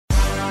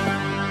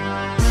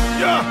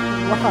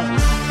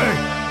Hey,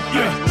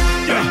 yeah.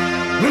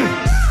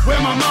 Where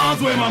my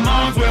mom's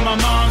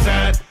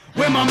at.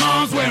 Where my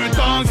mom's wearing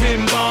thongs,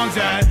 hitting bongs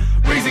at.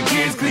 Raising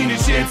kids, cleaning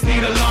shits,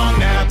 need a long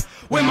nap.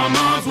 Where my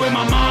mom's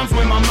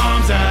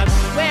at.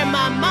 Where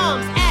my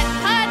mom's at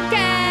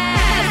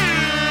podcast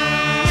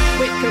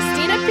with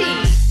Christina P.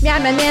 Meow,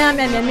 meow, meow,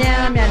 meow, meow,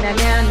 meow, meow, meow,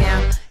 meow,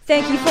 meow.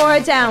 Thank you for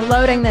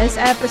downloading this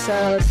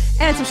episode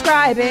and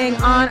subscribing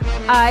on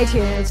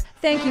iTunes.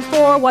 Thank you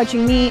for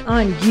watching me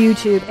on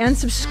YouTube and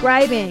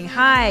subscribing.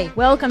 Hi,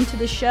 welcome to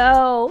the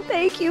show.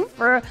 Thank you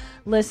for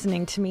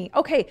listening to me.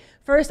 Okay,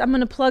 first I'm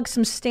going to plug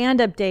some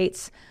stand-up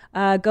dates.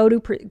 Go to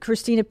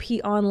Christina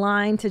P.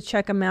 online to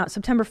check them out.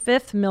 September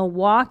 5th,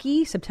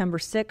 Milwaukee. September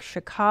 6th,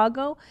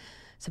 Chicago.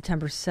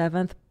 September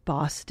 7th,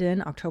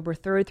 Boston. October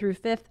 3rd through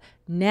 5th,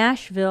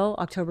 Nashville.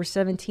 October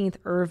 17th,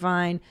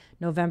 Irvine.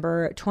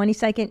 November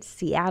 22nd,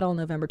 Seattle.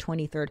 November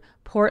 23rd,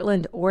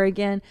 Portland,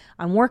 Oregon.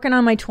 I'm working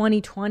on my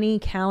 2020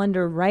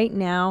 calendar right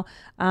now.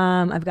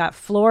 I've got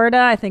Florida.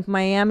 I think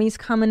Miami's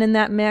coming in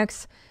that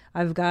mix.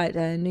 I've got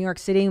New York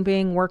City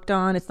being worked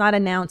on. It's not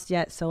announced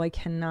yet, so I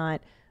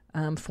cannot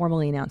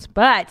formally announce.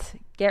 But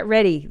get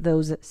ready,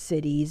 those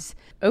cities.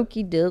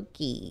 Okie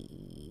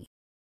dokie.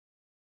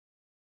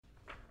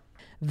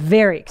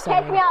 Very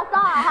excited. Catch me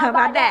outside. How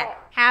about that?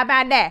 How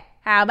about that?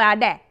 How about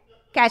that?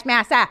 Catch me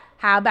outside.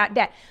 How about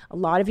that? A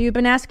lot of you have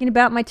been asking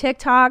about my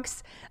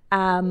TikToks,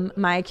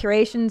 my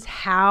curations,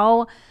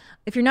 how...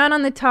 If you're not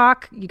on the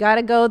talk, you got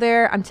to go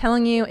there. I'm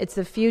telling you, it's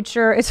the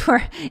future. It's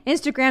where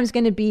Instagram's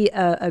going to be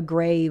a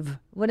grave.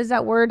 What is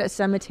that word? A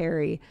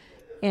cemetery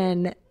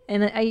in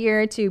a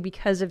year or two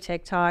because of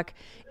TikTok.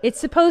 It's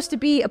supposed to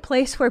be a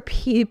place where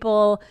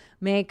people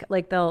make,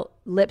 like, they'll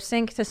lip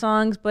sync to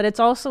songs, but it's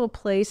also a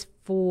place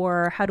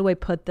for, how do I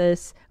put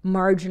this,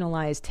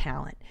 marginalized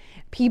talent.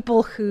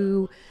 People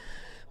who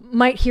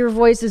might hear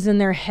voices in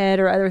their head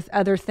or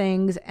other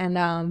things,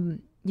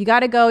 and you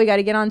got to go. You got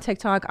to get on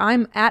TikTok.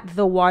 I'm at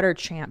The Water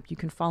Champ. You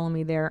can follow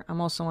me there.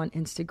 I'm also on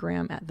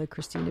Instagram at the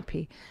Christina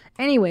P.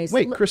 Anyways.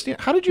 Wait, Christina,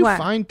 how did you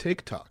find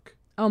TikTok?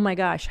 Oh my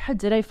gosh. How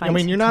did I find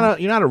TikTok?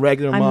 You're not a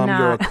regular mom.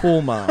 You're a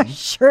cool mom.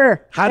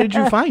 Sure. How did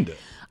you find it?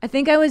 I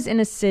think I was in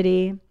a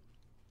city,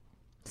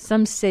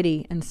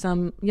 and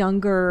some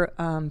younger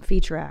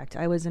feature act.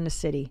 I was in a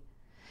city.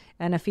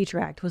 And a feature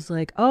act was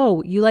like,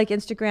 oh, you like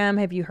Instagram?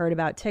 Have you heard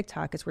about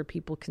TikTok? It's where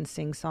people can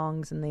sing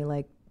songs and they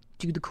like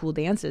do the cool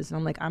dances. And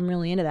I'm like, I'm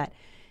really into that.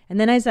 And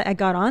then as I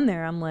got on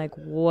there, I'm like,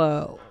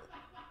 whoa,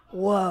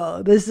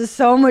 this is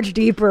so much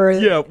deeper.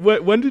 Yeah.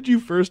 When did you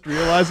first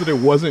realize that it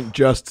wasn't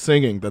just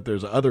singing, that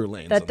there's other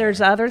lanes? That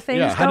there's other things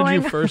going on? How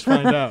did you first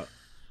find out?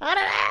 I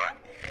don't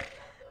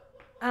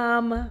know.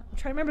 I'm trying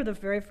to remember the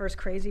very first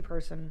crazy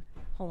person.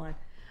 Hold on.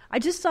 I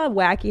just saw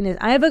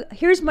wackiness.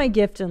 Here's my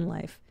gift in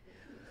life.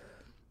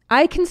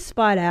 I can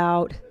spot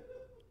out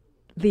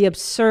the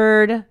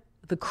absurd,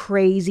 the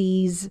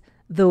crazies,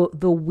 the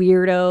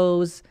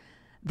weirdos,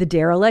 the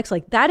derelicts.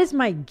 Like, that is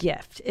my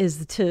gift,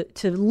 is to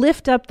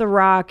lift up the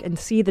rock and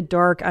see the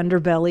dark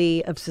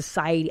underbelly of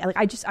society.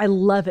 I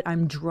love it.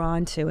 I'm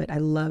drawn to it. I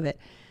love it.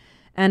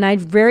 And I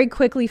very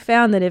quickly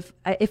found that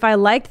if I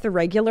liked the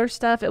regular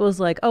stuff, it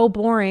was like, oh,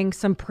 boring,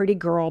 some pretty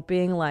girl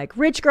being like,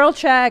 rich girl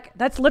check.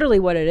 That's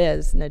literally what it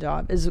is,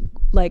 Nadab, is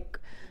like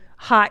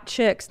hot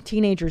chicks,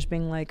 teenagers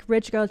being like,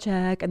 rich girl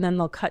check. And then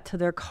they'll cut to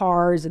their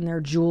cars and their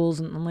jewels.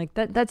 And I'm like,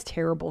 that's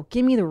terrible.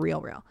 Give me the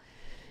real.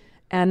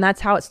 And that's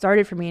how it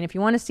started for me. And if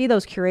you want to see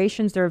those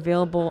curations, they're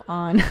available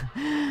on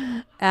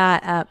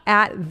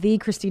at the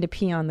Christina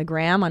P on the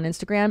gram on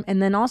Instagram.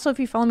 And then also, if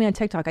you follow me on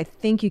TikTok, I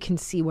think you can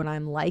see what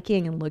I'm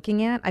liking and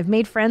looking at. I've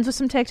made friends with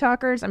some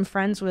TikTokers. I'm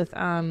friends with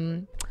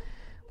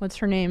what's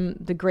her name?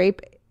 The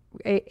Grape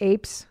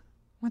Apes.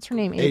 What's her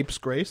name? Apes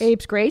Grace.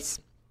 Apes Grace.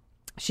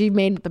 She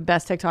made the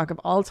best TikTok of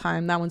all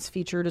time. That one's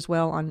featured as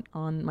well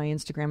on my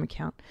Instagram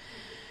account.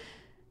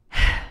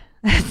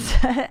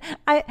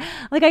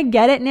 I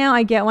get it now.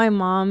 I get why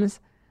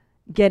moms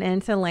get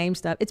into lame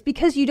stuff. It's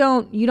because you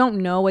don't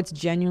know what's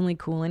genuinely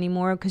cool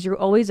anymore, because you're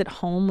always at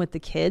home with the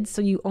kids,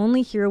 so you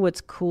only hear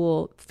what's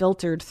cool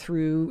filtered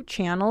through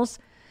channels.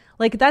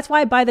 Like, that's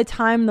why by the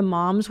time the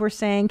moms were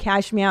saying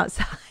 "Cash Me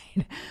Outside"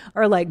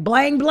 or like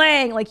 "blang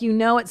blang," like,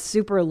 it's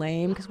super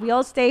lame because we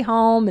all stay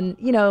home and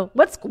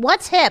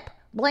what's hip,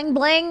 bling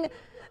bling,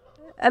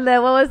 and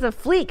then what was the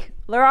fleek?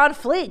 They're on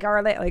fleek, or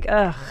are they like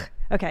ugh?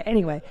 Okay,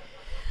 anyway.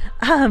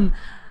 I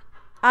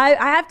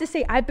have to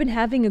say, I've been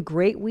having a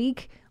great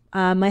week.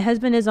 My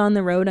husband is on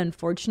the road,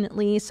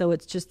 unfortunately, so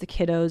it's just the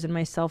kiddos and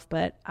myself,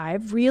 but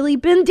I've really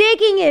been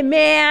digging it,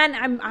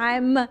 man.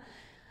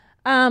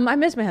 I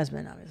miss my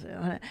husband, obviously,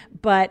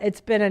 but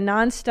it's been a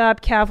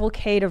nonstop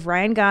cavalcade of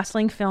Ryan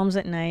Gosling films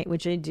at night,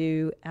 which I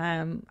do.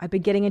 I've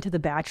been getting into The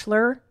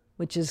Bachelor,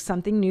 which is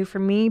something new for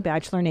me,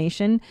 Bachelor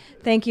Nation.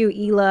 Thank you,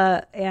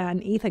 Ela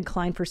and Ethan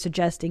Klein, for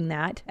suggesting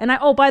that. And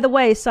by the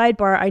way,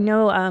 sidebar, I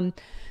know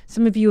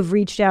some of you have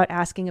reached out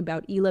asking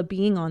about Ela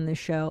being on this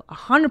show.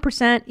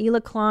 100% Ela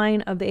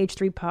Klein of the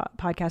H3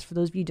 podcast, for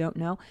those of you who don't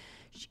know.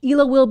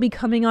 Ela will be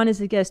coming on as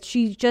a guest.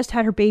 She just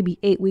had her baby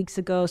 8 weeks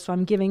ago, so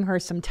I'm giving her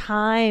some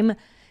time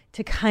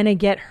to kind of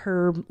get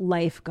her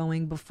life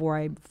going before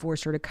I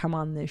force her to come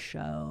on this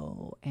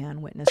show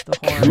and witness the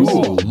horrors.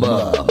 Cool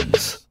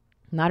moms.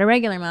 Not a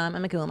regular mom.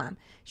 I'm a cool mom.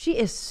 She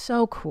is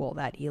so cool,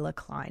 that Hila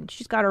Klein.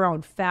 She's got her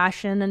own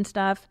fashion and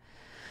stuff.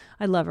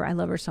 I love her. I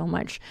love her so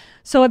much.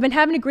 So I've been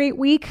having a great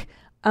week.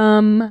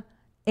 And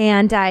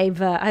I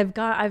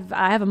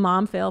have a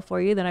mom fail for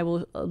you that I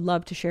will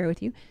love to share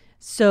with you.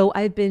 So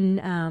I've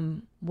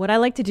been, what I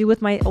like to do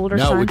with my older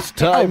son. Now it's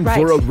time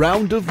for a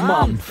round of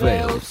mom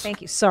fails.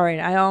 Thank you.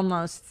 Sorry, I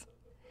almost.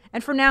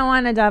 And from now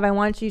on, Nadav, I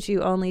want you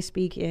to only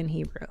speak in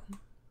Hebrew.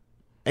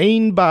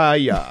 Ein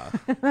baya.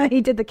 He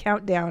did the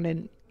countdown,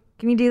 and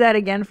can you do that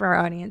again for our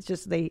audience,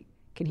 just so they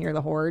can hear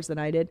the horrors that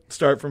I did?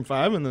 Start from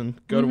 5 and then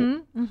go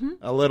to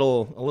a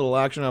little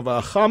action of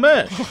a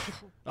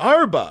chamesh,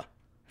 arba,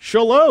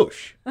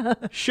 shalosh,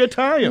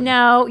 shatayim.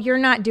 No, you're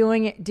not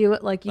doing it. Do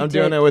it like you did.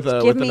 I'm doing it with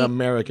me, an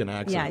American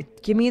accent. Yeah,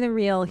 give me the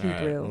real Hebrew.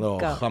 Right, a little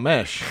Go.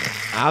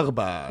 chamesh,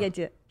 arba, Yeah,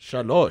 do it.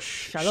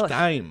 shalosh,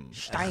 shtaim,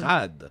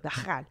 Shtayim,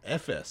 echad,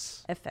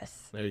 efes.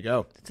 Efes. There you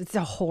go. It's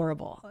a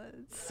horrible.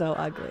 It's so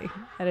ugly.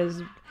 That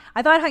is.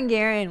 I thought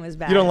Hungarian was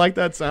bad. You don't like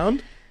that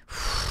sound?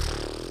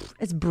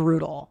 It's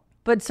brutal.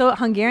 But so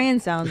Hungarian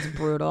sounds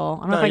brutal.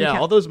 I don't know if I can Yeah,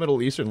 all those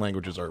Middle Eastern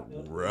languages are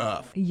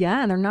rough.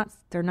 Yeah, and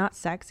they're not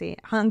sexy.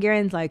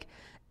 Hungarian's like,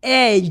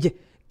 egy,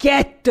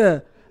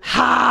 kettő,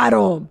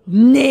 három,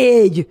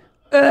 négy,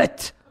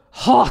 öt,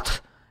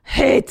 hat,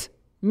 hét,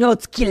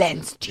 nyolc,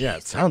 kilenc. Yeah,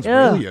 it sounds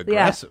really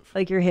aggressive. Yeah,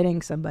 like you're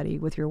hitting somebody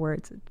with your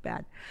words. It's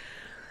bad.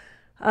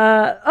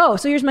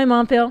 So here's my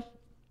mom fail.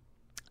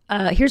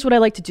 Here's what I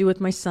like to do with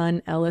my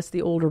son, Ellis,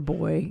 the older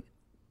boy.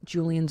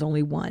 Julian's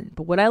only 1.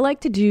 But what I like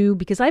to do,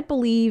 because I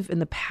believe in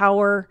the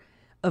power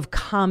of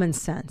common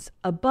sense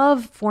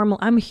above formal,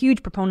 I'm a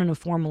huge proponent of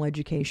formal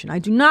education. I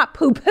do not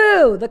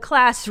poo-poo the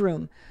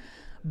classroom.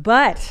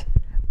 But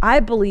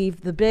I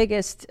believe the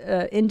biggest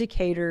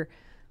indicator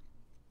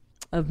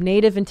of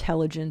native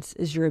intelligence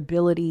is your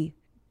ability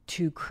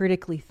to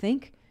critically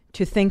think,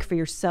 to think for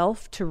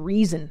yourself, to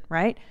reason,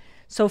 right?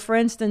 So for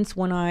instance,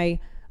 when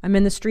I'm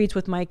in the streets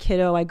with my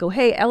kiddo, I go,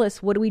 hey,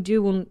 Ellis, what do we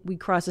do when we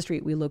cross the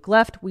street? We look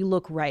left, we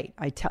look right.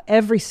 I tell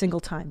every single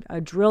time.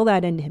 I drill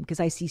that into him because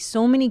I see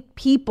so many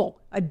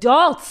people,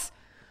 adults,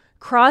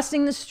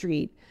 crossing the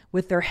street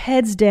with their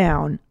heads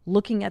down,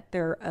 looking at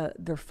their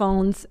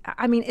phones.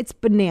 I mean, it's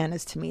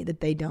bananas to me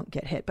that they don't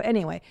get hit. But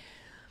anyway,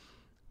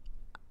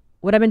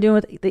 what I've been doing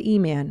with the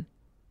E-Man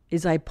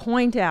is I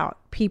point out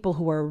people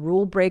who are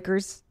rule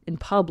breakers in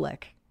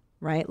public,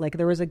 right? Like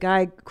there was a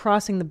guy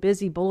crossing the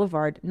busy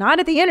boulevard, not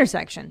at the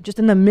intersection, just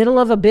in the middle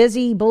of a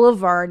busy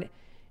boulevard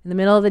in the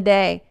middle of the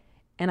day.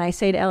 And I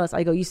say to Ellis,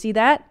 I go, you see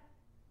that?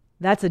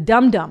 That's a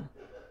dum-dum.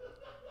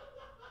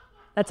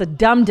 That's a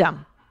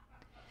dum-dum.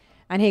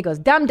 And he goes,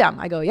 dum-dum.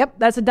 I go, yep,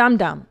 that's a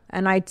dum-dum.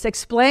 And I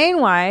explain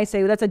why. I say,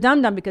 well, that's a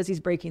dum-dum because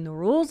he's breaking the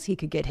rules. He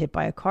could get hit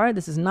by a car.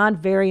 This is not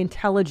very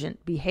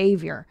intelligent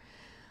behavior.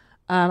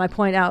 I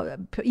point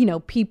out,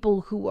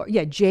 people who are,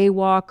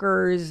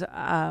 jaywalkers,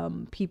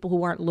 people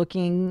who aren't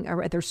looking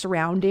at their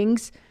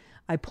surroundings.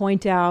 I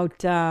point out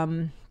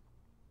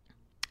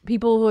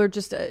people who are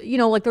just,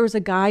 like there was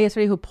a guy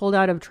yesterday who pulled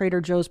out of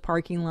Trader Joe's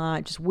parking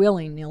lot, just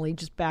willy-nilly,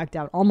 just backed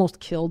out, almost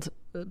killed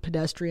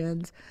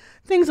pedestrians,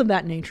 things of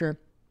that nature.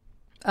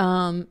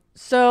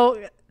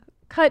 So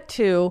cut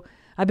to,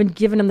 I've been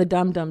giving him the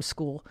dum-dum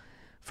school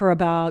for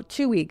about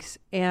 2 weeks,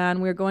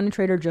 and we were going to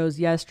Trader Joe's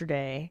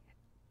yesterday.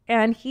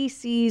 And he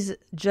sees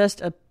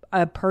just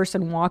a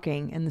person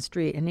walking in the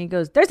street. And he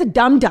goes, there's a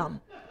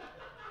dum-dum.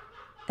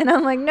 And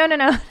I'm like, no,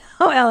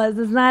 Ellis,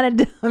 it's not a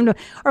dum-dum.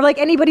 Or like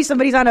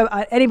somebody's on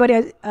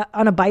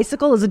a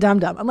bicycle is a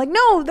dum-dum. I'm like,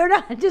 no, they're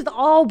not just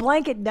all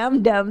blanket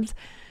dum-dums.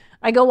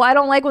 I go, well, I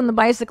don't like when the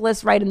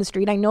bicyclists ride in the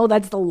street. I know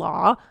that's the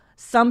law.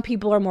 Some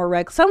people are more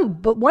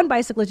but one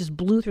bicyclist just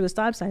blew through the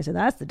stop sign. I said,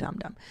 that's the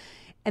dum-dum.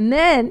 And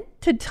then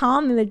to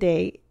Tom the other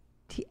day,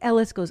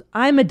 Ellis goes,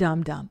 I'm a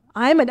dum-dum.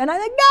 And I'm like, no, you're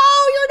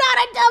not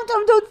a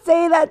dum-dum. Don't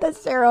say that.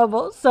 That's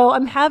terrible. So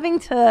I'm having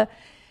to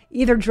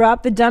either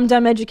drop the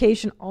dum-dum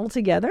education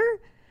altogether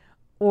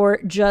or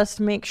just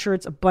make sure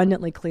it's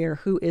abundantly clear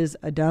who is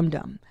a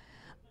dum-dum.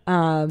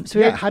 How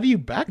do you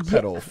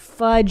backpedal?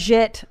 Fudge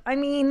it. I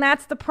mean,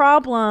 that's the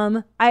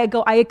problem. I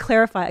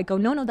clarify. I go,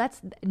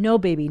 no,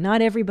 baby.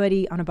 Not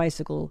everybody on a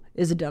bicycle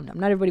is a dum-dum.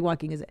 Not everybody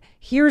walking is it.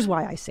 Here's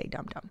why I say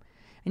dum-dum.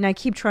 And I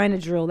keep trying to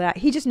drill that.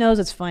 He just knows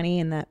it's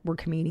funny and that we're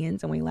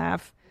comedians and we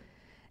laugh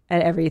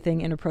at everything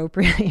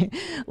inappropriate.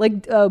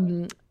 Like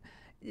the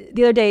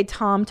other day,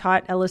 Tom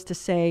taught Ellis to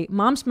say,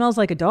 Mom smells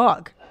like a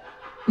dog.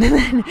 And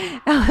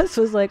then Ellis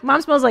was like, Mom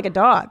smells like a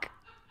dog.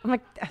 I'm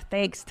like,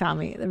 thanks,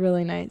 Tommy. They're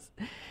really nice.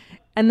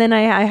 And then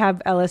I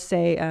have Ellis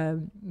say,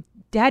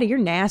 Daddy, you're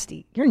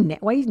nasty.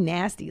 Why are you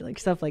nasty? Like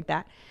stuff like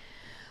that.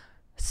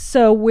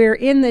 So we're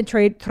in the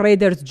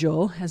Trader's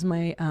Joe, as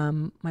my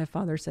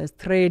father says,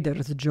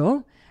 Trader's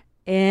Joe.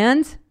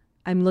 And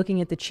I'm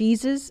looking at the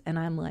cheeses and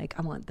I'm like,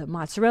 I want the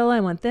mozzarella, I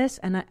want this.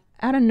 And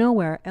out of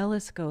nowhere,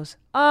 Ellis goes,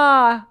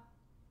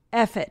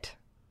 F it.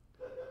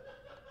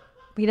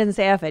 He doesn't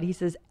say F it. He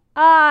says,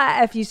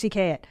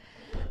 F-U-C-K it.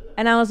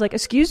 And I was like,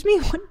 excuse me,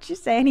 what did you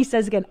say? And he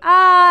says again,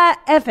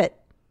 F it.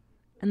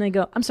 And they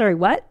go, I'm sorry,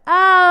 what?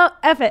 Oh,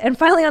 F it. And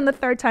finally on the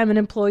third time, an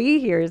employee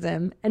hears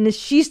him and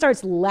she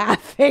starts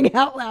laughing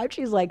out loud.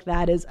 She's like,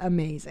 that is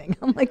amazing.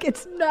 I'm like,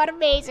 it's not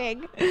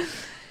amazing.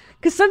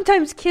 Because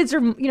sometimes kids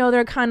are,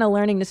 they're kind of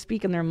learning to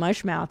speak in their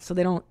mush mouth.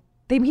 So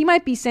he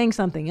might be saying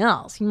something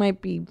else. He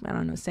might be, I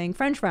don't know, saying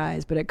French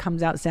fries, but it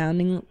comes out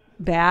sounding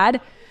bad.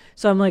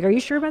 So I'm like, are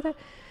you sure about that?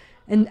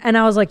 And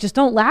I was like, just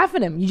don't laugh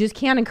at him. You just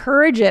can't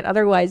encourage it.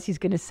 Otherwise, he's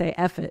going to say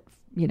F it,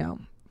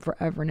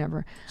 forever and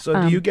ever.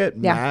 So do you get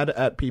mad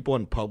at people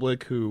in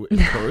public who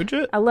encourage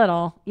it? A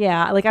little.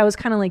 Yeah. Like I was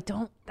kind of like,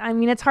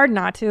 it's hard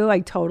not to. I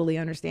totally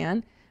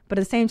understand. But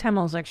at the same time,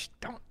 I was like,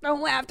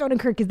 don't laugh, don't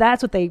encourage, because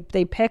that's what they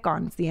pick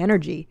on. It's the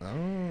energy.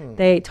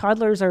 Oh.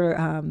 Toddlers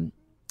are,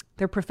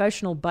 they're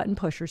professional button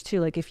pushers too.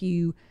 Like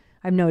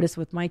I've noticed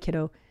with my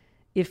kiddo,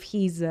 if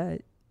he's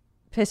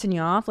pissing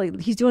you off, like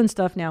he's doing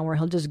stuff now where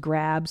he'll just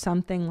grab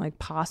something like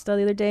pasta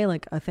the other day,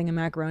 like a thing of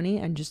macaroni,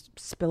 and just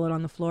spill it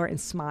on the floor and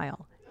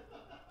smile.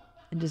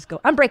 And just go,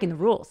 I'm breaking the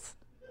rules.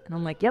 And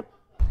I'm like, yep.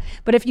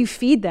 But if you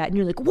feed that and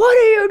you're like, what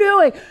are you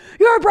doing?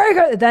 You're a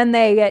breaker. Then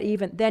they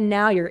get then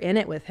now you're in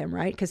it with him,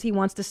 right? Because he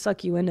wants to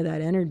suck you into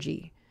that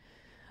energy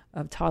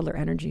of toddler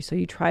energy. So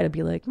you try to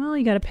be like, well,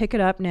 you got to pick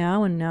it up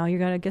now. And now you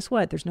got to, guess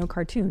what? There's no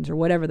cartoons or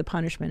whatever the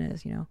punishment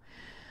is,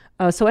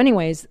 So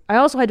anyways, I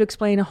also had to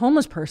explain a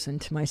homeless person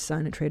to my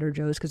son at Trader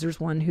Joe's because there's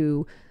one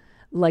who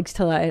likes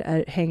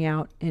to hang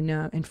out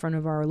in front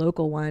of our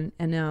local one.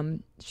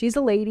 And she's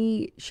a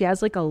lady. She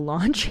has like a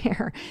lawn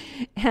chair.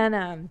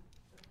 And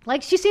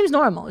like she seems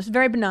normal. She's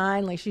very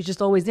benign. Like she's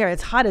just always there.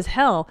 It's hot as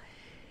hell.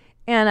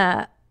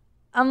 And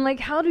I'm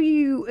like, how do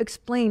you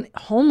explain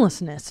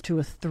homelessness to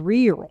a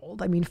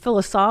 3-year-old? I mean,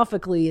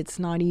 philosophically, it's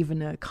not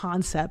even a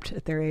concept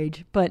at their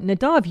age. But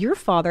Nadav, your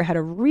father had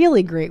a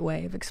really great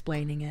way of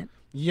explaining it.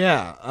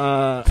 Yeah,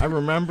 I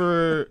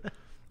remember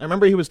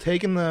he was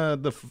taking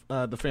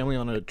the family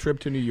on a trip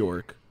to New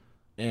York,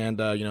 and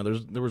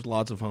there was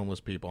lots of homeless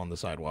people on the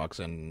sidewalks,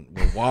 and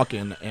we're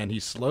walking, and he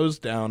slows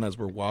down as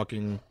we're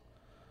walking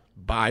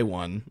by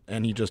one,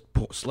 and he just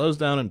slows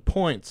down and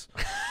points,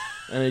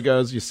 and he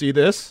goes, "You see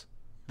this?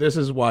 This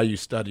is why you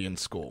study in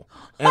school."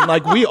 And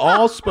like we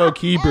all spoke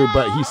Hebrew,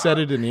 but he said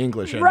it in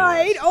English. Anyways.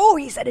 Right? Oh,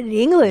 he said it in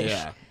English.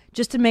 Yeah.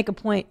 Just to make a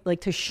point, like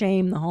to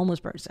shame the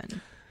homeless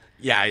person.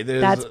 Yeah,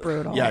 that's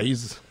brutal. Yeah,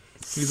 he's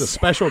a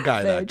special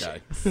guy. That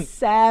guy.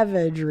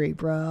 Savagery,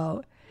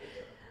 bro.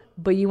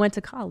 But you went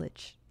to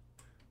college.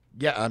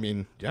 Yeah, I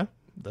mean, yeah.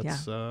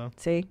 That's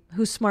see,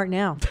 who's smart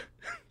now?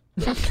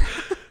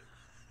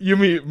 You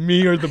mean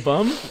me or the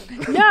bum?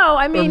 No,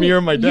 I mean, or me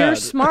or my dad. You're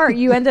smart.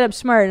 You ended up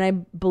smart, and I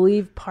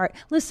believe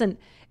Listen,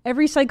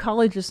 every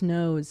psychologist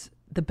knows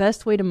the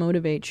best way to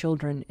motivate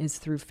children is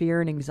through fear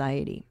and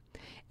anxiety.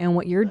 And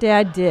what your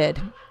dad did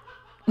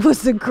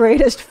was the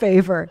greatest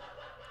favor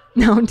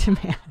known to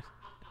man.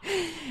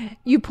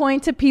 You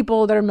point to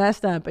people that are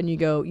messed up and you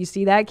go, you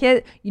see that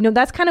kid?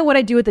 That's kind of what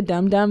I do with the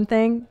dumb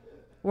thing,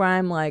 where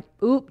I'm like,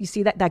 oop, you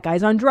see that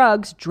guy's on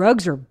drugs.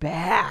 Drugs are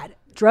bad.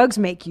 Drugs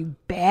make you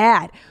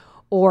bad.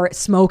 Or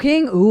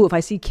smoking. Ooh, if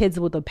I see kids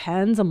with the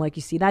pens, I'm like,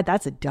 you see that?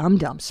 That's a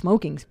dum-dum.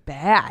 Smoking's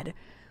bad.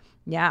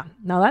 Yeah.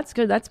 No, that's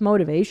good. That's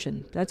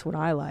motivation. That's what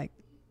I like.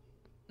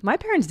 My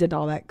parents did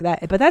all that,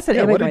 but that's an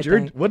immigrant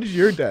thing. What did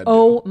your dad do?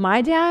 Oh,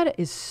 my dad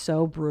is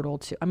so brutal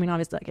too. I mean,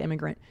 obviously like an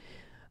immigrant.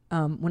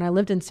 When I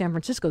lived in San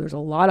Francisco, there's a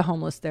lot of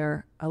homeless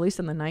there, at least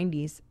in the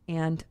 90s.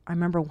 And I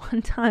remember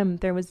one time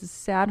there was this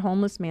sad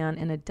homeless man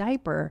in a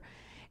diaper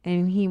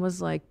and he was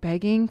like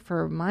begging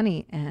for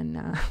money.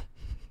 And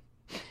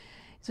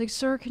he's like,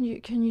 sir, can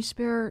you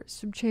spare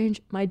some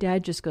change? My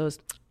dad just goes,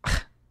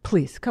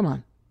 please, come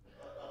on.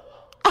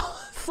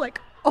 Oh, it's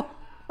like, oh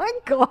my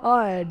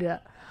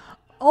God.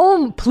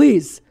 Oh,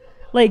 please.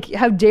 Like,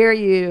 how dare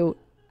you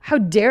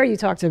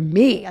talk to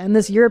me? I'm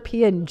this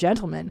European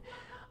gentleman.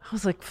 I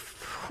was like,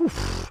 phew.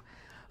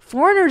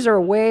 Foreigners are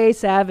way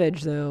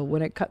savage though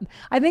when it comes.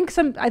 I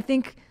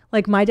think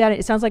like my dad,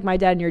 it sounds like my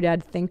dad and your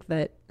dad think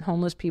that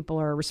homeless people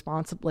are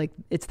responsible, like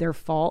it's their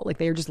fault, like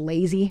they're just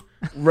lazy.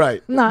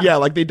 Right. Yeah,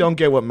 like they don't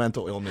get what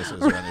mental illness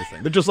is or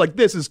anything. They're just like,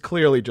 this is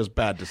clearly just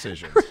bad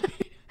decisions.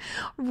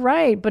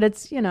 Right, but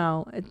it's, I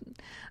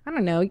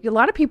don't know. A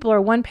lot of people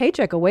are one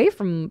paycheck away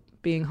from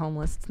being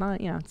homeless. It's not,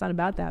 it's not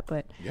about that,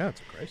 but yeah, it's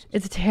a crisis.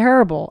 It's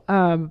terrible.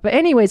 But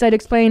anyways, I'd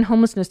explain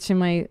homelessness to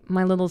my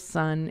little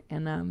son,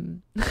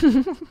 and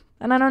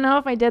and I don't know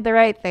if I did the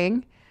right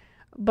thing,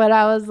 but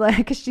I was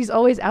like, 'cause she's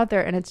always out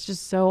there, and it's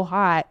just so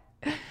hot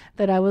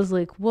that I was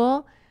like,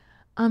 well,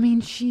 I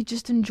mean, she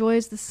just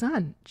enjoys the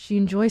sun. She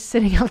enjoys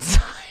sitting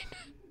outside.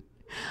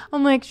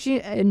 I'm like, she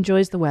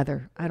enjoys the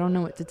weather. I don't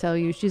know what to tell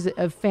you. She's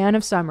a fan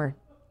of summer.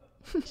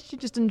 She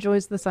just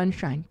enjoys the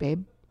sunshine,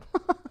 babe.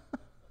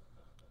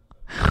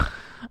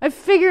 I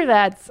figure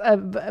that's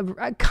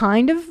a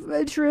kind of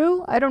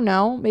true. I don't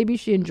know. Maybe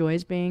she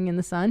enjoys being in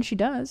the sun. She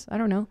does. I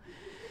don't know.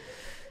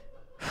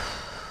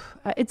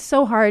 It's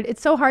so hard.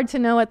 It's so hard to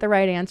know what the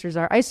right answers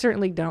are. I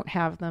certainly don't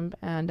have them,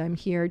 and I'm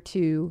here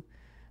to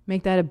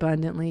make that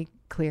abundantly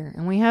clear.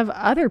 And we have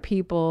other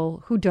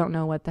people who don't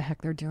know what the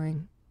heck they're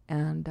doing.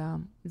 And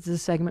this is a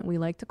segment we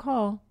like to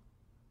call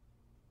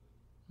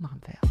Mom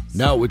Fails.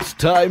 Now it's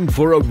time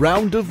for a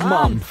round of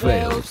Mom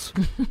Fails.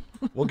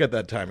 We'll get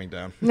that timing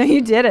down. No,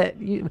 you did it.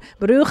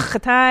 Baruch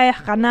Chatai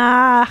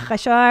Chana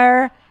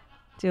Chashar.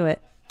 Do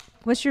it.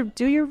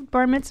 Do your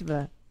bar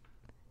mitzvah.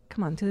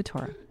 Come on, do the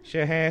Torah.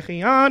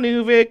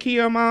 Shehechianu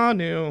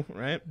ve'kiyamanu,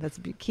 right? That's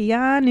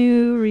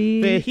Keanu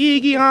Reeves.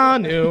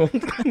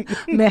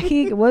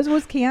 Ve'higianu. What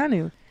was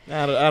Keanu?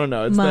 I don't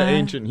know. It's the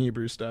ancient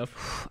Hebrew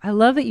stuff. I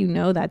love that you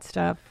know that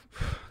stuff.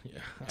 Yeah.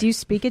 Do you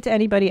speak it to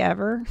anybody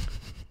ever?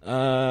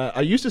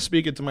 I used to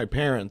speak it to my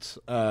parents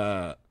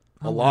a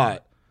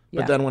lot.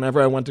 But then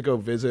whenever I went to go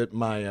visit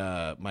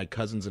my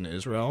cousins in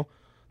Israel,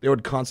 they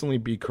would constantly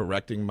be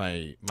correcting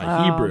my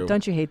Hebrew.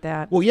 Don't you hate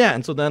that? Well, yeah.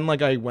 And so then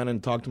I went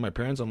and talked to my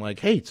parents. I'm like,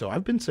 hey, so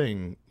I've been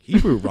saying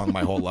Hebrew wrong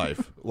my whole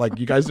life. Like,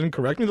 you guys didn't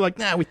correct me? They're like,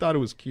 nah, we thought it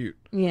was cute.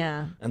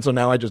 Yeah. And so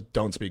now I just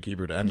don't speak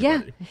Hebrew to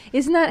anybody. Yeah.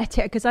 Isn't that,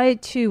 because I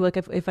too, like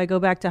if I go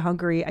back to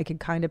Hungary, I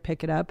could kind of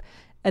pick it up.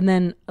 And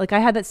then like I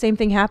had that same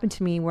thing happen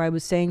to me where I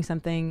was saying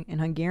something in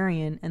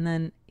Hungarian and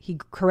then he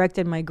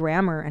corrected my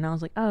grammar and I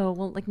was like, oh,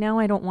 well, like now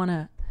I don't want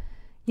to.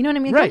 You know what I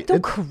mean? Right.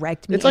 Don't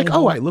correct me. It's like,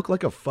 I look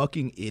like a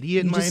fucking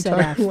idiot in my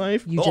entire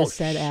life. You just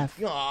said F.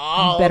 You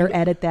better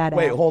edit that out.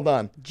 Wait, hold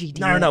on.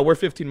 GD. No. We're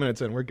 15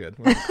 minutes in. We're good.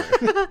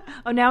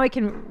 Oh, now I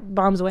can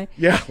bombs away.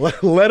 Yeah,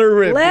 let her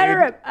rip. Let her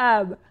rip.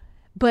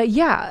 But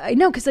yeah, I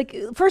know. Because like,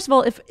 first of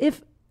all,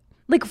 if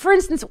like, for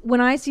instance,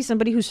 when I see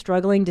somebody who's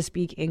struggling to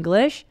speak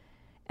English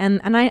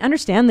and I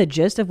understand the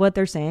gist of what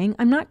they're saying,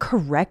 I'm not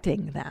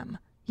correcting them.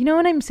 You know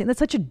what I'm saying? That's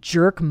such a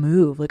jerk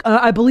move. Like,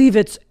 I believe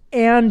it's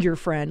and your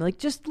friend. Like,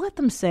 just let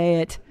them say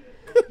it.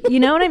 You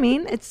know what I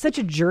mean? It's such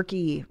a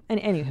jerky.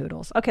 And any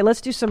hoodles. Okay, let's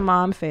do some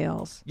mom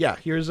fails. Yeah,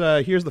 here's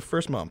the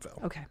first mom fail.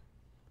 Okay.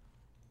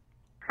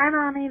 Hi,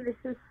 Mommy. This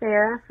is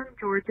Sarah from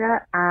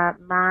Georgia.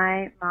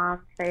 My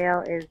mom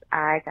fail is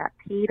I got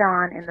peed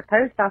on in the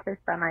post office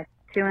by my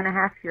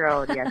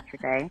 2.5-year-old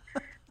yesterday.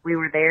 We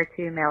were there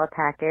to mail a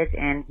package,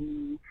 and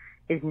he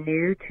is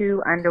new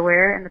to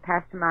underwear in the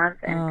past month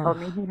and told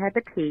me he had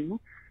to pee.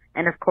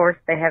 And, of course,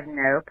 they have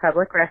no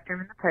public restroom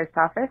in the post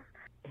office.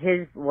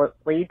 His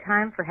lead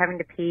time for having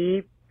to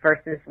pee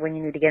versus when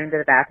you need to get into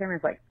the bathroom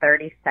is like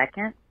 30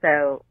 seconds.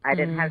 So I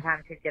didn't have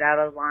time to get out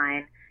of the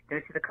line, go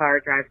to the car,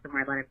 drive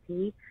somewhere, let him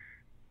pee.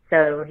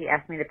 So he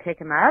asked me to pick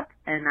him up,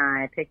 and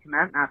I picked him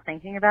up, not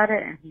thinking about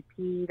it, and he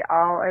peed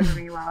all over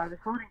me while I was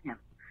holding him.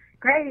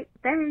 Great.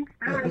 Thanks.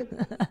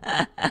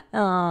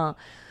 Bye.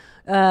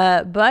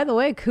 By the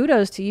way,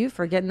 kudos to you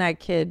for getting that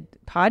kid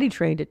potty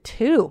trained at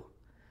 2.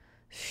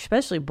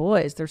 Especially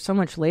boys, they're so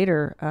much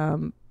later.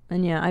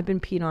 And yeah, I've been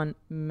peed on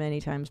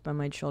many times by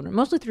my children,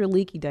 mostly through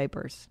leaky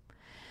diapers.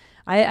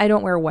 I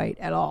don't wear white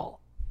at all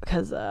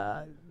because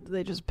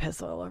they just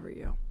piss all over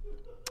you.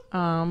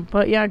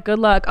 But yeah, good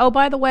luck. Oh,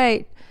 by the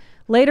way,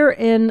 later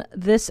in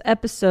this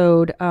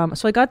episode,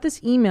 so I got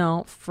this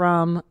email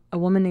from a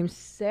woman named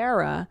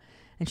Sarah,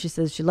 and she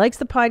says she likes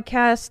the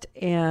podcast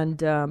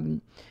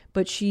and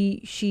but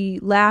she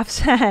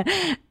laughs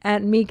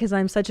at me because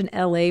I'm such an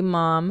LA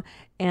mom.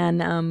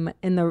 And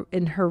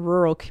in her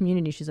rural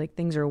community, she's like,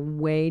 things are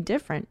way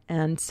different.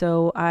 And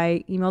so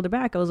I emailed her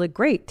back. I was like,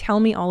 great, tell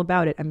me all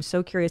about it. I'm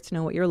so curious to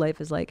know what your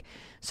life is like.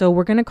 So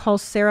we're going to call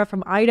Sarah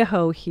from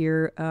Idaho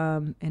here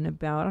in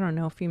about, I don't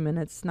know, a few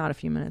minutes, not a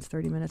few minutes,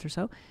 30 minutes or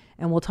so.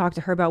 And we'll talk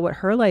to her about what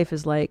her life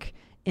is like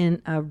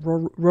in a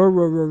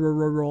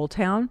rural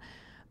town.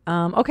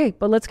 Okay,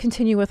 but let's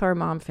continue with our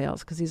mom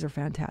fails because these are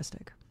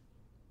fantastic.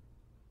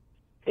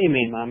 Hey,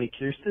 main mommy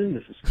Kirsten.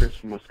 This is Chris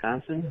from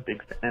Wisconsin.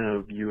 Big fan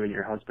of you and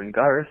your husband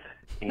Garth,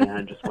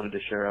 and just wanted to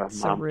share a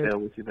mom fail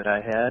with you that I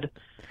had.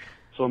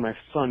 So when my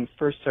son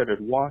first started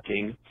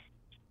walking,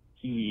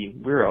 we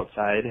were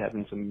outside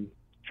having some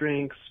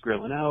drinks,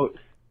 grilling out.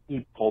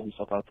 He pulled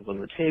himself out the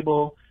living room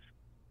table,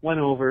 went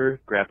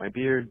over, grabbed my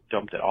beard,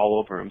 dumped it all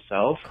over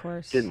himself. Of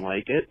course. Didn't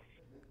like it.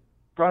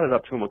 Brought it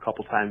up to him a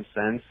couple times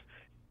since.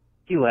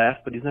 He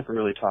laughed, but he's never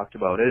really talked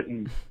about it,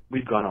 and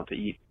we've gone out to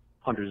eat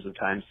hundreds of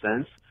times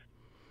since.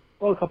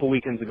 Well, a couple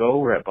weekends ago,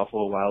 we're at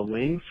Buffalo Wild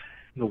Wings.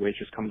 The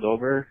waitress comes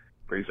over,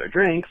 brings our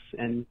drinks,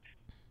 and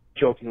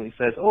jokingly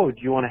says, "Oh, do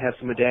you want to have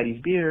some of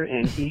Daddy's beer?"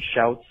 And he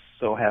shouts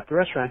so half the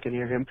restaurant can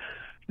hear him,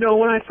 "No,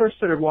 when I first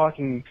started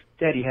walking,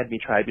 Daddy had me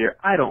try beer.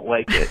 I don't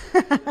like it."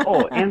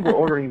 "Oh, and we're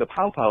ordering the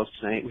Pow Pows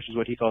tonight," which is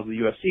what he calls the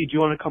UFC. "Do you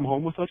want to come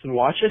home with us and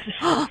watch it?"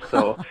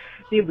 So,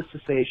 needless to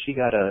say, she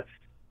got a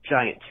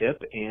giant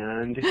tip,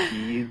 and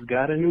he's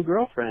got a new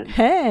girlfriend.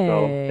 Hey.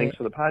 So, thanks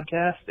for the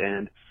podcast,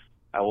 and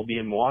I will be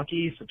in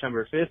Milwaukee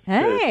September 5th.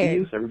 Hey. To see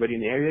you, so everybody in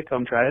the area,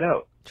 come try it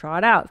out. Try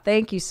it out.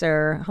 Thank you,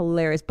 sir.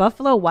 Hilarious.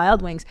 Buffalo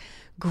Wild Wings.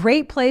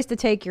 Great place to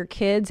take your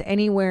kids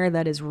anywhere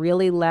that is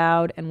really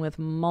loud and with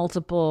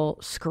multiple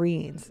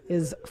screens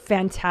is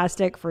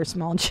fantastic for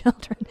small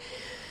children.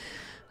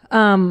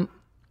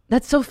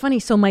 That's so funny.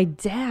 So my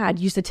dad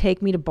used to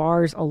take me to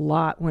bars a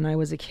lot when I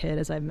was a kid,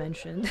 as I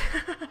mentioned.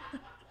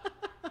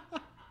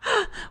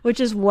 which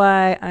is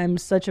why I'm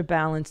such a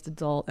balanced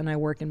adult and I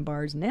work in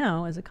bars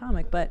now as a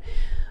comic. But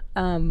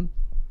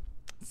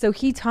so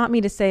he taught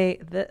me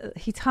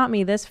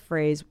this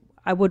phrase.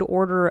 I would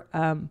order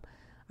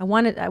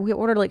we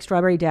ordered like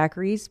strawberry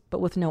daiquiris, but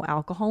with no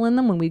alcohol in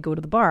them when we go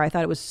to the bar. I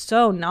thought it was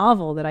so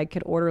novel that I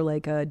could order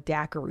like a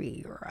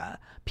daiquiri or a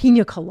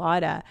pina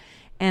colada.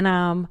 And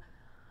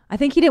I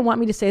think he didn't want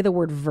me to say the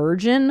word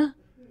virgin.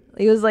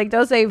 He was like,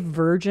 don't say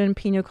virgin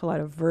pina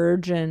colada,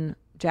 virgin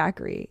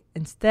daiquiri.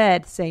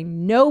 Instead, say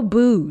no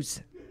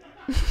booze.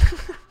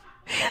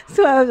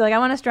 So I was like, I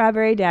want a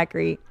strawberry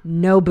daiquiri,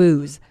 no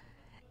booze.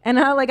 And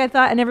I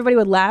thought, and everybody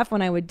would laugh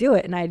when I would do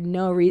it, and I had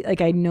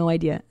no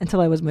idea until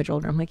I was much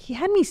older. I'm like, he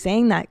had me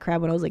saying that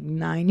crap when I was like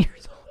 9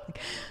 years old. Like,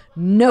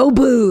 no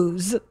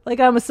booze. Like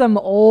I'm some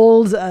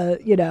old,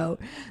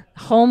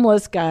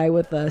 homeless guy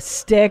with a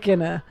stick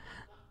and a,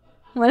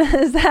 what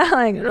is that?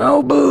 Like,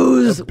 no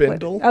booze. A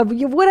bindle?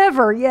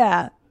 Whatever,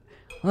 yeah.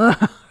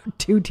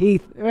 2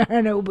 teeth.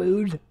 No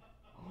booze.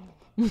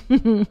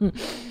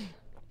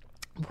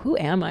 Who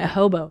am I? A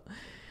hobo.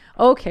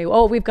 Okay,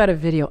 well, we've got a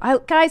video.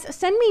 Guys,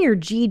 send me your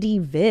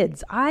GD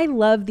vids. I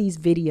love these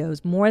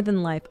videos more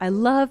than life. I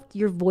love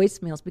your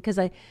voicemails because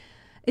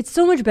it's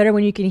so much better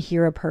when you can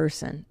hear a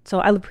person. So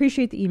I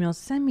appreciate the emails.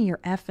 Send me your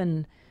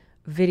effing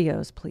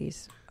videos,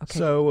 please. Okay.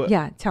 So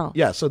tell.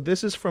 Yeah, so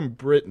this is from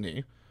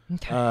Brittany.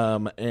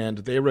 Okay. And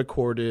they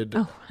recorded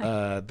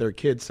their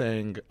kid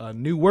saying a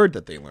new word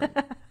that they learned.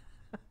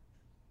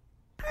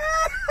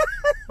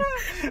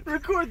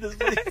 Record this,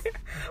 please.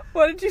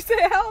 What did you say,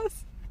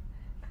 Alice?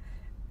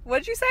 What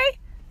did you say?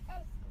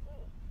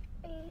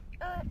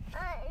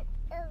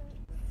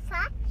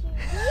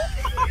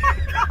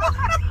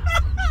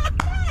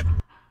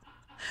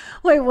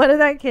 Wait, what did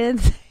that kid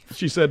say?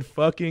 She said,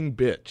 fucking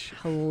bitch.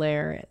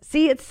 Hilarious.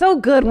 See, it's so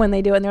good when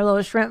they do it in their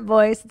little shrimp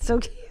voice. It's so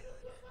cute.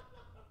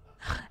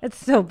 It's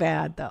so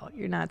bad, though.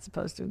 You're not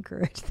supposed to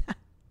encourage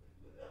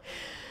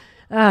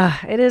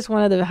that. It is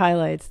one of the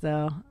highlights,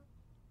 though.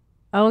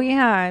 Oh,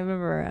 yeah, I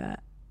remember.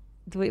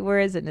 Where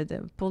is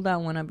it? Pull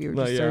down one up you were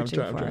just searching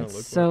for. I'm trying to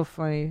look so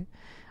for it. Funny.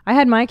 I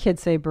had my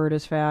kids say bird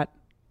is fat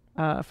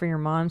for your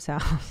mom's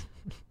house.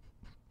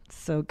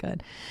 So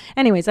good.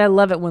 Anyways, I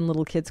love it when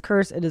little kids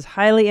curse. It is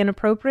highly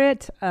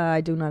inappropriate.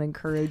 I do not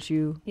encourage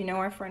you. You know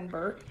our friend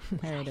Bert?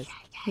 There it is.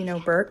 You know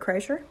Bert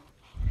Kreischer?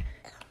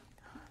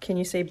 Can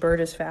you say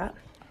bird is fat?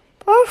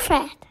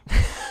 Perfect.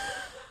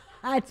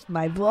 That's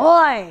my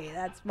boy.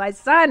 That's my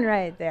son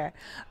right there.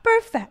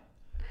 Perfect.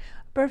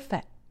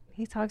 Perfect.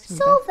 He talks to me.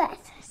 So fat.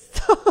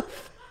 So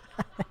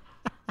fat.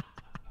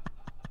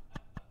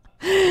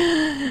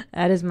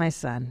 That is my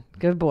son.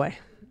 Good boy.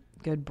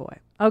 Good boy.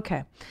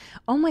 Okay.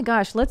 Oh my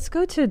gosh. Let's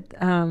go to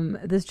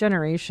this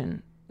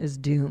generation is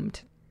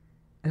doomed.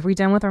 Are we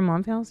done with our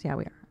mom fails? Yeah,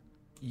 we are.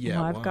 Yeah.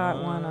 Well, I've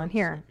got one on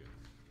here.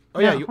 Oh,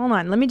 yeah. Hold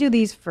on. Let me do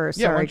these first.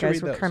 Yeah, Sorry,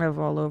 guys. We're kind of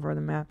all over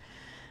the map.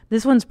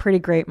 This one's pretty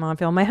great, mom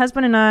fail. My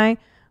husband and I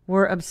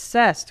were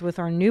obsessed with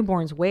our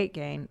newborn's weight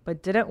gain,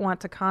 but didn't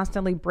want to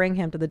constantly bring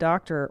him to the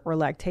doctor or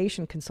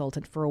lactation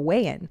consultant for a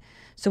weigh-in.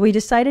 So we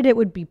decided it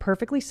would be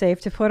perfectly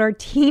safe to put our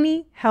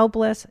teeny,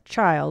 helpless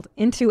child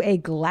into a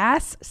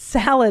glass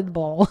salad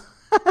bowl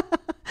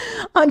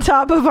on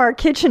top of our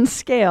kitchen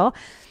scale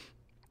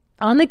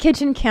on the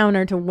kitchen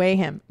counter to weigh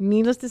him.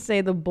 Needless to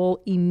say, the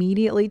bowl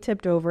immediately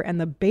tipped over and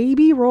the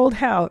baby rolled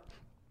out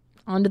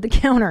onto the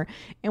counter,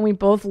 and we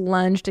both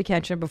lunged to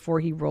catch him before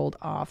he rolled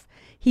off.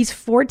 He's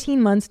 14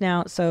 months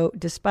now, so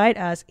despite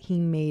us, he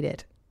made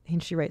it.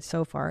 And she writes,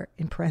 so far,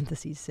 in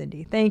parentheses,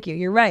 Cindy. Thank you.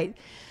 You're right.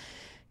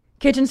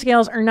 Kitchen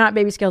scales are not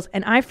baby scales,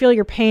 and I feel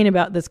your pain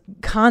about this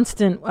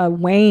constant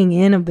weighing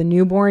in of the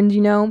newborns,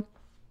 you know.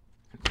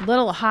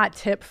 Little hot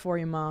tip for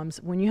you moms.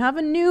 When you have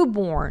a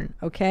newborn,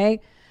 okay,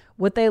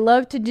 what they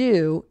love to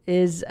do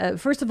is,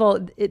 first of all,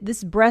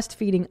 this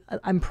breastfeeding,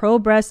 I'm pro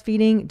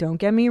breastfeeding. Don't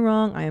get me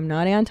wrong. I am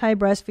not anti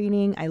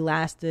breastfeeding. I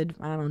lasted,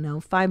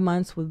 4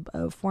 months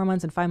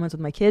and 5 months with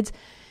my kids.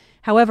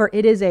 However,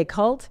 it is a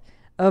cult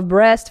of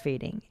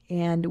breastfeeding.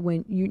 And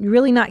when you're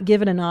really not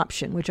given an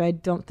option, which I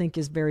don't think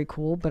is very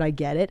cool, but I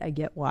get it. I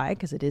get why,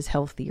 because it is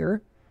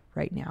healthier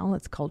right now.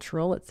 It's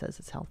cultural. It says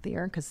it's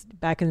healthier because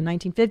back in the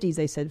 1950s,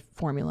 they said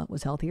formula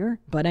was healthier.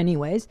 But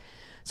anyways,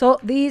 so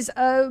these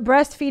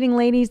breastfeeding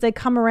ladies, they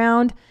come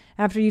around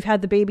after you've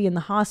had the baby in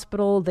the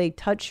hospital. They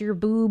touch your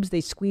boobs.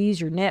 They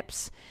squeeze your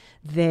nips.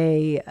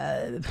 They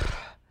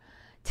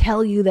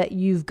tell you that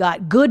you've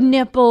got good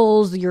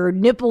nipples. Your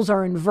nipples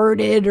are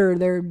inverted or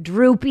they're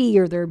droopy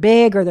or they're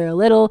big or they're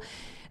little.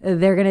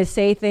 They're going to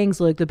say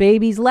things like the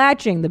baby's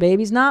latching. The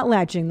baby's not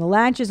latching. The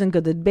latch isn't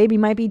good. The baby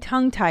might be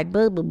tongue-tied.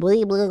 Blah, blah,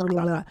 blah, blah,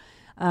 blah,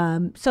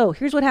 blah. So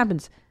here's what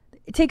happens.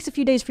 It takes a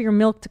few days for your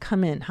milk to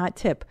come in. Hot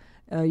tip.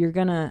 You're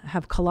going to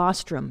have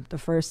colostrum the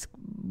first,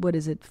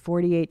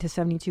 48 to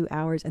 72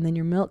 hours. And then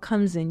your milk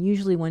comes in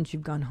usually once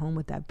you've gone home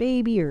with that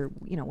baby or,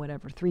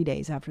 3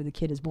 days after the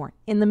kid is born.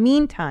 In the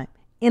meantime,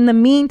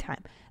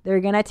 they're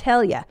going to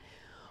tell you,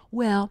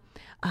 well,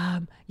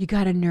 you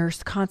got to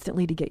nurse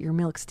constantly to get your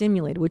milk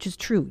stimulated, which is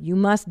true. You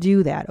must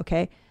do that,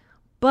 okay?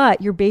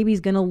 But your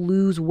baby's going to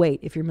lose weight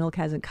if your milk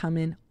hasn't come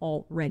in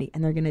already.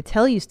 And they're going to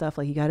tell you stuff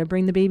like you got to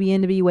bring the baby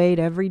in to be weighed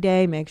every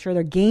day. Make sure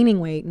they're gaining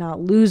weight,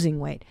 not losing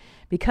weight.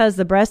 Because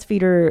the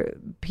breastfeeder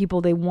people,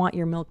 they want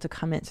your milk to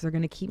come in. So they're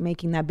going to keep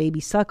making that baby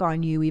suck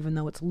on you even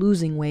though it's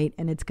losing weight.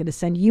 And it's going to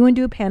send you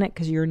into a panic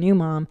because you're a new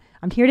mom.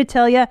 I'm here to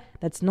tell you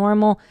that's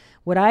normal.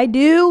 What I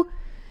do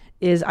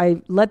is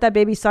I let that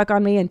baby suck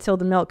on me until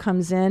the milk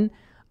comes in.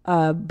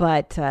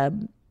 But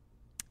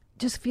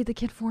just feed the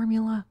kid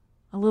formula.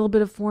 A little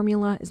bit of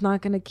formula is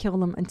not going to kill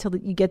them until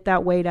you get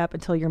that weight up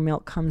until your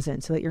milk comes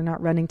in so that you're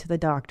not running to the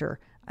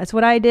doctor. That's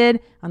what I did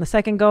on the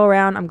second go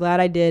around. I'm glad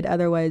I did.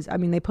 Otherwise, I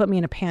mean, they put me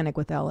in a panic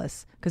with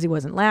Ellis because he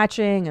wasn't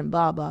latching and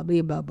blah, blah,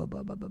 blah, blah, blah,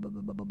 blah, blah, blah,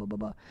 blah, blah,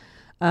 blah,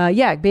 blah.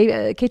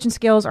 Yeah, kitchen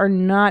scales are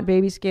not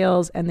baby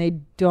scales and they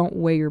don't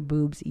weigh your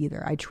boobs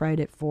either. I tried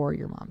it for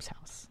your mom's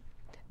house.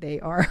 They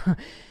are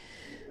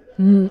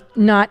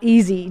not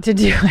easy to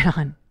do it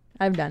on.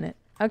 I've done it.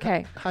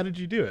 Okay. How did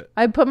you do it?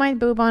 I put my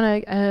boob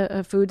on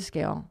a food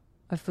scale.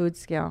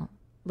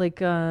 Like,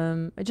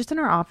 just in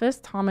our office.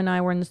 Tom and I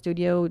were in the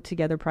studio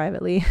together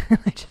privately.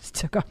 I just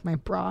took off my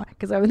bra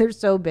because they're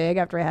so big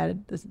after I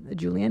had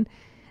Julian.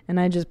 And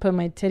I just put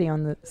my titty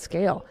on the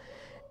scale.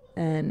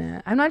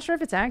 And I'm not sure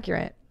if it's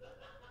accurate.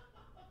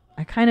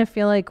 I kind of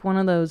feel like one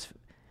of those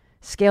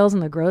scales in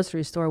the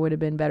grocery store would have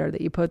been better that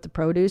you put the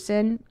produce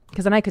in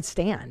because then I could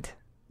stand.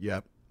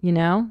 Yep. You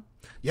know?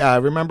 Yeah, I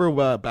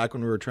remember back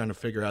when we were trying to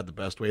figure out the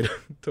best way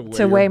to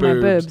weigh my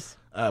boobs.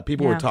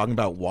 People were talking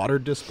about water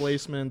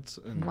displacement.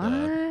 And,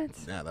 what?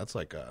 Yeah, that's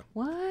like a...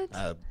 What?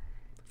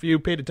 If you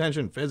paid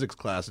attention in physics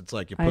class, it's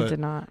like you I did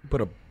not.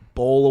 put a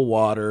bowl of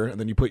water and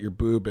then you put your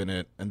boob in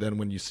it. And then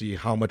when you see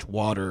how much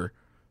water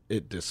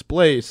it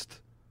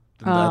displaced,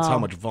 then that's how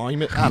much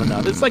volume it... I don't know.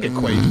 It's like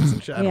equations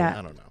and shit.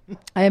 I don't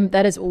know.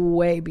 That is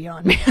way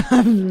beyond me.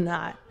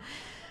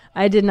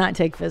 I did not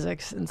take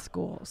physics in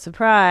school.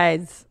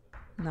 Surprise.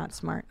 Not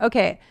smart.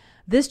 Okay.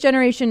 This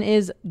generation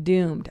is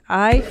doomed.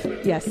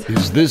 Yes.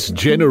 Is this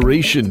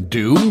generation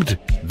doomed?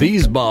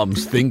 These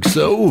moms think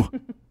so.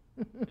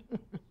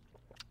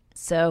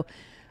 So,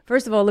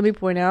 first of all, let me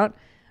point out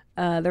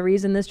the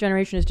reason this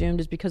generation is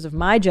doomed is because of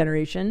my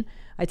generation.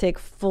 I take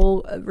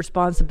full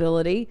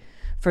responsibility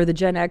for the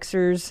Gen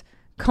Xers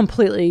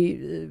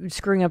completely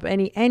screwing up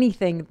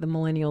anything the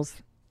millennials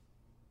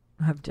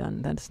have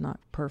done. That's not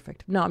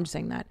perfect. No, I'm just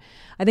saying that.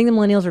 I think the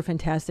millennials are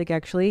fantastic,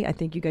 actually. I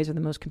think you guys are the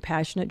most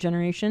compassionate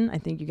generation. I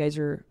think you guys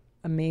are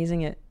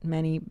amazing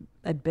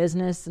at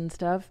business and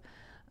stuff.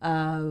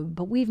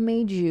 But we've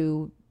made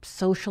you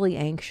socially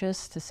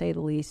anxious, to say the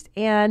least.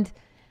 And,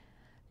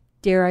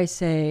 dare I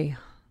say,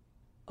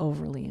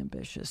 overly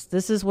ambitious.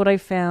 This is what I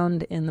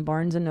found in the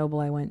Barnes &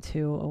 Noble I went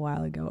to a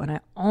while ago. And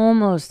I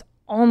almost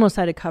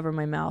had to cover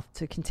my mouth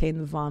to contain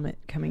the vomit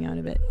coming out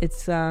of it.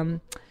 It's...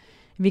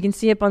 If you can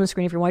see up on the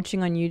screen, if you're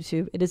watching on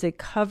YouTube, it is a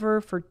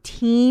cover for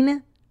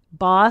Teen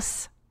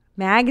Boss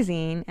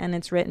magazine, and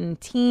it's written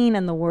teen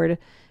and the word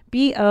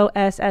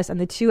BOSS, and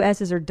the two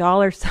S's are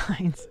dollar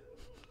signs.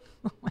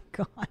 Oh my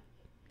God.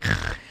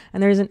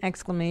 And there's an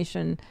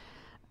exclamation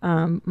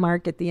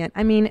mark at the end.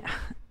 I mean,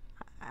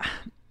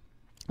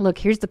 look,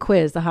 here's the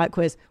quiz, the hot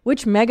quiz.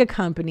 Which mega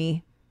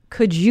company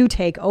could you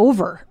take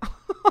over?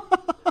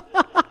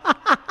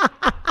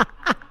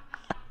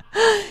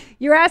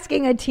 You're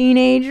asking a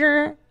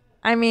teenager?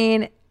 I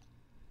mean,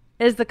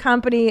 is the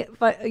company,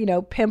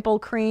 pimple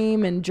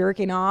cream and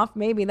jerking off?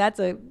 Maybe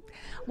that's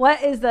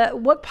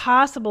what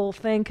possible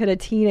thing could a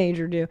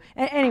teenager do?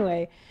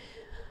 Anyway,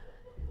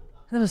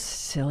 that was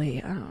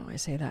silly. I don't know why I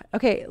say that.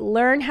 Okay,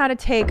 learn how to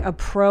take a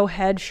pro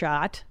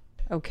headshot.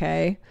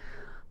 Okay.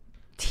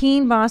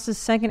 Teen Boss's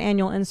second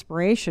annual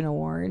Inspiration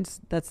Awards.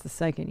 That's the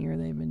second year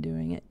they've been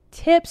doing it.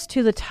 Tips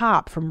to the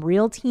top from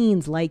real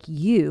teens like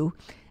you.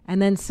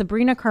 And then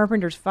Sabrina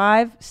Carpenter's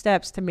 5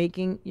 steps to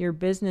making your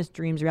business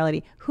dreams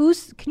reality.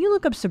 Can you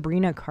look up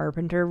Sabrina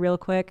Carpenter real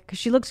quick? Because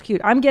she looks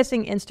cute. I'm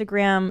guessing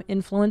Instagram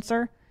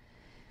influencer,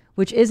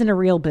 which isn't a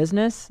real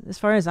business as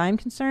far as I'm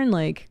concerned.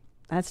 Like,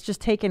 that's just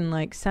taking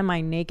like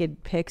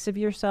semi-naked pics of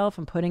yourself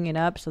and putting it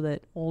up so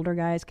that older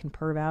guys can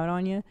perv out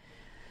on you.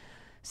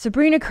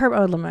 Sabrina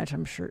Carpenter,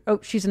 I'm sure. Oh,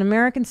 she's an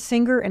American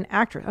singer and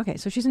actress. Okay,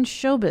 so she's in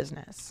show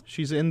business.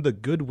 She's in the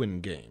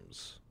Goodwin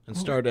Games. And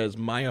starred as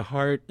Maya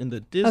Hart in the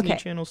Disney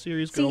Channel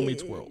series Girl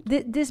Meets World.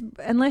 This,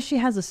 unless she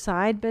has a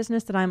side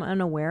business that I'm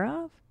unaware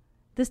of,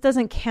 this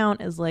doesn't count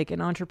as like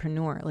an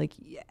entrepreneur. Like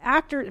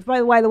actors,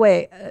 by the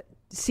way,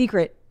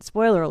 secret,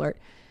 spoiler alert,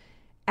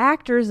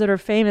 actors that are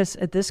famous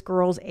at this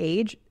girl's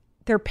age,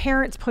 their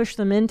parents push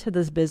them into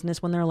this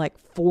business when they're like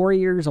 4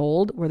 years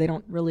old, where they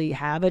don't really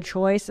have a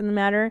choice in the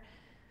matter.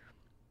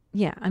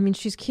 Yeah, I mean,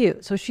 she's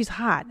cute. So she's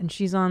hot, and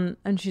she's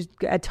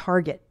at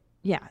Target.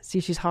 Yeah, see,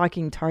 she's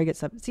hawking Target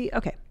stuff. See,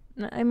 okay.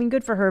 I mean,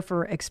 good for her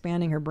for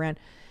expanding her brand.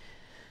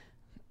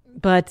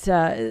 But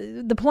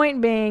the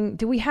point being,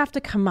 do we have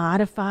to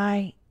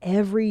commodify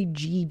every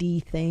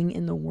GD thing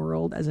in the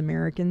world as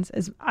Americans?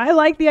 I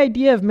like the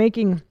idea of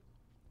making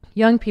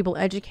young people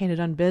educated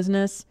on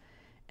business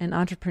and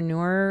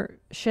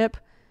entrepreneurship.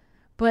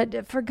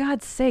 But for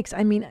God's sakes,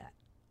 I mean,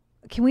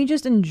 can we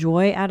just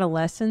enjoy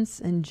adolescence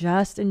and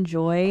just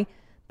enjoy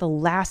the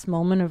last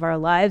moment of our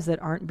lives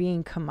that aren't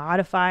being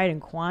commodified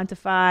and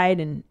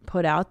quantified and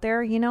put out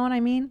there? You know what I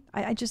mean?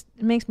 I just,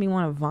 it makes me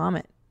want to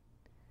vomit.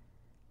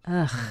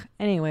 Ugh.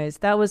 Anyways,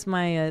 that was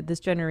my, this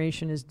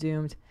generation is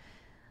doomed.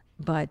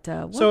 But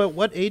so at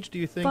what age do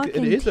you think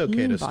it is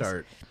okay to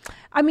start?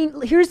 I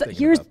mean, here's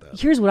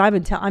what I've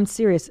been telling. I'm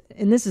serious,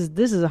 and this is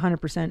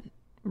 100%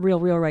 real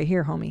right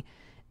here, homie.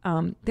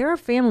 There are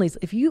families.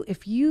 If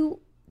you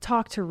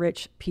talk to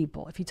rich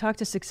people, if you talk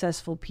to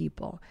successful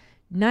people,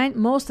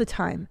 most of the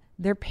time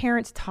their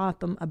parents taught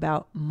them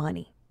about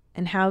money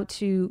and how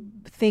to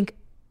think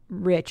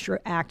rich or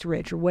act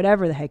rich or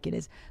whatever the heck it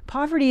is.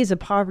 Poverty is a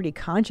poverty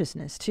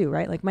consciousness too,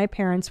 right? Like my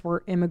parents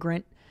were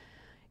immigrant,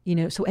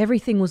 so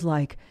everything was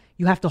like,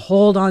 you have to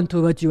hold on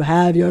to what you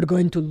have. You're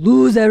going to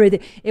lose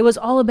everything. It was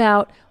all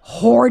about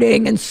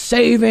hoarding and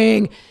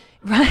saving,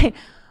 right?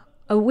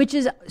 Which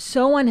is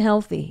so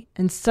unhealthy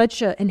and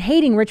and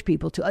hating rich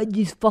people too.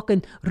 These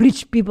fucking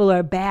rich people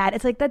are bad.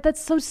 It's like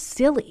that's so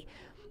silly.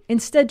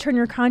 Instead, turn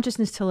your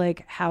consciousness to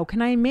like, how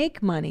can I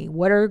make money?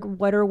 What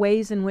are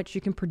ways in which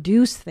you can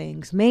produce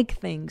things, make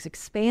things,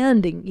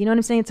 expanding? You know what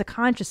I'm saying? It's a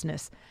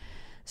consciousness.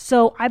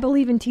 So I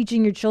believe in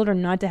teaching your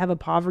children not to have a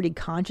poverty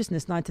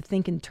consciousness, not to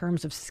think in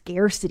terms of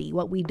scarcity,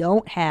 what we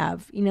don't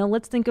have.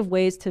 Let's think of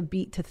ways to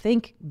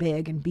think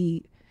big and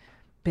be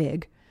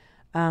big.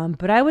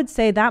 But I would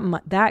say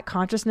that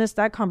consciousness,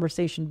 that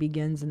conversation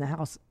begins in the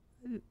house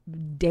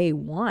day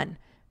one.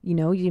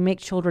 You make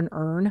children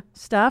earn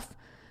stuff.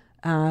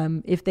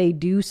 If they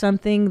do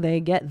something, they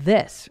get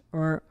this,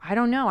 or I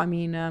don't know. I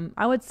mean,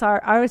 I would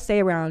say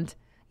around,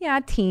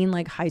 teen,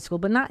 like high school,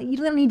 but you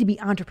don't need to be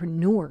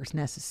entrepreneurs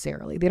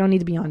necessarily. They don't need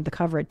to be on the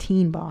cover of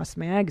Teen Boss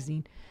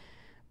magazine,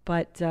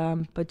 but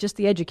just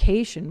the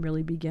education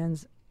really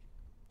begins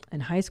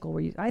in high school,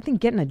 where I think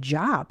getting a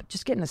job,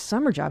 just getting a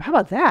summer job. How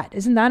about that?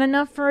 Isn't that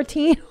enough for a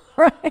teen?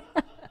 Right?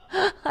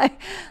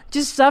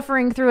 Just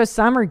suffering through a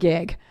summer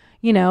gig,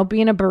 being a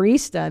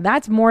barista.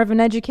 That's more of an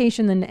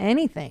education than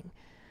anything.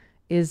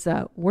 Is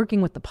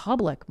working with the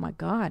public. My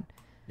God.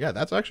 Yeah,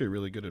 that's actually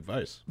really good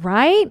advice.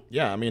 Right?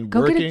 Yeah, I mean,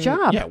 Go get a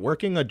job. Yeah,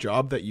 working a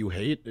job that you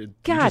hate, it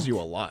teaches you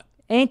a lot.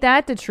 Ain't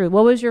that the truth?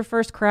 What was your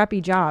first crappy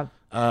job?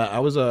 I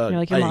was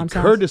a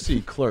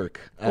courtesy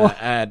clerk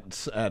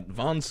at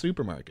Vaughn's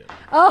Supermarket.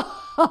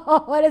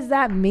 Oh, what does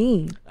that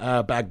mean?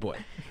 Bag boy.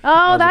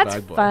 Oh,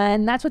 that's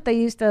fun. That's what they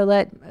used to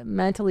let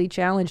mentally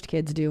challenged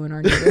kids do in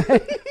our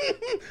neighborhood.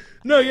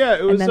 No, yeah,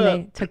 it was. And then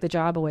they took the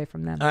job away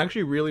from them. I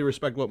actually really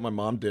respect what my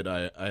mom did.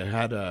 I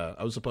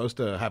was supposed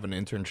to have an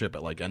internship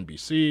at like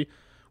NBC,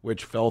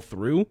 which fell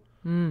through.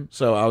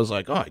 So I was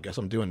like, I guess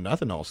I'm doing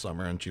nothing all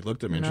summer. And she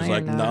looked at me and she's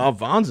like, "No,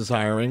 Vaughn's is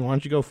hiring. Why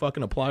don't you go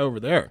fucking apply over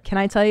there?" Can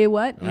I tell you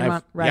what?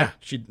 Right. Yeah,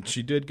 she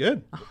did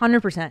good.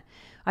 100%.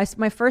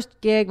 My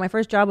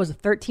first job was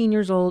 13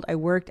 years old. I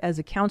worked as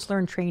a counselor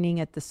in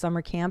training at the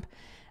summer camp,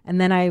 and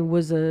then I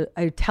was a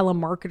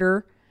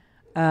telemarketer.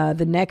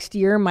 The next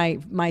year, my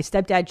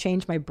stepdad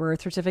changed my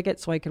birth certificate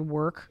so I could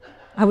work.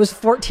 I was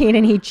 14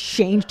 and he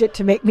changed it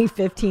to make me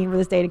 15 for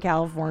the state of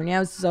California. It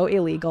was so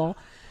illegal.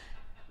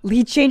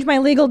 He changed my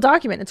legal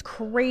document. It's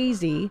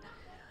crazy.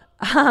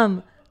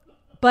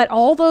 But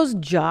all those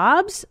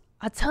jobs,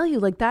 I'll tell you,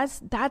 like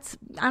that's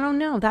I don't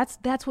know.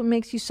 That's what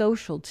makes you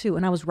social too.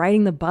 And I was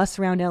riding the bus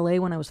around LA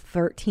when I was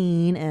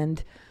 13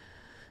 and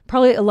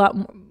probably a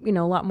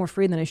lot more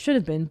free than I should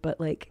have been. But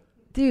like,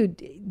 dude,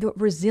 the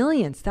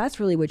resilience, that's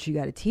really what you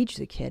got to teach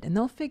the kid. And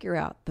they'll figure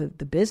out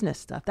the business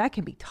stuff. That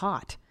can be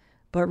taught.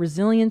 But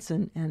resilience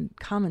and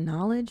common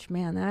knowledge,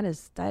 man,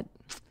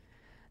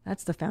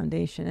 that's the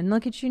foundation. And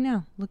look at you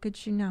now.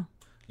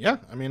 Yeah,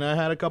 I mean, I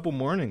had a couple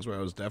mornings where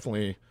I was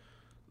definitely,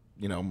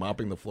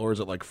 mopping the floors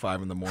at like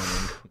 5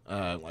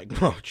 a.m.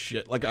 Like, oh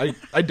shit. Like I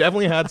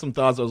definitely had some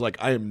thoughts. I was like,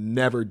 I am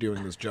never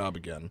doing this job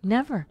again.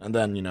 Never. And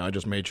then, I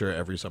just made sure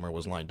every summer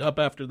was lined up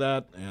after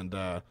that, and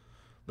that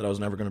I was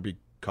never going to be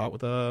caught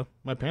with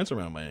my pants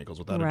around my ankles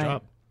without a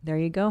job. There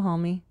you go,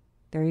 homie.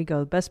 There you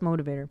go. Best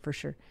motivator for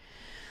sure.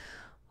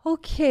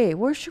 Okay,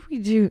 what should we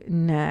do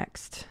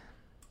next?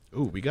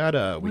 Ooh, we got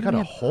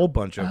a whole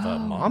bunch of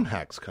mom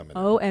hacks coming.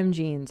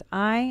 OMGs.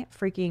 I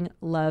freaking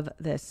love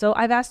this. So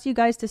I've asked you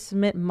guys to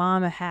submit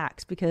mama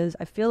hacks because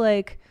I feel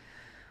like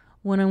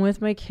when I'm with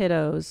my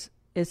kiddos,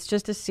 it's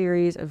just a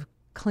series of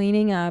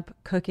cleaning up,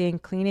 cooking,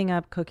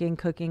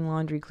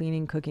 laundry,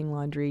 cleaning, cooking,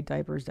 laundry,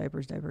 diapers.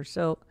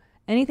 So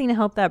anything to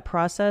help that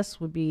process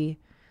would be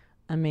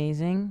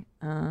amazing.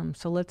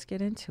 So let's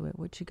get into it.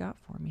 What you got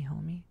for me,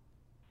 homie?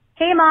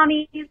 Hey,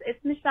 mommies.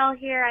 It's Michelle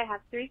here. I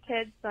have 3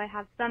 kids, so I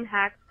have some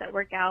hacks that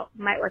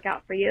might work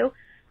out for you.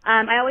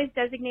 I always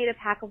designate a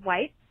pack of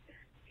wipes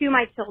to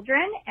my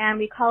children, and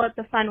we call it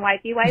the fun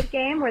wipey wipe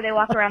game, where they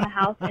walk around the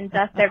house and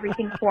dust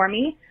everything for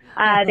me.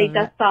 They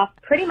dust off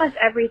pretty much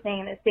everything,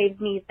 and it saves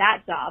me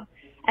that job.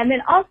 And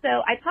then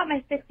also, I taught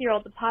my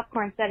 6-year-old the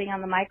popcorn setting on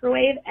the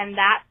microwave, and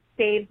that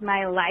saved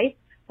my life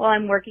while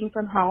I'm working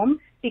from home,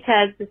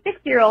 because the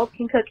 6-year-old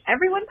can cook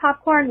everyone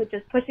popcorn with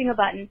just pushing a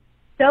button.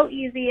 So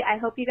easy. I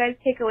hope you guys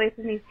take away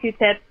from these 2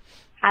 tips.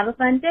 Have a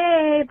fun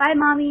day. Bye,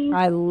 Mommy.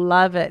 I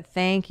love it.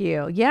 Thank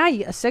you. Yeah,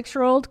 a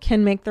 6-year-old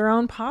can make their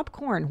own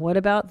popcorn. What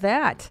about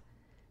that?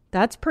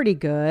 That's pretty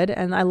good.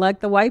 And I like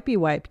the wipey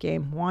wipe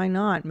game. Why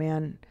not,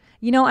 man?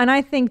 You know, and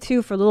I think,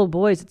 too, for little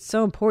boys, it's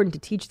so important to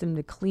teach them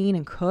to clean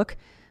and cook.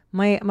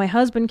 My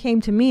husband came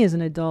to me as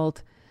an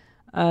adult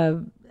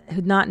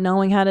not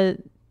knowing how to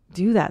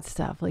do that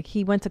stuff. Like,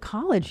 he went to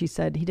college, he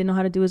said. He didn't know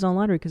how to do his own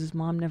laundry because his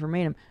mom never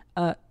made him.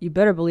 You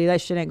better believe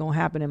that shit ain't going to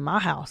happen in my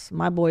house.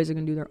 My boys are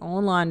going to do their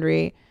own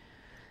laundry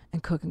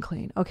and cook and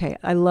clean. Okay,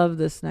 I love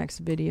this next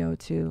video,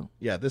 too.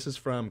 Yeah, this is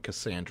from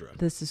Cassandra.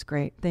 This is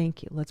great.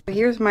 Thank you.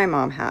 Here's my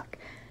mom hack.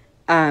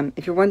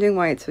 If you're wondering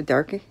why it's so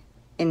dark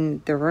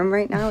in the room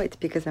right now, it's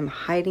because I'm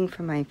hiding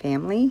from my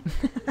family.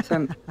 So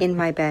I'm in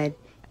my bed,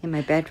 in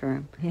my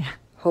bedroom,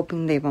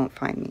 hoping they won't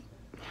find me.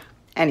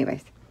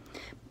 Anyways,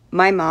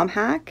 my mom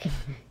hack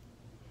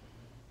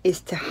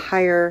is to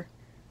hire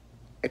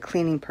a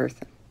cleaning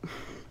person.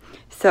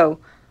 So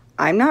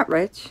I'm not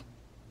rich.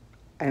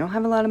 I don't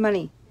have a lot of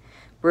money.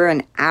 We're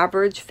an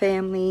average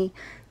family.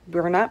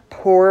 We're not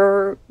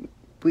poor.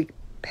 We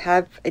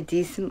have a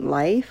decent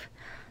life.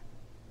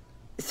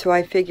 So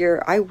I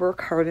figure I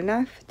work hard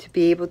enough to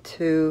be able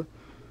to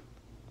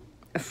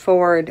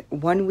afford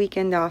 1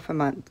 weekend off a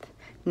month.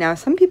 Now,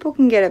 some people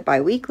can get it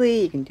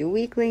bi-weekly. You can do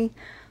weekly.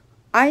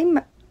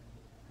 I'm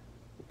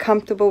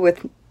comfortable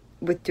with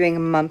doing a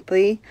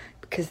monthly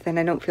because then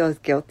I don't feel as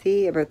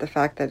guilty about the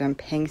fact that I'm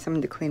paying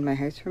someone to clean my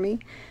house for me.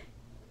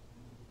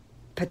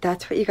 But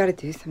that's what you got to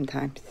do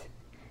sometimes.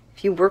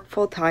 If you work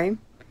full time,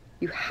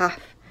 you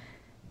have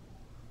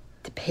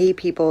to pay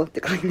people to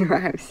clean your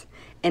house.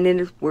 And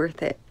it is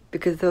worth it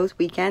because those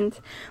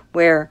weekends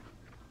where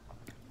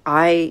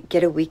I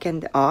get a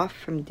weekend off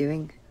from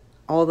doing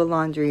all the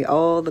laundry,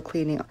 all the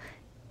cleaning,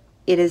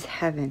 it is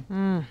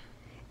heaven.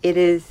 It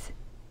is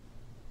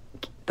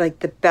like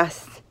the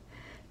best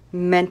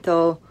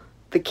mental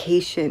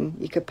vacation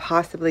you could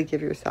possibly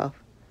give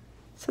yourself.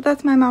 So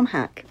that's my mom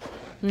hack.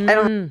 I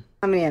don't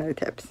have many other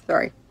tips.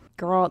 Sorry.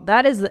 Girl,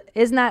 that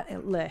isn't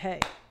that, hey.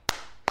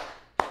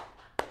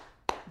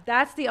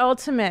 That's the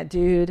ultimate,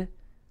 dude.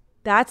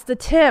 That's the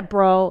tip,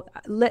 bro.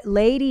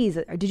 Ladies,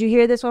 did you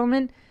hear this,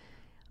 woman?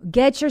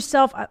 Get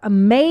yourself a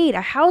maid,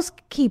 a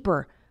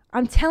housekeeper.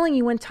 I'm telling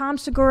you, when Tom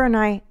Segura and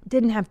I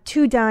didn't have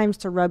 2 dimes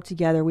to rub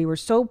together, we were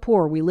so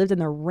poor. We lived in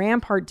the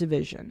Rampart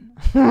division.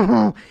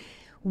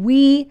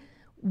 We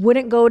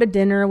wouldn't go to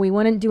dinner. We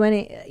wouldn't do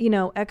any,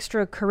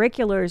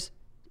 extracurriculars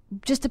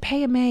just to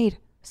pay a maid.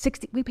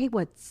 We paid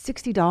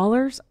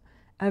 $60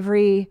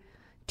 every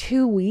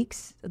 2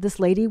 weeks. This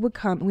lady would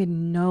come. We had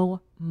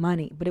no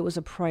money, but it was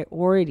a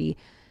priority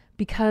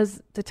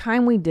because the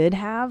time we did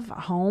have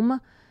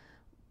home,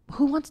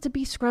 who wants to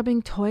be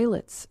scrubbing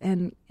toilets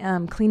and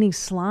cleaning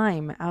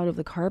slime out of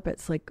the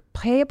carpets? Like,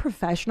 pay a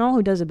professional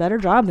who does a better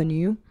job than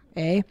you,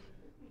 eh?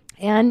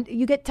 And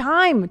you get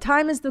time.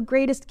 Time is the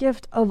greatest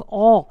gift of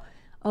all.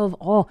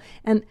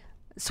 And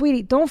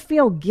sweetie, don't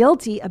feel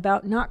guilty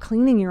about not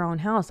cleaning your own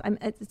house.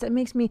 It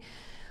makes me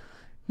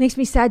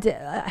sad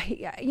to.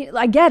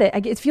 I get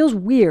it. It feels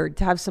weird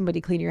to have somebody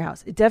clean your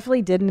house. It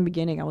definitely did in the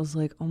beginning. I was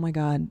like, oh my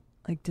God,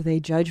 like, do they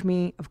judge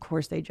me? Of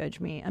course they judge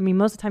me. I mean,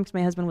 most of the times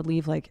my husband would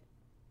leave like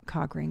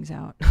cock rings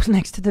out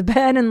next to the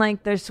bed, and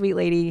like their sweet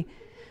lady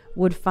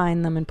would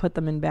find them and put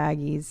them in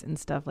baggies and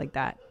stuff like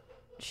that.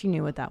 She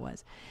knew what that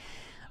was.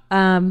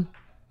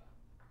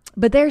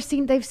 But they've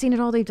seen it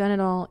all, they've done it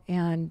all,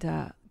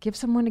 and give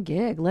someone a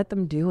gig. Let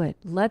them do it.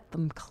 Let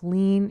them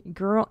clean,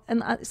 girl.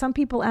 And some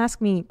people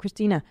ask me,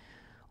 Christina,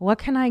 what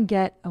can I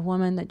get a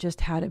woman that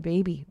just had a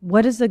baby?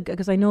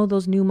 Because I know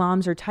those new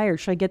moms are tired.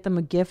 Should I get them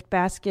a gift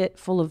basket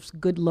full of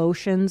good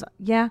lotions?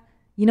 Yeah.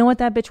 You know what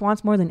that bitch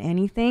wants more than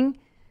anything?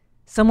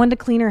 Someone to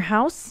clean her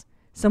house,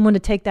 someone to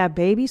take that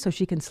baby so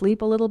she can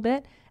sleep a little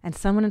bit, and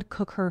someone to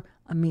cook her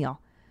a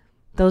meal.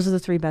 Those are the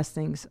 3 best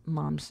things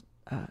moms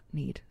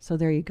need. So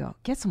there you go.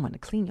 Get someone to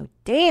clean your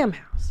damn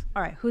house.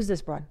 All right, who's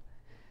this, broad?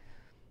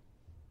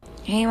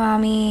 Hey,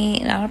 Mommy.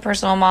 Not a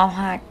personal mom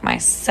hack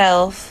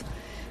myself,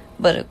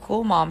 but a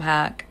cool mom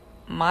hack.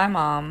 My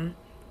mom,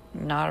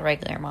 not a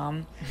regular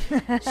mom,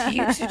 she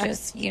used to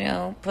just,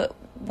 put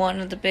one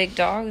of the big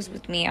dogs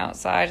with me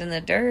outside in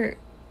the dirt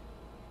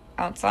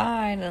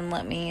outside and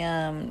let me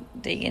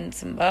dig in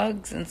some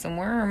bugs and some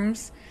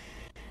worms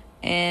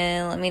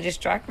and let me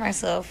distract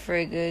myself for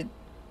a good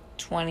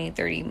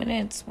 20-30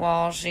 minutes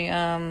while she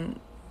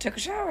took a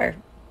shower.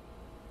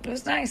 It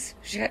was nice.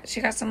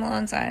 She got some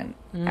alone time.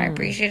 I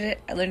appreciate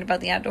it. I learned about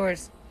the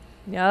outdoors.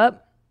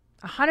 Yep.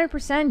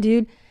 100%,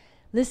 dude.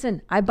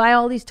 Listen, I buy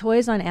all these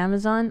toys on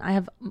Amazon. I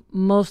have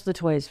most of the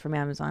toys from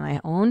Amazon I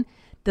own.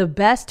 The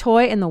best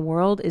toy in the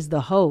world is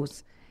the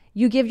hose.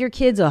 You give your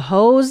kids a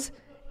hose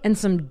and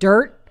some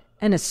dirt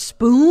and a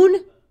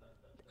spoon.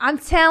 I'm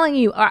telling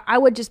you, I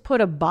would just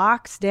put a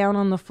box down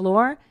on the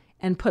floor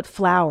and put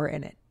flour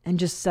in it and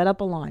just set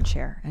up a lawn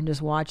chair and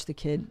just watch the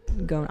kid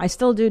go. I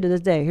still do to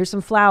this day. Here's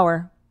some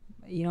flour.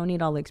 You don't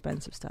need all the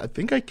expensive stuff. I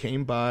think I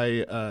came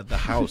by the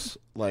house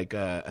I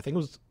think it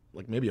was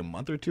like maybe a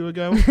month or 2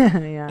 ago.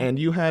 Yeah. And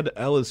you had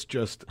Ellis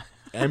just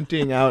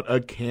emptying out a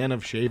can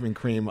of shaving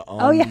cream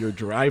on your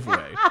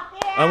driveway.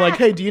 I'm like,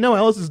 hey, do you know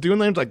Alice is doing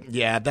that? He's like,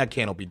 yeah, that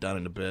can will be done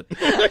in a bit.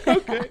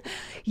 Okay.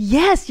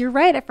 Yes, you're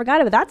right. I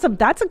forgot about that.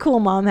 That's a cool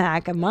mom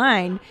hack of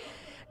mine.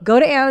 Go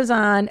to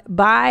Amazon,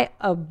 buy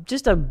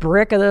just a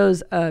brick of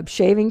those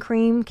shaving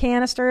cream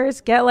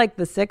canisters. Get like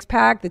the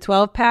 6-pack, the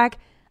 12-pack.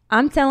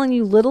 I'm telling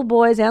you, little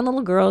boys and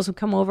little girls who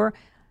come over,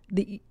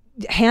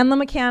 hand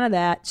them a can of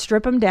that,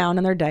 strip them down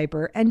in their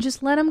diaper, and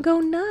just let them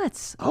go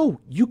nuts. Oh,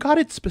 you got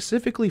it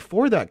specifically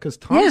for that because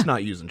Tom's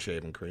not using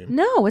shaving cream.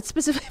 No, it's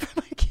specifically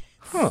for my kids.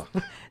 Huh.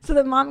 So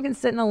that mom can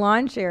sit in a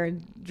lawn chair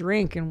and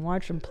drink and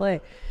watch them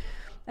play.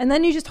 And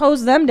then you just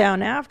hose them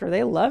down after.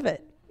 They love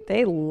it.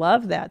 They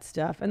love that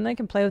stuff. And they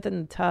can play with it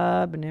in the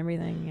tub and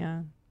everything.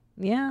 Yeah.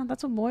 Yeah,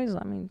 that's what boys,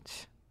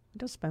 don't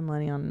spend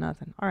money on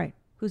nothing. All right.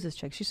 Who's this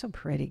chick? She's so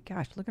pretty.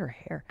 Gosh, look at her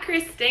hair.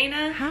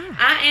 Christina. Hi.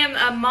 I am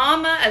a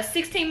mama of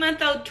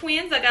 16-month-old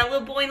twins. I got a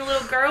little boy and a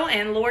little girl,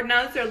 and Lord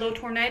knows they're little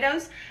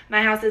tornadoes.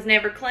 My house is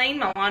never clean.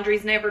 My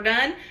laundry's never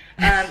done.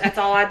 That's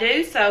all I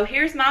do. So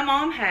here's my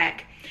mom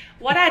hack.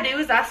 What I do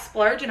is I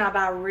splurge and I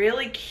buy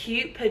really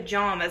cute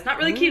pajamas. Not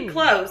really cute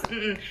clothes,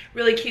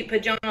 really cute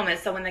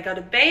pajamas. So when they go to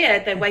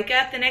bed, they wake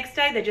up the next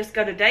day, they just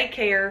go to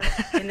daycare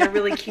in their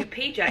really cute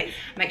PJs.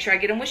 Make sure I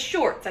get them with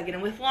shorts. I get them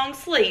with long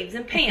sleeves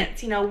and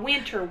pants,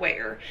 winter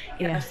wear,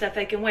 stuff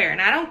they can wear.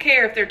 And I don't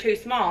care if they're too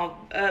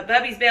small.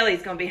 Bubby's belly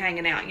is going to be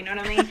hanging out, you know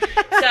what I mean?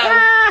 So,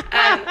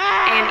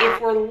 and if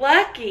we're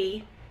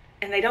lucky,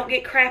 and they don't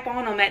get crap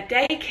on them at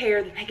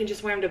daycare, then they can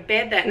just wear them to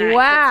bed that night.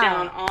 Wow. Cuts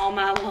down on all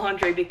my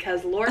laundry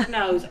because Lord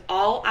knows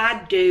all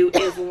I do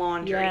is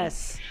laundry.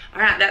 Yes.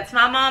 All right, that's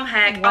my mom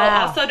hack. Wow. Oh,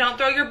 also don't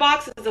throw your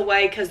boxes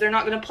away because they're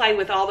not going to play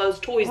with all those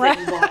toys that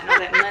you bought and all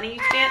that money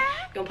you spent.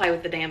 You're going to play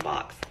with the damn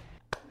box.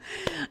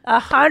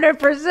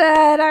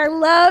 100%. I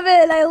love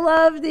it. I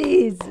love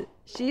these.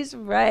 She's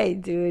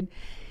right, dude.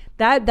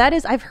 That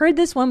is, I've heard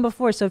this one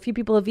before, so a few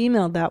people have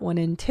emailed that one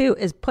in too,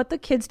 is put the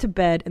kids to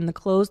bed in the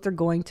clothes they're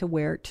going to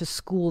wear to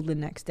school the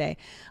next day.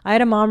 I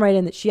had a mom write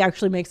in that she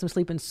actually makes them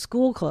sleep in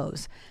school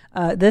clothes.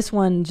 This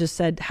one just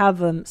said have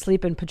them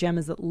sleep in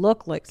pajamas that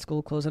look like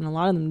school clothes, and a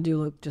lot of them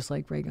do look just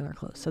like regular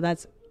clothes. So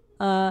that's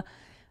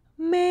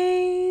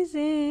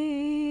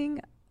amazing.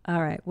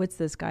 All right, what's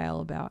this guy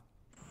all about?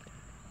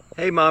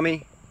 Hey,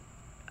 Mommy.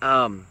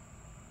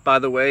 By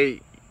the way,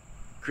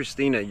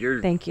 Christina,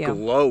 you're Thank you.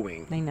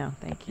 glowing. I know,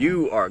 thank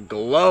you. You are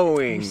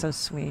glowing. You're so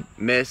sweet.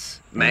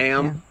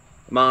 Ma'am,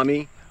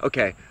 Mommy.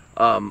 Okay,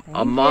 a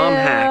mom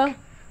hack.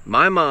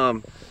 My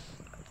mom,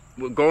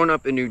 growing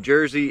up in New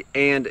Jersey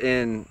and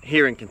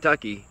here in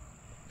Kentucky,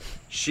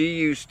 she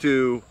used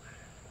to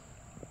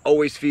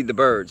always feed the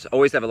birds.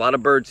 Always have a lot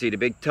of bird seed, a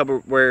big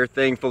Tupperware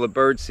thing full of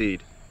bird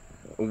seed.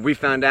 We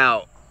found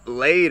out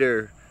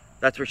later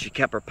that's where she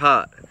kept her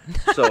pot.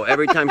 So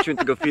every time she went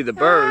to go feed the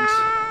birds,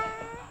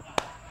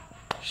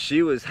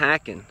 she was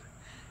hacking.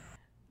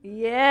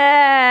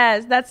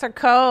 Yes, that's her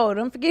code.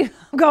 Don't forget,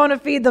 I'm going to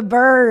feed the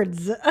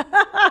birds.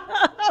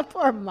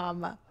 Poor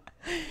mama.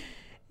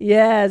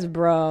 Yes,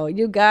 bro.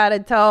 You gotta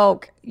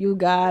talk. You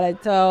gotta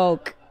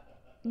talk.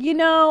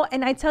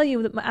 And I tell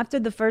you, after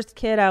the first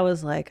kid, I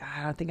was like,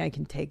 I don't think I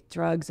can take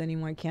drugs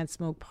anymore. I can't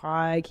smoke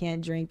pot. I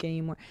can't drink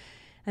anymore.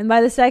 And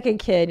by the second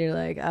kid, you're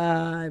like,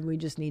 we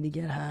just need to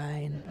get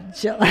high and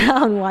chill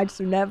out and watch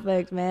some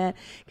Netflix, man.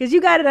 Because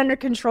you got it under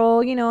control.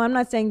 I'm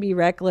not saying be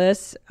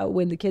reckless.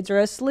 When the kids are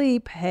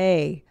asleep,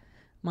 hey,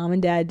 mom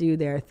and dad do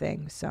their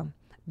thing. So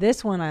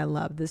this one I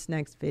love. This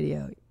next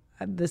video,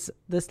 this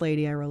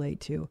lady I relate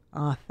to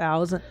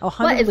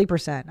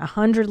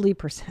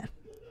 100%.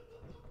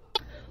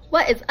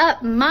 What is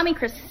up, Mommy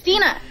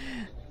Christina?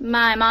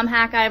 My mom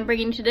hack I'm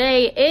bringing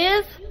today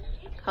is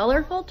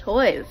colorful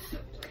toys.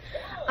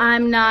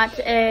 I'm not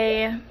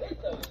I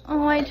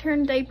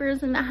turn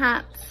diapers into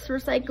hats,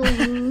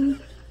 recycling,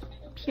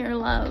 pure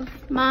love.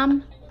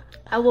 Mom,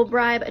 I will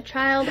bribe a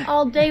child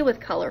all day with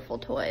colorful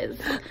toys.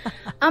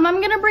 I'm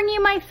going to bring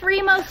you my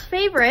 3 most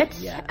favorite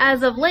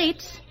as of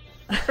late.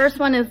 First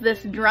one is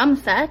this drum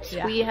set.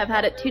 Yeah. We have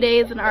had it 2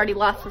 days and already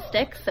lost the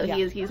sticks, so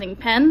he is using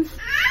pens.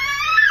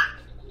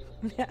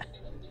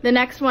 The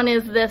next one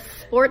is this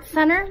sports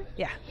center.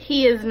 Yeah.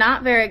 He is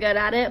not very good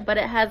at it, but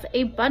it has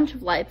a bunch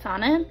of lights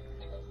on it.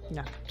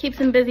 No. Keeps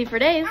him busy for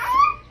days.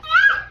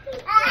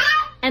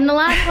 And the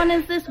last one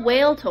is this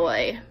whale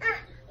toy.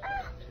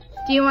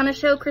 Do you want to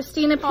show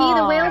Christina P.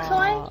 the whale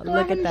toy? Go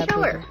ahead and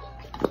show her.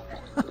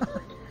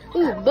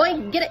 Ooh,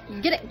 boy, get it,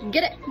 get it,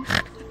 get it.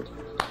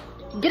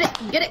 Get it,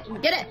 get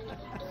it, get it.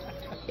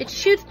 It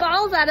shoots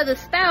balls out of the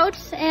spout,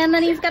 and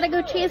then he's got to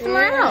go chase them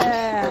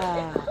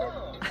around.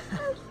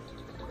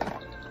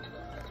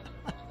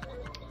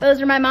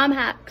 Those are my mom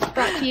hacks,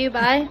 brought to you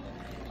by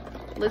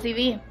Lizzie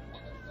V.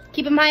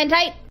 Keep them high and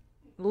tight.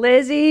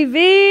 Lizzie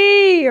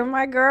V, you're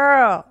my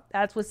girl.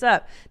 That's what's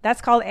up.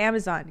 That's called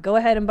Amazon. Go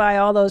ahead and buy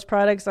all those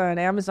products on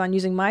Amazon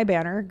using my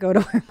banner. Go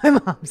to where my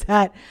mom's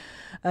at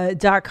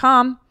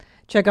 .com.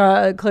 Check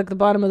out, click the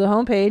bottom of the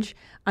homepage.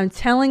 I'm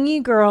telling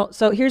you, girl.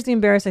 So here's the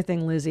embarrassing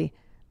thing, Lizzie.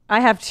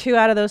 I have 2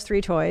 out of those 3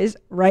 toys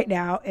right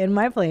now in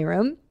my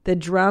playroom. The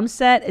drum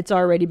set, it's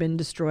already been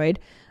destroyed.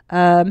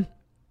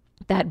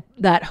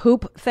 That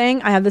hoop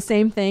thing, I have the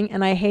same thing,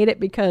 and I hate it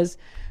because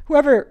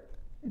whoever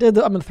did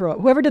the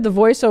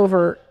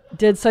voiceover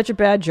did such a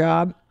bad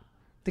job.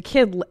 The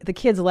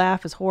kid's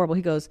laugh is horrible.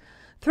 He goes,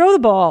 "Throw the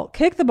ball,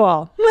 kick the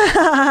ball,"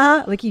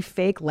 like he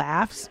fake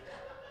laughs.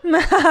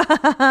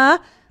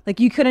 Like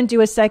you couldn't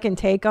do a second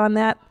take on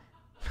that.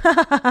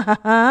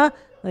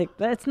 Like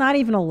that's not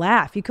even a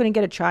laugh. You couldn't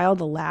get a child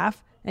to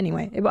laugh.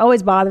 Anyway, it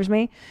always bothers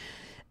me.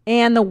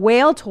 And the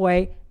whale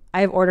toy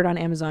I've ordered on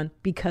Amazon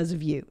because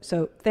of you.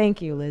 So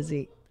thank you,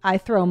 Lizzie. I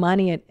throw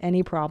money at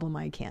any problem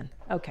I can.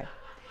 Okay.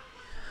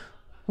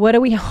 What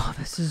do we... Oh,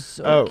 this is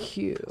so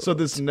cute. So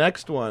this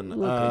next one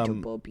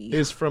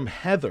is from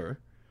Heather.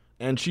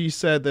 And she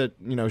said that,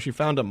 she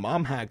found a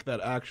mom hack that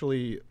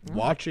actually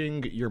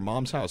watching your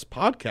Mom's House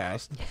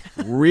podcast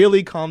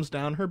really calms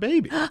down her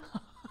baby.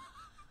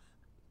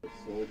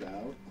 Sold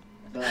out.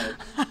 But...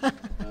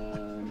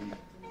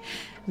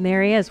 And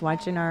there he is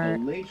watching our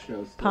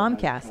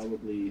Pomcast.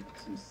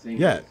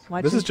 Yeah,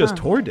 this is just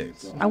tour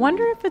dates. I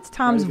wonder if it's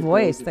Tom's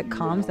voice that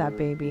calms that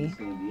baby.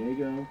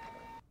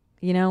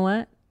 You know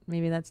what?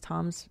 Maybe that's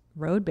Tom's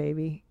road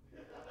baby.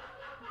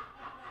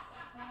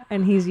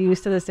 And he's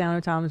used to the sound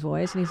of Tom's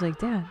voice. And he's like,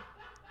 Dad,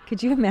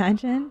 could you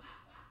imagine?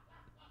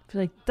 He's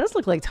like, does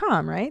look like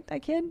Tom, right?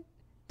 That kid?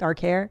 Dark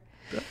hair.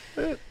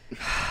 Fuck.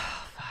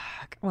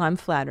 Well, I'm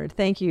flattered.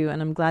 Thank you.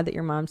 And I'm glad that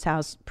your Mom's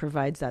House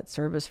provides that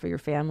service for your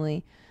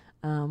family.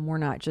 We're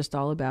not just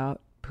all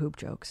about poop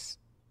jokes.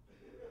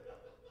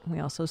 We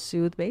also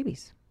soothe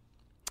babies.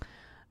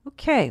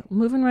 Okay,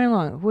 moving right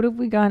along. What have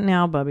we got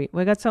now, Bubby?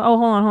 We got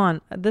hold on.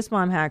 This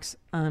mom hack's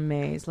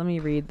amazing. Let me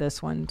read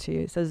this one to you.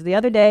 It says, the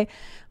other day,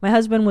 my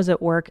husband was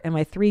at work and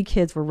my 3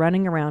 kids were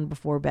running around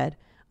before bed.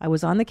 I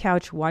was on the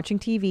couch watching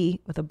TV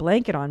with a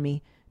blanket on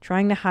me,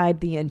 trying to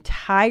hide the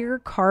entire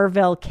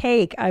Carvel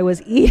cake I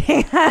was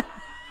eating.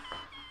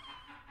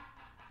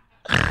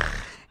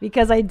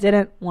 Because I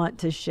didn't want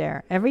to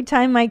share. Every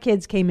time my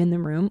kids came in the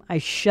room, I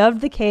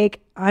shoved the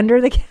cake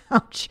under the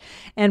couch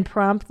and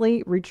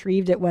promptly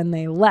retrieved it when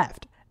they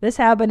left. This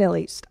happened at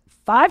least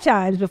 5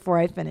 times before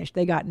I finished.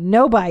 They got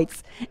no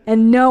bites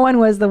and no one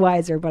was the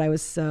wiser, but I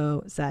was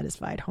so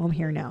satisfied. Home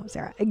here now,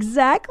 Sarah.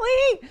 Exactly.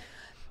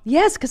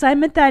 Yes, because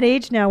I'm at that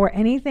age now where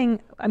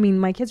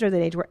my kids are at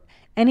that age where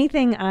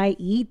anything I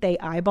eat, they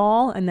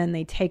eyeball and then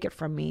they take it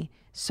from me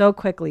so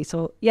quickly.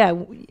 So yeah,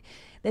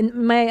 and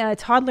my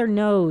toddler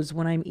knows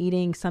when I'm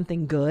eating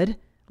something good,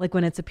 like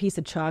when it's a piece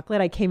of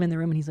chocolate. I came in the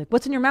room and he's like,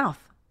 "What's in your mouth?"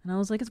 And I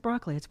was like, "It's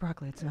broccoli. It's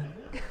broccoli. It's not."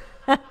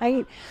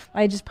 I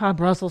just pop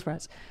Brussels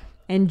sprouts.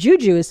 And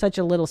Juju is such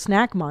a little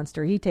snack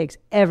monster. He takes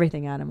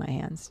everything out of my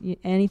hands,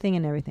 anything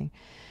and everything.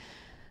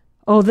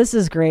 Oh, this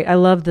is great. I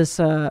love this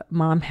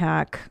mom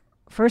hack.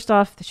 First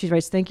off, she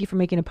writes, "Thank you for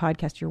making a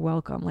podcast. You're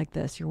welcome." Like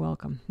this, you're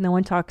welcome. No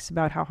one talks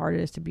about how hard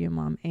it is to be a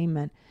mom.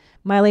 Amen.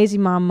 My lazy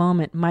mom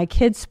moment. My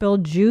kid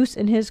spilled juice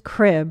in his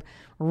crib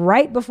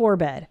right before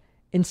bed.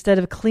 Instead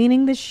of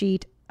cleaning the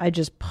sheet, I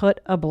just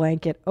put a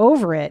blanket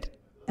over it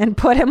and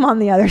put him on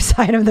the other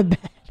side of the bed.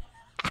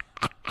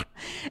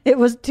 It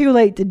was too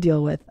late to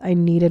deal with. I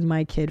needed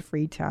my kid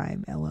free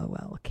time.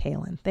 LOL.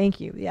 Kaylin.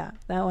 Thank you. Yeah,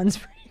 that one's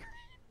pretty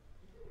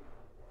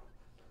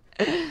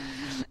great.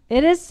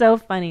 It is so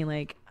funny.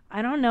 Like,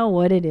 I don't know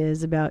what it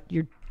is about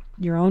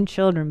your own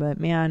children, but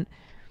man,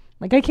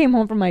 like I came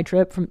home from my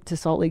trip to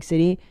Salt Lake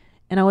City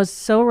and I was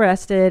so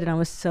rested and I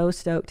was so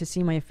stoked to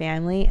see my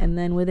family. And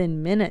then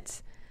within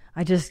minutes,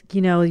 I just,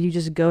 you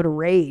just go to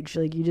rage.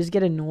 Like you just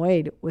get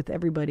annoyed with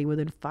everybody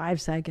within 5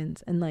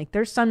 seconds. And like,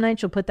 there's some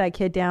nights you'll put that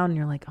kid down and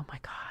you're like, oh my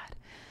God,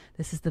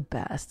 this is the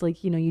best.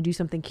 Like, you do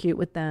something cute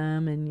with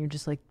them and you're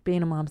just like,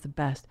 being a mom's the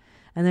best.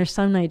 And there's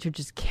some nights you're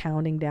just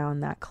counting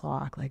down that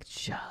clock. Like,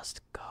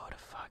 just go to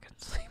fucking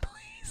sleep,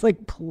 please.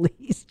 Like,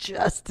 please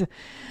just,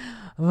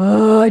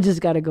 I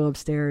just got to go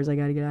upstairs. I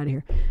got to get out of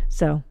here.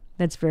 So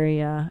that's very,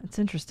 it's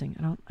interesting.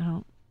 I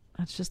don't,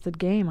 that's just the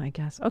game, I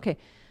guess. Okay.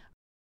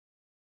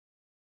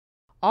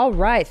 All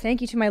right.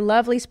 Thank you to my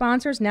lovely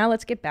sponsors. Now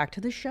let's get back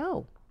to the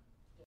show.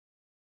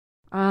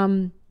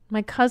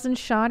 My cousin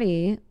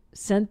Shadi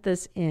sent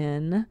this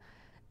in.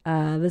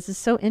 This is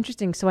so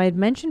interesting. So I had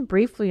mentioned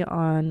briefly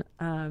on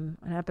an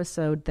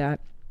episode that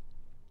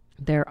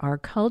there are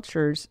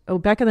cultures.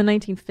 Back in the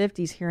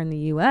 1950s here in the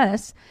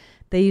U.S.,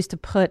 they used to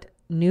put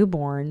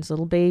newborns,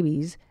 little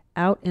babies,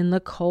 out in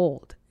the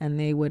cold. And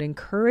they would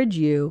encourage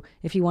you,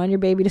 if you want your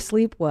baby to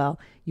sleep well,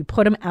 you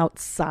put them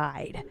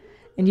outside.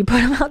 And you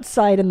put them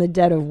outside in the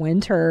dead of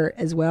winter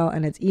as well.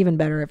 And it's even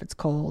better if it's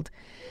cold.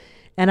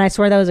 And I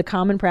swear that was a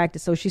common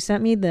practice. So she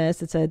sent me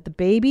this. It said, the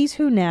babies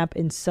who nap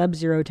in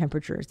sub-zero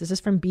temperatures. This is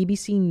from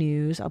BBC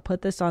News. I'll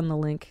put this on the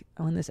link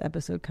when this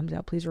episode comes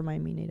out. Please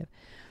remind me, Native.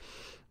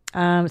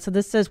 So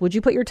this says, would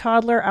you put your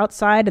toddler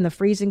outside in the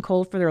freezing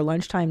cold for their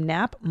lunchtime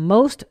nap?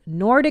 Most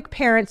Nordic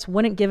parents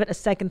wouldn't give it a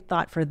second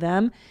thought. For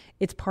them,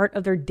 it's part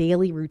of their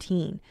daily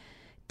routine.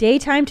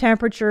 Daytime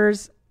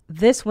temperatures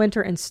this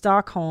winter in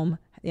Stockholm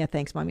Yeah,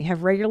 thanks, Mommy.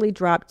 Have regularly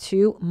dropped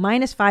to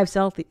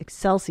 -5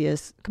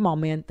 Celsius. Come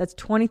on, man. That's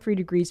 23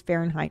 degrees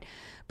Fahrenheit.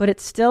 But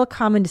it's still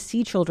common to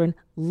see children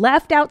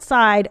left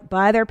outside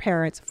by their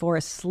parents for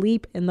a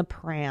sleep in the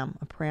pram.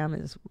 A pram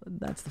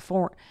that's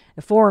the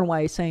foreign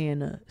way of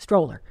saying a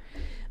stroller.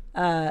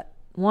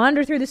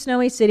 Wander through the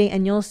snowy city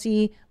and you'll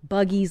see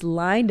buggies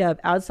lined up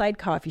outside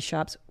coffee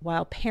shops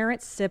while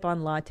parents sip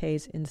on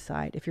lattes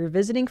inside. If you're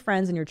visiting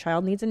friends and your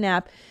child needs a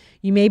nap,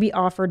 you may be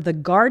offered the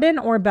garden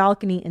or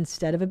balcony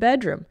instead of a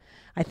bedroom.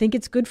 I think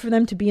it's good for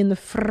them to be in the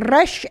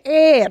fresh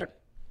air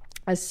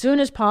as soon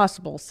as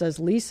possible, says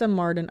Lisa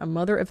Martin, a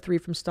mother of 3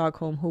 from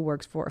Stockholm who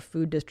works for a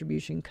food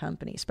distribution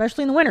company,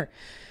 especially in the winter.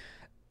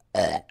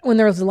 When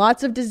there's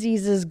lots of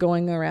diseases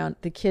going around,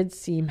 the kids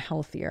seem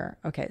healthier.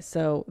 Okay,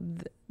 so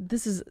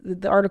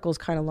the article is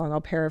kind of long.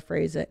 I'll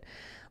paraphrase it.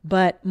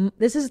 But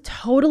this is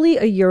totally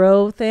a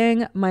Euro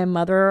thing. My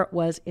mother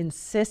was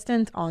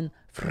insistent on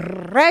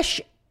fresh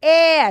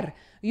air.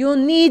 You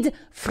need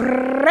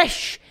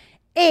fresh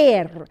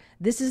air.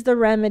 This is the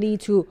remedy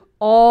to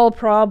all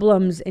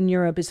problems in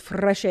Europe is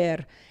fresh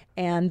air.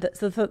 And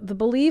so the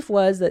belief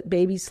was that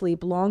babies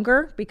sleep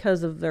longer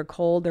because of their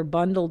cold. They're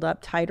bundled up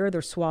tighter.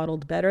 They're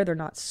swaddled better. They're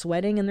not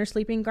sweating in their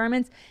sleeping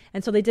garments.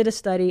 And so they did a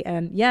study.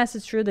 And yes,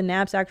 it's true. The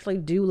naps actually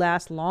do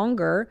last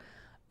longer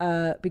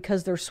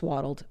because they're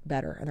swaddled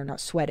better and they're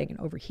not sweating and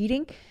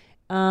overheating.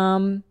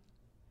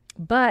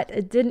 But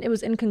it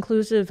was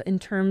inconclusive in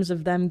terms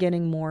of them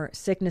getting more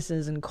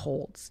sicknesses and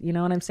colds. You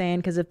know what I'm saying?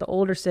 Because if the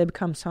older sib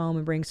comes home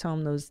and brings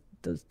home those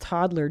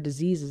toddler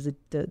diseases,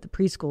 the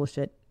preschool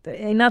shit, there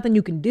ain't nothing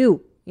you can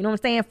do. You know what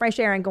I'm saying? Fresh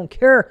air ain't gonna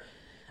cure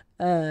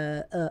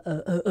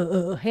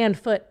hand,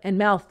 foot, and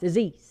mouth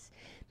disease.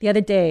 The other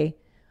day,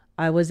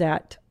 I was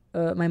at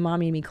my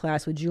Mommy and Me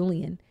class with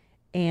Julian,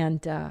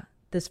 and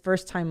this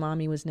first time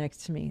Mommy was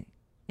next to me,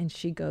 and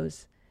she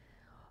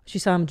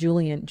saw him,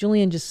 Julian.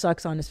 Julian just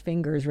sucks on his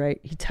fingers, right?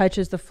 He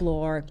touches the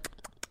floor,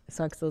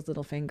 sucks those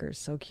little fingers.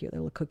 So cute,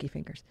 little cookie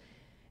fingers.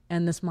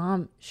 And this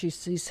mom, she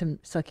sees him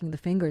sucking the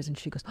fingers and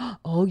she goes,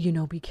 oh,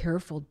 be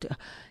careful.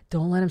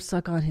 Don't let him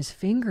suck on his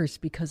fingers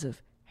because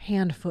of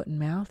hand, foot, and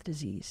mouth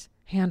disease.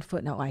 Hand,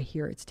 foot. Now I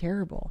hear it's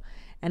terrible.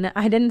 And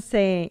I didn't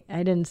say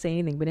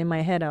anything, but in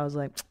my head I was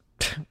like,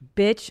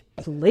 bitch,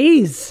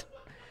 please.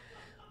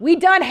 We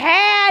done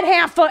had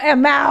hand, foot,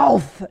 and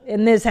mouth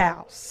in this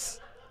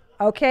house.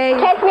 Okay?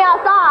 Catch me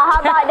outside.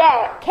 How about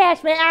that?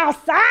 Catch me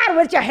outside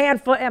with your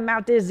hand, foot, and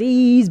mouth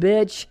disease,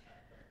 bitch.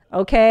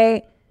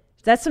 Okay?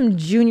 That's some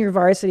junior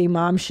varsity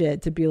mom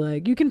shit to be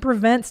like, you can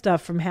prevent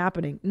stuff from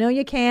happening. No,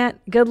 you can't.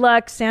 Good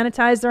luck.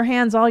 Sanitize their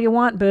hands all you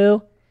want,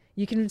 boo.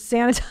 You can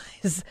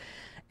sanitize.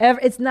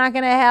 It's not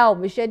going to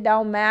help. It shit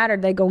don't matter.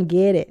 They're going to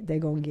get it.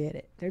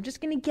 They're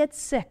just going to get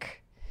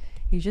sick.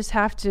 You just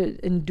have to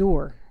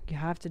endure. You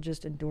have to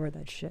just endure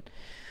that shit.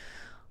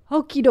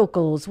 Okie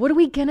dokes. What are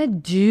we going to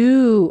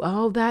do?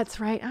 Oh,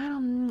 that's right.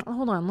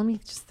 Hold on. Let me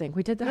just think.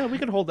 We did that. Yeah, we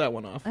could hold that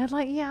one off.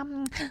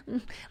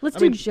 Let's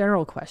do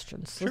general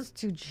questions. Sure. Let's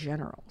do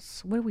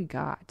generals. What do we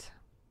got?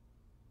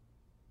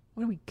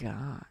 Hey,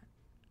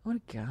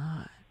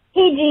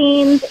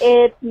 Jeans.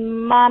 It's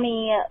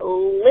Mommy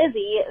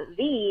Lizzie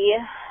V.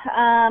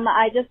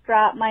 I just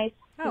dropped my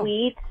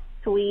sweet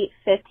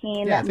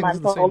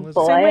 15-month-old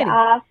boy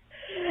off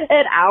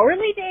at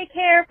hourly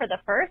daycare for the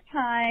first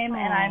time,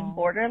 and I'm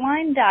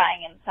borderline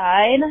dying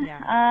inside.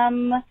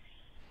 Yeah.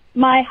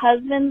 My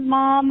husband's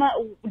mom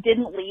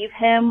didn't leave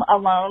him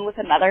alone with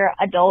another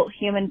adult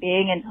human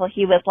being until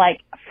he was like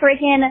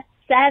freaking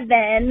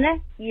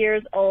 7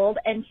 years old,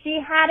 and she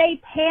had a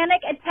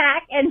panic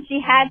attack and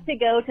she had to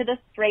go to the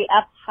straight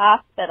up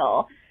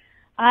hospital.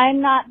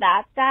 I'm not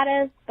that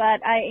status,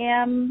 but I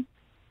am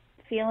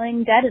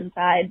feeling dead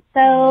inside. So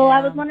I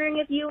was wondering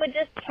if you would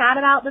just chat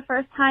about the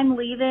first time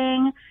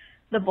leaving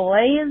the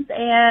boys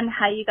and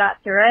how you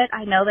got through it.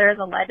 I know there's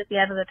a light at the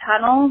end of the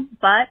tunnel,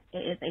 but it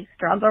is a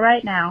struggle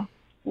right now.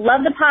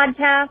 Love the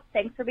podcast.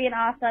 Thanks for being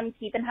awesome.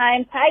 Keeping high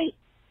and tight.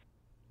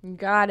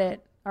 Got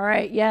it. All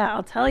right. Yeah,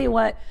 I'll tell you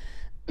what.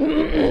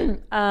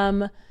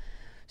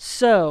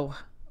 So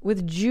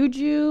with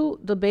Juju,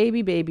 the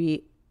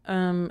baby,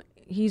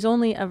 he's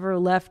only ever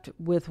left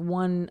with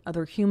one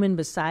other human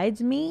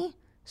besides me.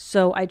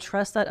 So I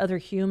trust that other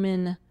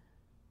human.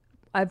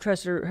 I've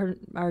trusted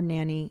our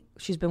nanny.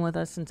 She's been with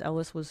us since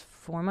Ellis was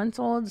 4 months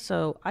old.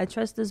 So I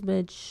trust this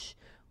bitch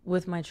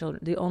with my children.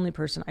 The only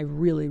person I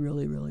really,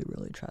 really, really,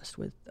 really trust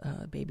with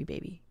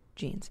baby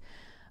Jeans.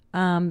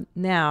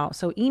 Now,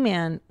 so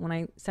E-Man, when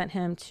I sent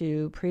him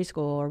to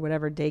preschool or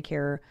whatever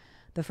daycare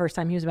the first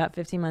time, he was about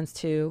 15 months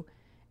too.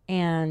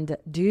 And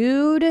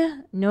dude,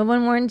 no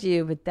one warned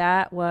you, but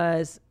that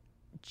was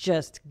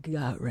just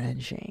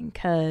gut-wrenching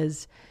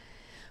because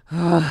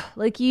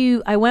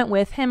I went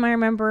with him, I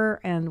remember,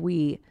 and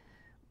we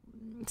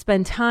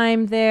spent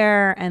time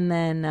there. And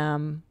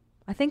then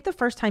I think the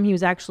first time he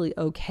was actually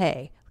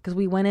okay because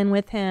we went in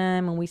with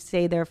him and we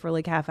stayed there for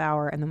like half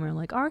hour. And then we were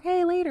like,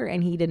 okay, later.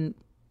 And he didn't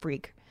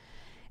freak.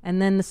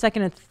 And then the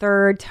second and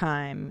third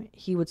time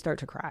he would start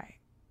to cry.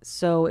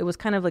 So it was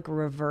kind of like a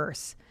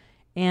reverse.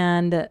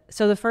 And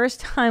so the first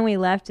time we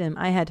left him,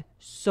 I had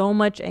so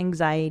much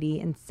anxiety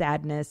and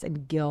sadness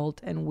and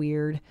guilt and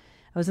weird.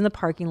 I was in the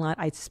parking lot.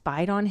 I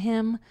spied on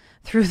him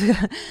through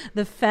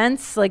the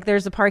fence. Like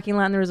there's a parking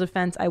lot and there was a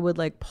fence. I would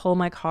like pull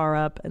my car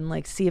up and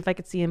like see if I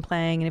could see him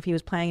playing. And if he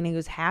was playing and he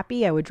was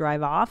happy, I would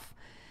drive off.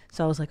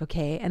 So I was like,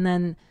 okay. And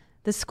then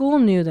the school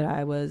knew that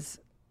I was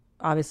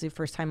obviously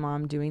first time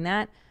mom doing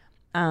that.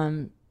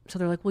 So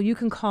they're like, well, you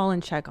can call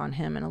and check on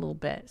him in a little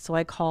bit. So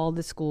I called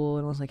the school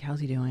and I was like, how's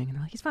he doing? And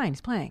they're like, he's fine,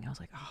 he's playing. I was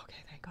like, oh, okay,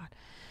 thank God.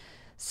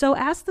 So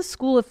ask the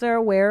school if they're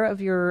aware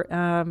of your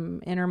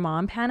inner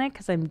mom panic,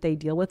 because they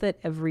deal with it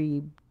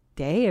every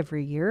day,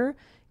 every year.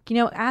 You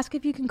know, ask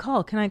if you can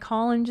call. Can I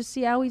call and just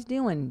see how he's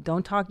doing? You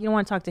don't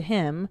want to talk to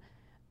him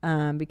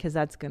because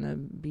that's going to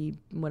be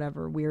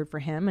whatever weird for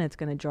him and it's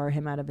going to jar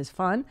him out of his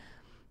fun.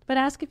 But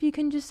ask if you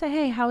can just say,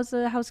 hey,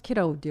 how's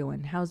kiddo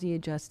doing? How's he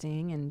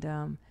adjusting?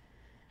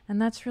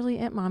 And that's really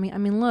it, Mommy. I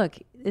mean, look,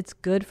 it's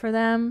good for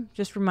them.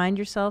 Just remind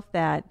yourself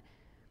that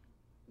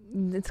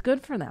it's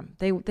good for them.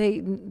 They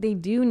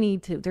do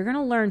need to. They're going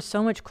to learn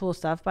so much cool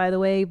stuff, by the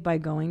way, by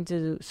going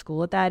to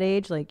school at that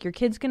age. Like your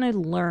kid's going to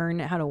learn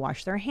how to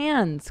wash their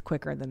hands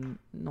quicker than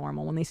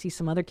normal when they see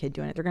some other kid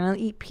doing it. They're going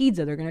to eat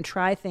pizza. They're going to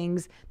try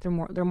things. They're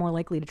more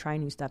likely to try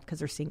new stuff because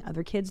they're seeing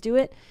other kids do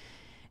it.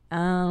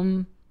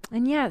 And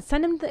yeah,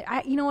 send them.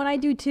 You know what I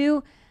do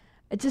too?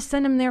 I just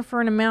send them there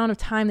for an amount of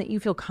time that you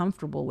feel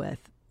comfortable with.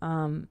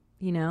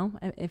 You know,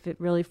 if it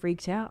really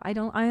freaks out, I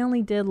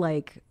only did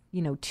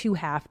 2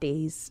 half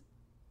days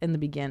in the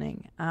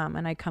beginning.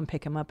 And I come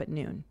pick him up at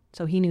noon.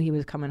 So he knew he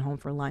was coming home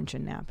for lunch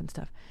and nap and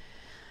stuff.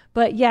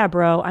 But yeah,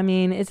 bro, I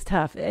mean, it's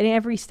tough. And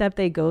every step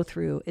they go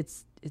through,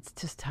 it's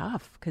just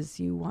tough because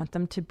you want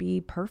them to be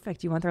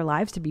perfect. You want their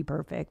lives to be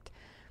perfect.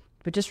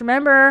 But just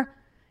remember,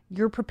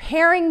 you're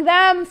preparing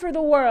them for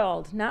the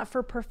world, not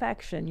for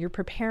perfection. You're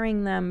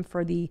preparing them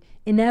for the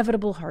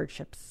inevitable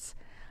hardships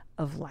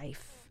of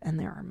life. And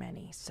there are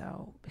many.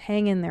 So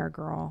hang in there,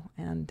 girl,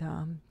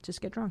 and just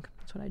get drunk.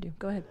 That's what I do.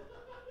 Go ahead.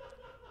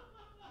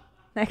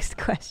 Next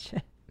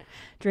question.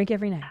 Drink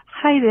every night.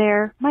 Hi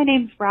there. My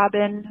name's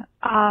Robin.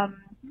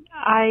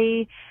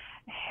 I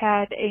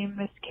had a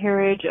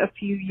miscarriage a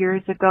few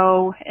years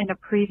ago in a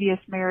previous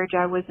marriage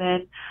I was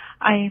in.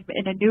 I'm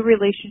in a new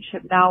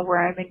relationship now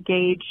where I'm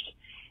engaged.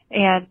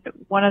 And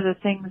one of the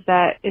things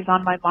that is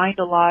on my mind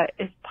a lot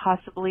is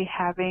possibly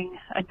having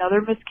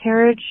another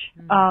miscarriage.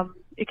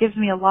 It gives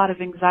me a lot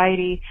of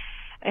anxiety.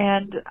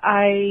 And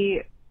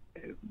I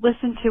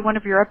listened to one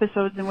of your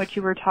episodes in which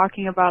you were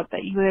talking about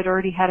that you had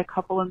already had a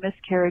couple of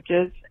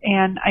miscarriages.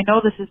 And I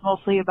know this is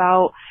mostly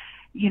about,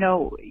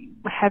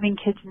 having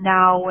kids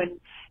now and,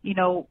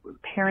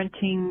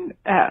 parenting,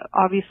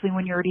 obviously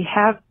when you already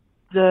have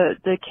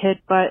the kid,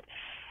 but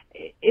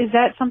is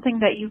that something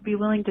that you'd be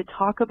willing to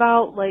talk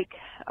about? Like,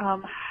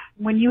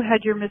 when you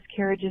had your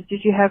miscarriages,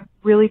 did you have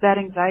really bad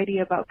anxiety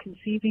about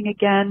conceiving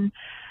again?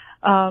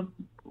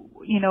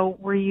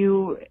 Were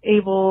you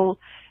able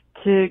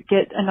to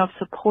get enough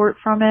support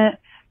from it?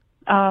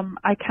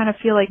 I kind of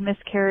feel like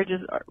miscarriage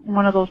is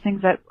one of those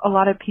things that a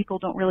lot of people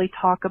don't really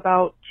talk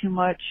about too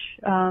much,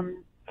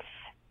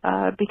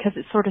 because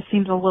it sort of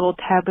seems a little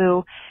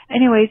taboo.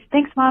 Anyways,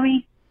 thanks,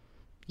 Mommy.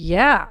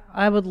 Yeah,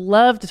 I would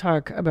love to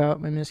talk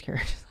about my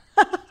miscarriages.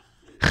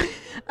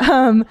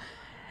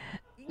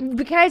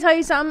 But can I tell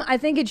you something? I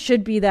think it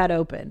should be that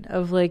open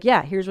of like,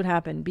 yeah, here's what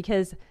happened,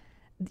 because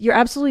you're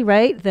absolutely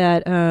right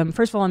that,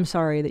 first of all, I'm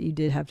sorry that you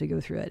did have to go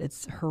through it.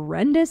 It's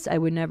horrendous. I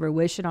would never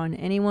wish it on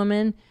any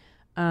woman.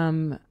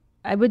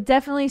 I would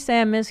definitely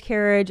say a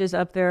miscarriage is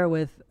up there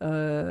with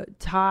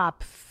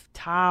top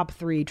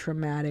 3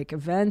 traumatic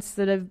events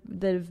that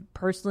have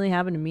personally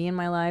happened to me in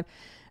my life.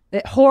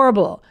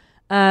 Horrible.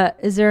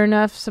 Is there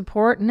enough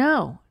support?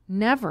 No,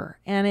 never.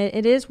 And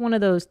it is one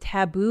of those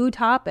taboo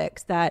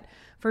topics that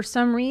for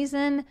some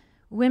reason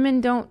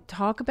women don't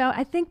talk about.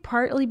 I think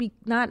partly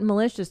not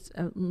malicious,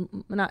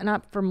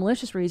 not for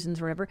malicious reasons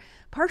or whatever,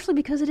 partially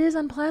because it is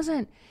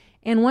unpleasant.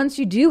 And once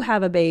you do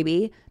have a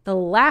baby, the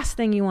last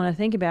thing you want to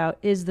think about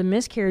is the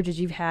miscarriages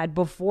you've had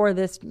before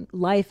this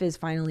life is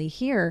finally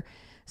here.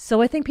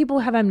 So I think people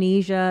have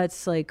amnesia.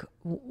 It's like,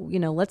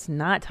 let's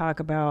not talk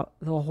about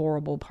the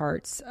horrible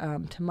parts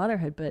to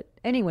motherhood. But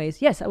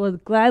anyways, yes, I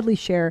would gladly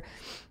share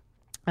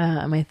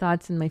my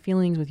thoughts and my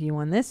feelings with you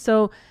on this.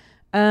 So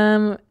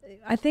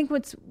I think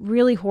what's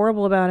really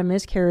horrible about a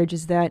miscarriage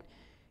is that,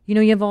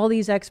 you have all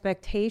these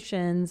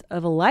expectations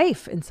of a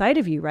life inside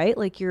of you, right?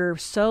 Like you're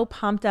so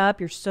pumped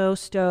up, you're so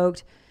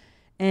stoked.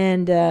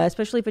 And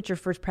especially if it's your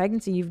first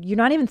pregnancy, you're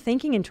not even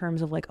thinking in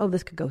terms of like, oh,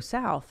 this could go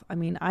south. I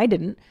mean, I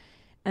didn't.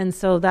 And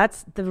so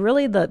that's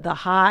the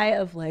high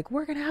of like,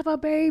 we're going to have a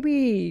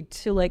baby,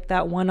 to like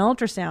that one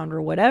ultrasound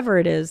or whatever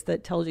it is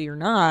that tells you you're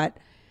not,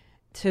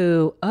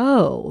 to,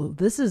 oh,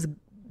 this is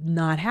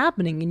not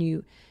happening. And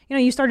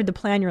you started to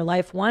plan your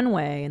life one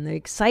way and the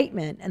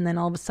excitement. And then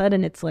all of a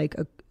sudden it's like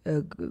a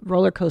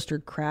roller coaster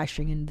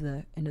crashing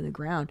into the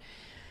ground.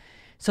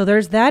 So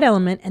there's that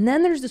element. And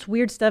then there's this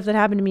weird stuff that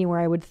happened to me where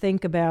I would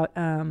think about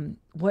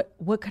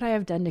what could I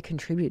have done to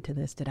contribute to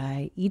this? Did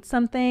I eat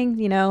something?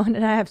 Did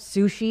I have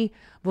sushi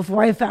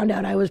before I found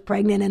out I was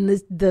pregnant and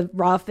the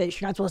raw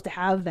fish? You're not supposed to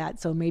have that.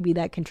 So maybe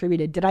that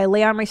contributed. Did I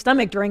lay on my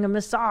stomach during a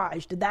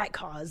massage? Did that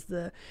cause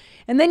but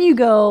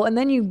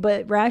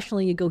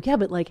rationally you go, yeah,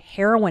 but like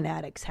heroin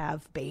addicts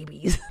have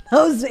babies.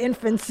 Those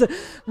infants,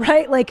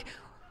 right? Like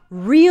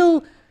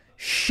real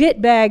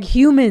shitbag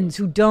humans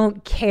who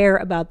don't care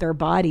about their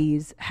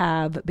bodies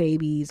have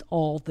babies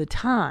all the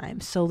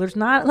time. So there's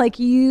not like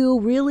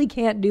you really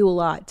can't do a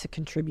lot to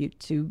contribute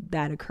to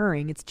that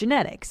occurring. It's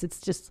genetics.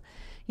 It's just,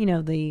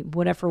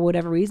 for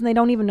whatever reason, they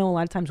don't even know a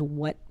lot of times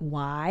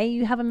why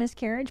you have a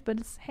miscarriage, but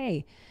it's,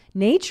 hey,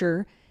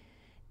 nature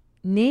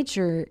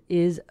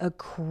is a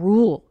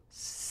cruel,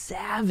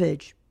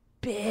 savage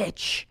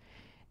bitch.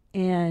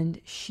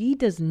 And she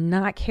does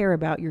not care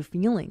about your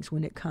feelings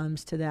when it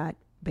comes to that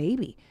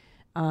baby.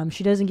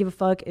 She doesn't give a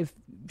fuck if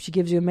she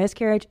gives you a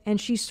miscarriage, and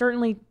she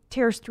certainly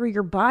tears through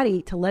your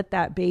body to let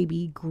that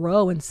baby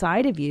grow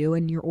inside of you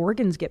and your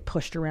organs get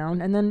pushed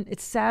around. And then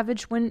it's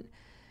savage when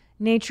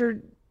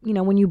nature,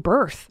 when you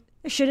birth.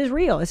 This shit is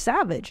real. It's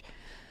savage.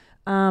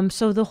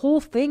 So the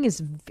whole thing is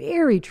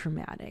very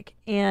traumatic.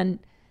 And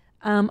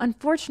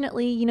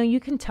unfortunately, you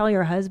can tell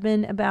your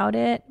husband about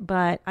it,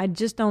 but I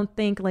just don't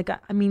think,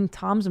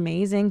 Tom's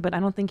amazing, but I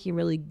don't think he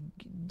really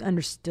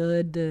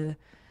understood the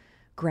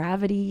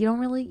gravity. You don't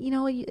really,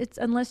 it's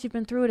unless you've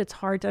been through it, it's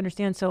hard to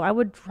understand. So I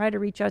would try to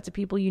reach out to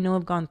people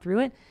have gone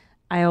through it.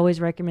 I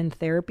always recommend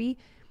therapy.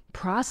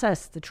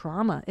 Process the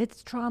trauma.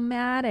 It's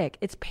traumatic.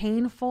 It's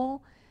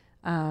painful.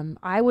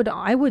 I would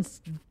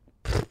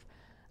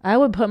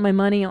put my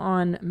money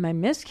on my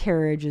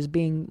miscarriage as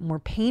being more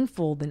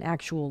painful than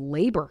actual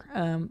labor.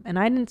 And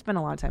I didn't spend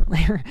a lot of time in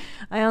labor.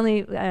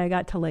 I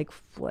got to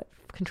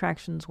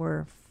contractions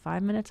were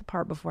 5 minutes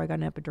apart before I got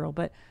an epidural,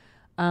 but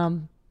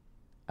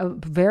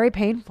very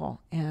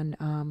painful and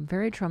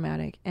very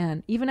traumatic.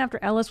 And even after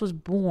Ellis was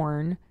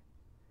born,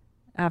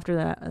 after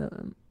that,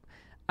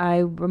 I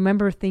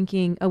remember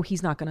thinking, oh,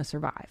 he's not going to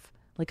survive.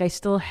 I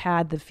still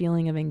had the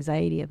feeling of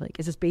anxiety of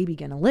is this baby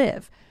going to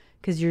live?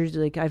 Because you're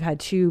I've had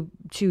two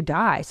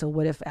die. So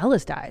what if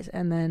Ellis dies?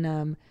 And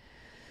then,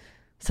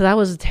 so that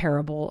was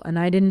terrible. And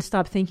I didn't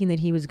stop thinking that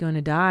he was going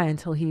to die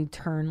until he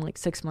turned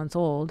 6 months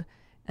old.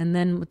 And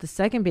then with the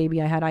second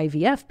baby, I had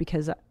IVF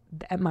because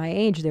at my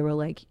age, they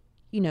were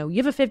you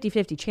have a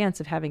 50-50 chance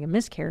of having a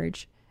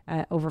miscarriage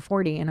at over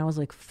 40. And I was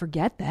like,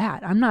 forget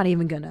that. I'm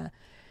going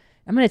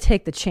to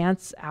take the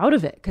chance out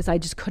of it because I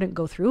just couldn't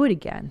go through it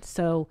again.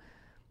 So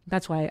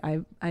that's why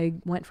I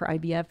went for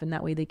IVF, and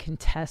that way they can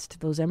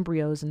test those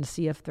embryos and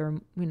see if they're,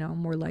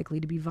 more likely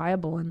to be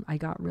viable. And I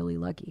got really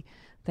lucky.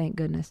 Thank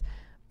goodness.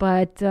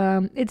 But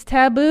it's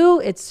taboo.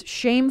 It's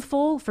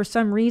shameful. For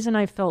some reason,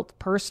 I felt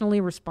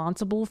personally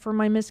responsible for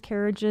my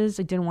miscarriages.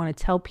 I didn't want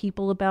to tell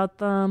people about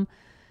them.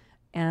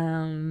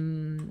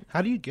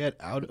 How do you get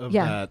out of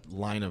that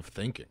line of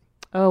thinking?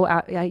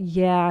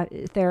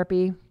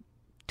 Therapy,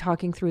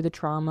 talking through the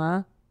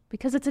trauma,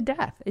 because it's a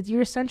death.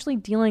 You're essentially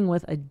dealing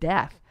with a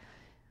death.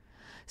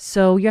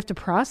 So you have to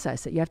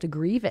process it. You have to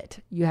grieve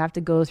it. You have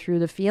to go through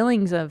the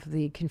feelings of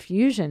the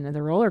confusion and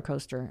the roller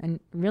coaster. And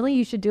really,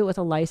 you should do it with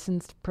a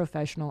licensed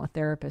professional, a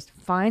therapist.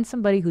 Find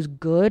somebody who's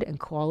good and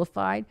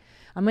qualified.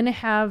 I'm going to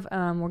have,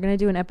 we're going to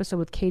do an episode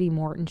with Katie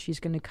Morton.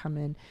 She's going to come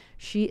in.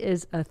 She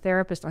is a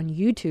therapist on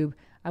YouTube.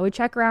 I would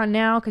check her out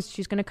now because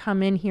she's going to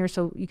come in here,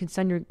 so you can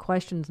send your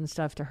questions and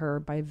stuff to her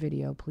by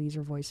video, please,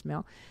 or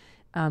voicemail.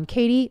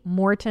 Katie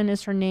Morton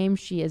is her name.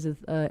 She is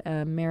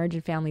a marriage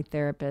and family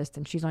therapist,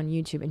 and she's on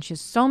YouTube. And she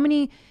has so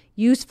many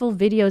useful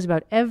videos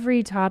about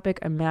every topic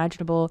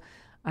imaginable.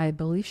 I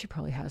believe she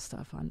probably has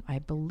stuff on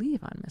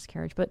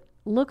miscarriage. But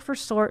look for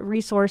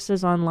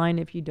resources online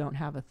if you don't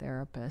have a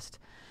therapist.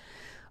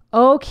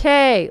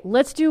 Okay,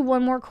 let's do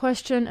one more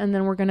question, and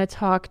then we're going to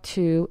talk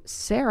to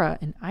Sarah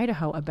in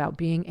Idaho about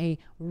being a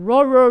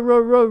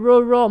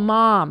rural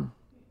mom.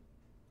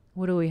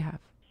 What do we have?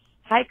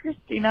 Hi,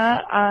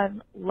 Christina.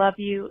 Love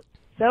you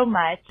so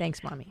much.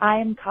 Thanks, Mommy. I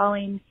am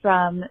calling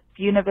from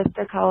Buena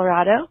Vista,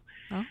 Colorado.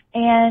 Oh.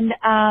 And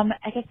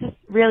I guess this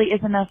really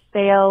isn't a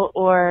fail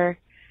or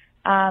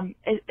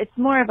it's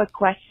more of a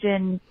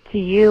question to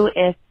you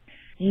if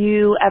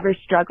you ever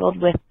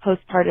struggled with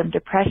postpartum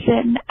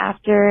depression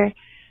after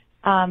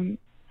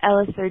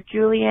Ellis or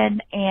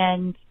Julian.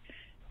 And,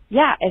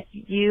 yeah, if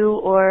you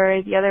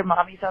or the other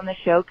mommies on the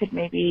show could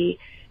maybe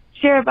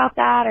share about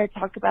that or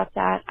talk about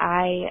that.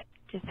 I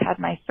just had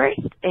my first,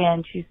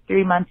 and she's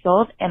 3 months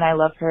old, and I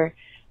love her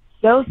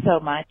so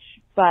much,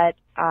 but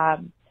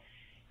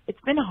it's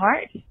been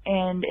hard,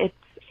 and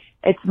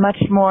it's much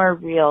more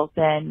real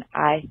than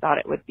I thought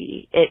it would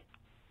be, it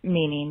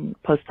meaning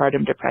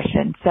postpartum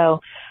depression. So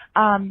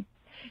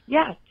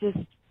just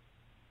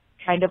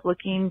kind of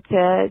looking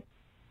to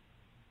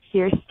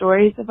hear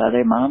stories of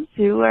other moms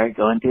who are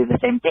going through the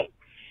same thing.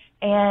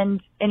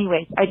 And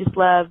anyways, I just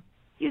love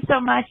you so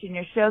much and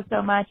your show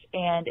so much,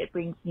 and it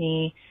brings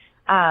me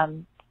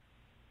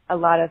a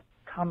lot of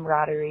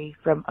camaraderie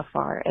from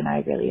afar, and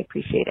I really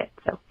appreciate it.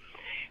 So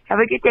have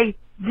a good day.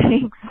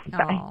 Thanks.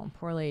 Bye. Oh,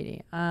 poor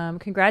lady.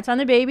 Congrats on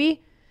the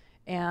baby.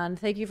 And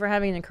thank you for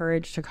having the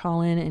courage to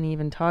call in and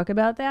even talk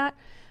about that.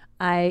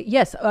 I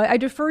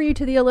defer you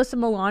to the Alyssa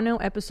Milano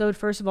episode.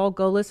 First of all,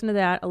 go listen to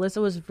that.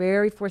 Alyssa was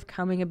very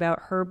forthcoming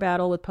about her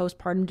battle with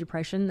postpartum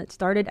depression that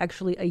started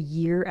actually a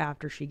year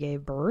after she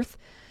gave birth,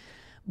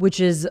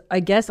 which is, I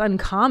guess,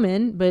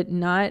 uncommon, but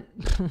not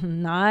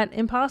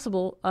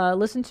impossible.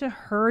 Listen to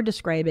her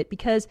describe it,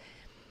 because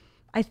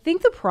I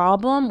think the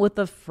problem with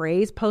the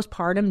phrase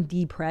postpartum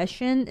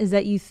depression is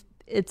that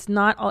it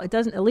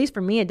doesn't, at least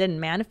for me, it didn't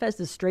manifest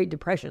as straight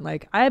depression.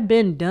 Like, I've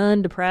been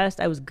done depressed.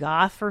 I was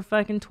goth for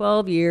fucking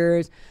 12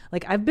 years.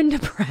 Like, I've been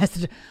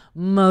depressed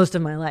most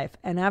of my life.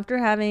 And after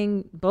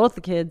having both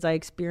the kids, I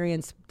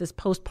experienced this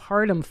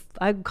postpartum,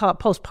 I call it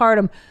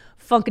postpartum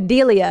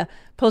funkadelia,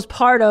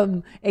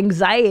 postpartum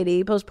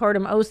anxiety,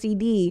 postpartum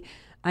OCD.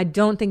 I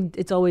don't think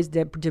it's always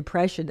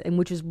depression, and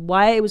which is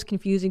why it was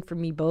confusing for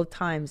me both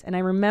times. And I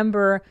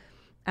remember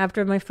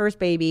after my first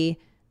baby,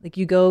 like,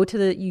 you go to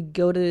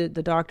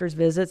the doctor's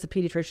visits, the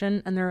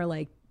pediatrician, and they're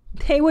like,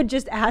 they would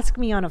just ask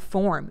me on a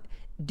form,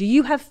 do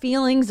you have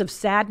feelings of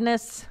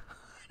sadness?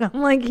 And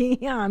I'm like,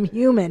 yeah, I'm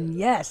human.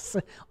 Yes.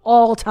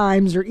 All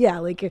times. Or yeah.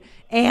 Like,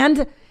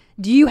 and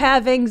do you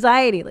have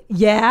anxiety? Like,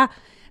 yeah.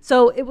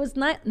 So it was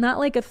not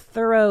like a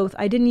thorough,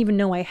 I didn't even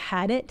know I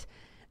had it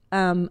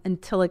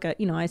until like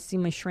I see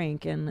my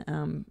shrink,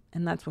 and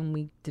that's when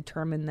we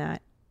determined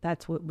that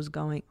that's what was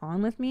going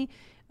on with me.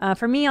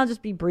 For me, I'll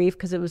just be brief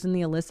because it was in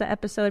the Alyssa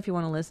episode, if you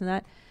want to listen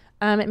to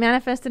that. It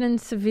manifested in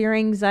severe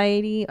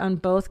anxiety on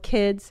both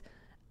kids.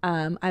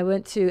 I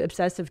went to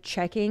obsessive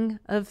checking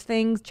of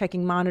things,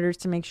 checking monitors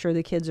to make sure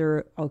the kids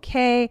are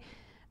okay,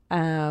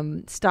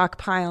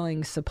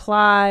 stockpiling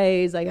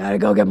supplies. I got to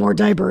go get more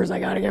diapers. I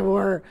got to get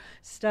more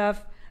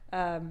stuff.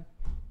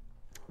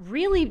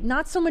 Really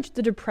not so much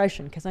the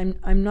depression, because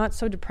I'm not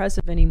so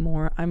depressive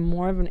anymore. I'm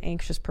more of an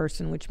anxious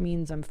person, which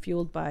means I'm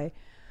fueled by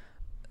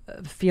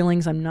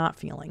feelings I'm not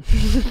feeling.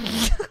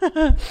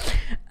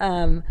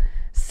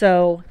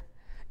 So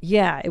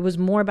yeah, it was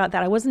more about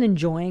that. I wasn't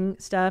enjoying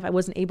stuff. I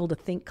wasn't able to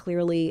think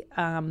clearly.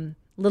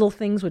 Little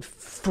things would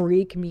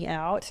freak me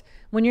out.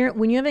 When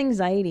you have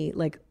anxiety,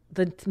 like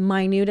the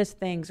minutest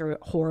things are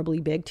horribly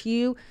big to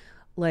you.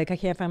 Like, I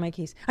can't find my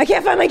keys. I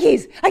can't find my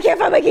keys. I can't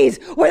find my keys.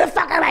 Where the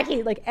fuck are my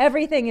keys? Like,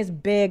 everything is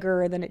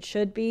bigger than it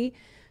should be.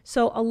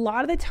 So a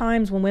lot of the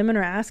times when women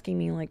are asking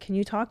me, like, can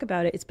you talk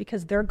about it? It's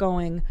because they're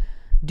going,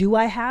 do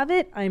I have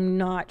it? I'm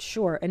not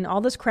sure. And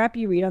all this crap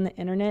you read on the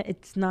internet,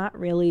 it's not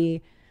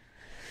really,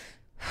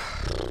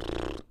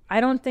 I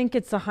don't think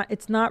it's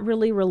not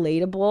really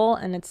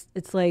relatable. And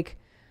it's like,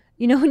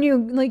 when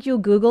you'll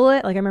Google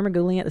it, like I remember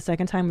Googling it the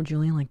second time with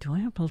Julian, like, do I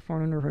have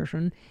postpartum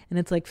depression? And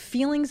it's like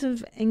feelings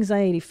of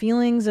anxiety,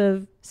 feelings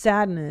of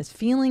sadness,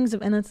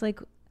 and it's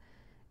like,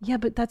 yeah,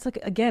 but that's like,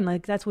 again,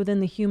 like that's within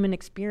the human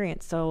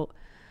experience. So,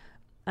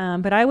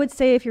 but I would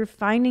say if you're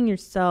finding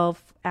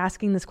yourself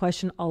asking this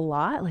question a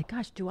lot, like,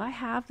 gosh, do I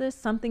have this?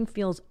 Something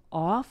feels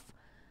off.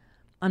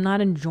 I'm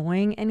not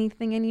enjoying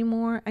anything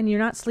anymore. And you're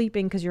not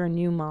sleeping because you're a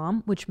new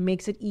mom, which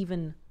makes it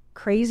even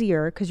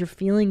crazier because your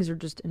feelings are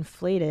just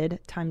inflated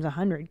times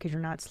 100 because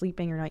you're not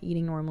sleeping, you're not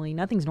eating normally,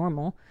 nothing's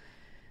normal.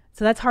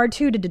 So that's hard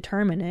too to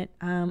determine it.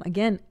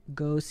 Again,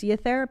 go see a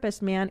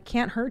therapist, man. It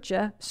can't hurt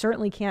you.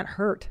 Certainly can't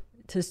hurt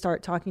to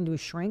start talking to a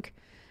shrink.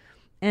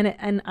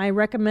 And I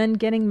recommend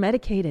getting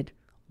medicated.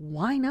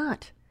 Why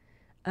not?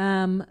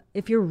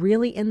 If you're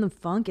really in the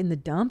funk, in the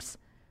dumps,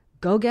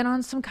 go get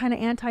on some kind of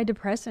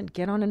antidepressant,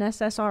 get on an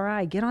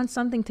SSRI, get on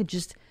something to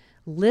just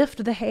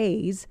lift the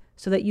haze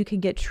so that you can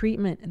get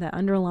treatment, that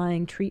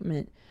underlying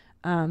treatment.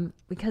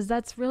 Because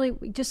that's really,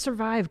 just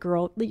survive,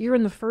 girl. You're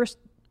in the first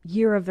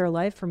year of their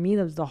life. For me,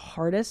 that was the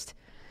hardest.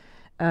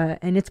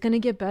 And it's going to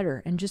get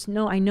better. And just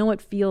know, I know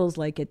it feels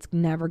like it's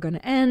never going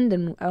to end.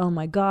 And oh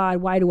my God,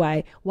 why do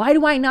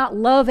I not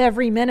love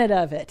every minute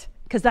of it?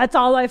 Because that's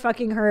all I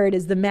fucking heard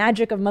is the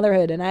magic of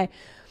motherhood.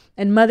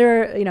 And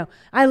mother,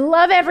 I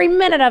love every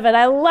minute of it.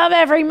 I love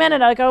every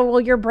minute. I go, well,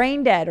 you're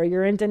brain dead or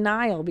you're in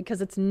denial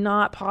because it's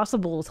not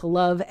possible to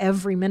love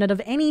every minute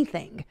of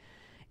anything.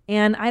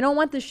 And I don't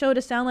want the show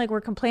to sound like we're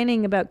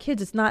complaining about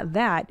kids. It's not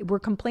that. We're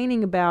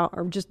complaining about,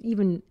 or just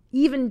even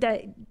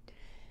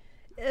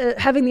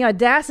having the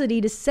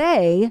audacity to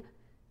say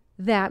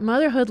that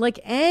motherhood, like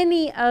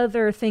any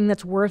other thing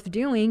that's worth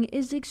doing,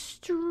 is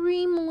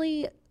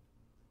extremely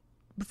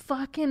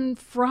fucking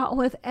fraught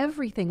with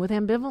everything, with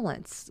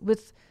ambivalence,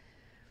 with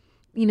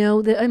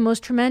the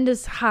most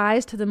tremendous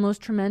highs to the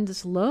most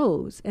tremendous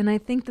lows. And I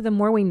think that the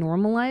more we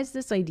normalize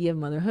this idea of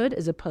motherhood,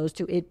 as opposed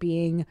to it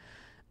being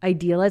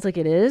idealized like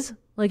it is,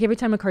 like every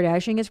time a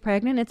Kardashian gets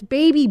pregnant, it's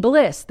baby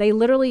bliss.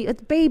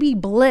 It's baby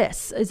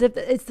bliss, as if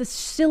it's the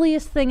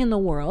silliest thing in the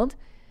world.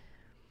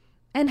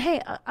 And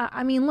hey,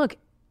 I mean, look,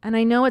 and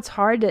I know it's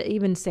hard to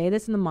even say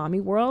this in the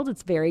mommy world.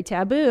 It's very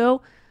taboo.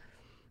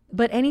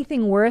 But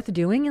anything worth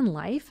doing in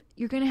life,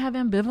 you're going to have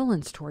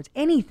ambivalence towards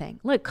anything.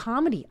 Look,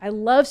 comedy. I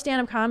love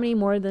stand-up comedy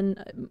more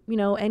than,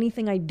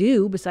 anything I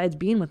do besides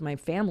being with my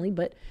family,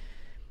 but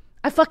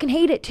I fucking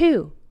hate it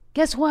too.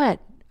 Guess what?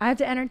 I have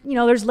to enter,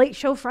 there's Late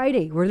Show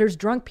Friday where there's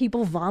drunk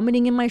people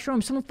vomiting in my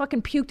showroom. Someone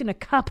fucking puked in a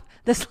cup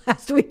this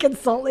last week in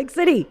Salt Lake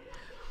City.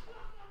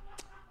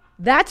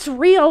 That's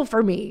real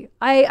for me.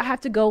 I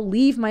have to go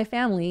leave my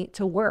family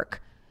to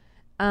work.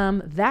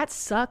 That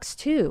sucks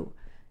too.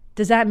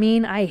 Does that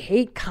mean I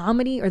hate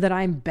comedy or that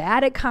I'm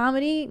bad at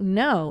comedy?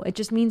 No, it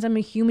just means I'm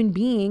a human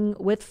being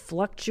with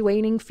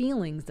fluctuating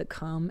feelings that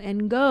come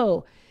and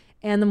go.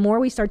 And the more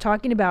we start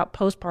talking about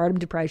postpartum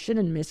depression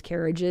and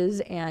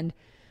miscarriages and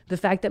the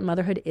fact that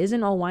motherhood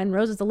isn't all wine and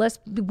roses, the less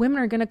women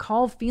are going to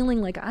call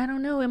feeling like, I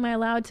don't know, am I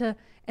allowed to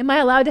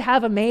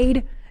have a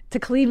maid to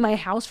clean my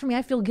house for me?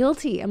 I feel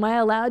guilty. Am I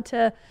allowed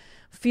to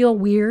feel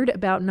weird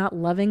about not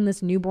loving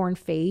this newborn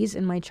phase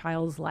in my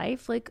child's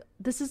life? Like,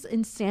 this is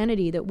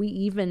insanity that we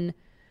even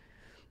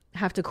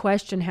have to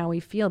question how we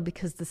feel,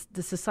 because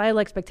the societal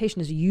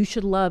expectation is you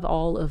should love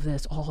all of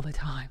this all the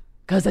time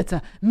because it's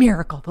a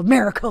miracle, the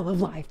miracle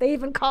of life. They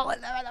even call it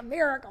the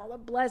miracle, the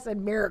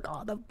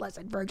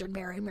blessed Virgin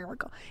Mary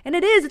miracle. And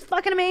it is, it's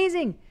fucking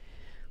amazing.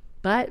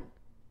 But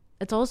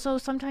it's also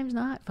sometimes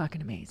not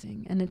fucking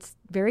amazing. And it's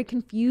very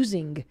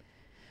confusing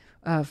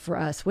for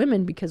us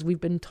women, because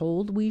we've been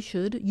told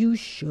you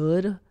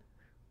should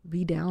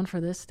be down for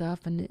this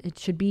stuff and it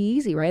should be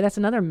easy, right? That's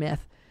another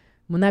myth.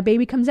 When that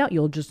baby comes out,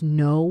 you'll just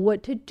know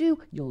what to do.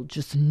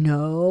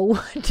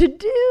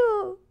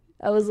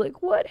 I was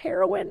like, what,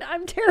 heroin?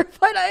 I'm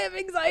terrified. I have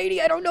anxiety.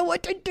 I don't know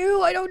what to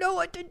do. I didn't know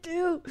what to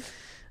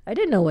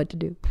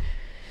do.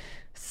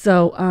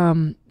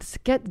 So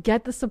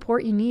get the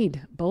support you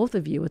need, both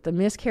of you, with the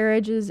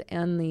miscarriages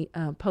and the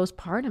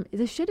postpartum.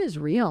 This shit is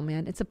real,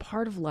 man. It's a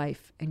part of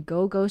life. And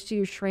go to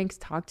your shrinks.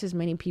 Talk to as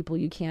many people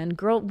you can.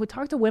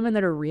 Talk to women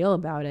that are real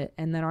about it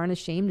and that aren't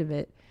ashamed of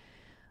it.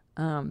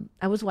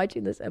 I was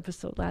watching this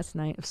episode last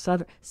night of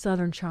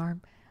Southern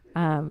Charm.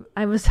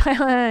 I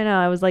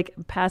was like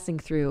passing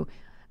through.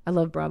 I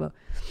love Bravo.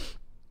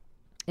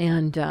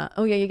 And,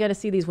 you got to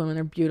see these women.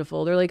 They're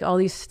beautiful. They're like all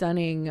these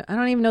stunning, I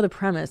don't even know the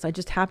premise. I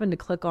just happened to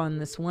click on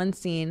this one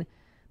scene.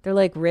 They're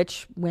like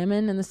rich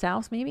women in the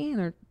South, maybe, and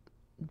they're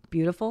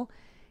beautiful.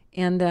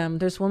 And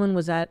this woman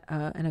was at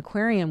an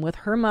aquarium with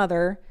her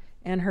mother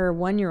and her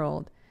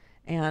 1-year-old.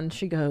 And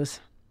she goes,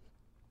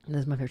 and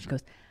this is my favorite, she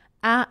goes,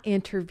 I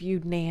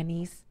interviewed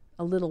nannies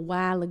a little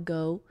while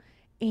ago,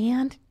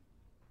 and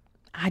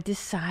I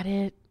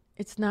decided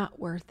it's not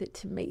worth it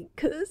to me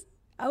because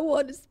I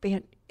want to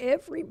spend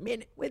every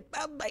minute with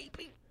my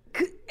baby.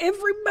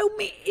 Every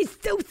moment is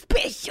so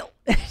special.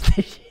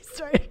 She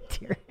started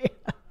tearing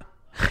up.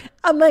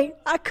 I mean,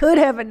 I could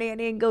have a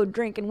nanny and go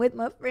drinking with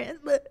my friends,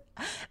 but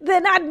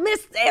then I'd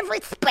miss every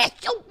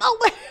special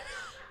moment.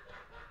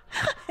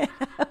 And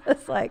I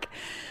was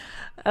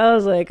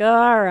like,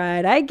 all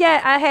right, I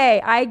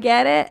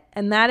get it.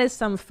 And that is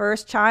some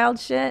first child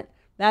shit.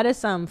 That is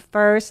some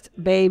first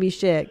baby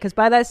shit. Because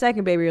by that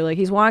second baby, you're like,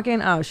 he's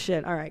walking. Oh,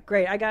 shit. All right,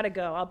 great. I got to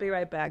go. I'll be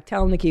right back.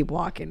 Tell him to keep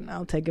walking.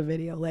 I'll take a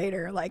video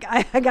later. Like,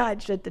 I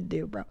got shit to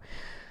do, bro.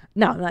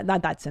 No,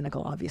 not that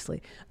cynical,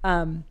 obviously.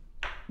 But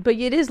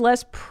it is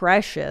less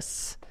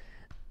precious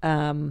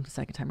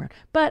second time around.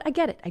 But I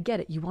get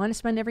it. You want to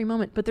spend every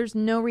moment. But there's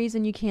no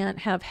reason you can't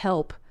have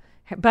help.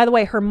 By the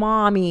way, her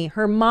mommy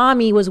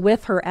was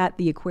with her at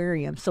the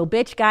aquarium. So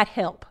bitch got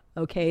help.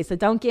 Okay, so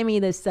don't give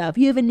me this stuff.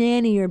 You have a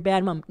nanny or a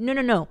bad mom.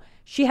 No.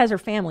 She has her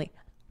family.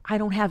 I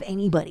don't have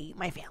anybody.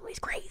 My family's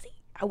crazy.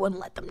 I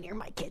wouldn't let them near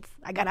my kids.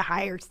 I got to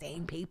hire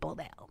sane people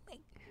to help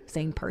me.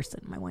 Sane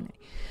person, my one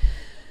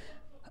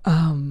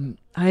nanny.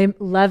 I'm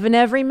loving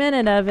every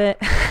minute of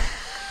it.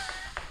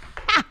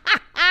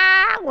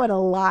 What a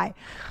lie.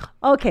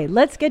 Okay,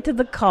 let's get to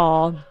the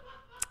call.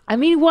 I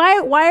mean,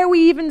 why are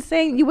we even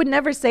saying, you would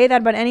never say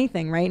that about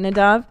anything, right,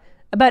 Nadav?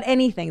 About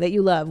anything that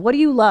you love. What do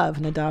you love,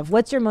 Nadav?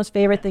 What's your most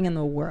favorite thing in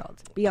the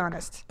world? Be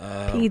honest.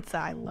 Pizza.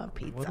 I love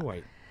pizza. What do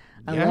I?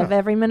 I love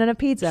every minute of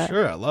pizza.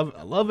 Sure, I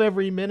love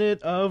every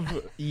minute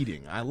of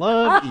eating. I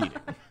love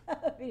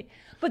eating.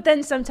 But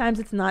then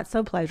sometimes it's not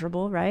so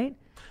pleasurable, right?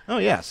 Oh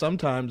yeah,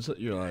 sometimes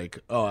you're like,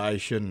 oh, I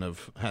shouldn't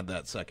have had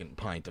that second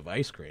pint of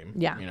ice cream.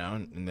 Yeah.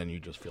 And then you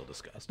just feel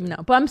disgusting. No,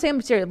 but I'm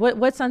serious.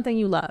 What's something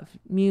you love?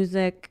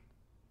 Music.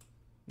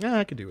 Yeah,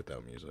 I could do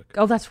without music.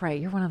 Oh, that's right.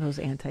 You're one of those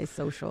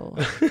antisocial.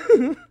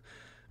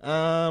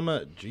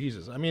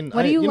 Jesus. I mean,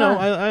 what do you love?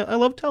 I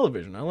love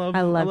television. I love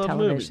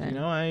television. Movies.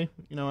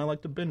 I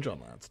like to binge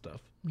on that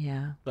stuff.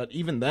 Yeah. But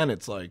even then,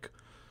 it's like,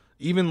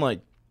 even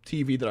like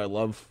TV that I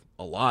love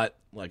a lot,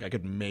 like I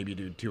could maybe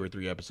do 2 or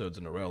 3 episodes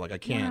in a row. Like I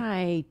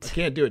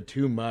can't do it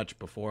too much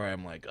before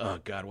I'm like, oh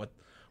God,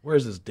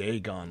 where's this day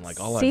gone? Like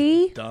all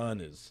I've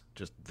done is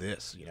just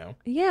this,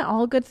 Yeah,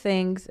 all good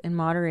things in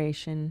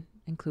moderation.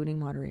 Including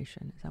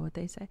moderation. Is that what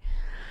they say?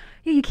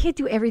 Yeah, you can't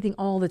do everything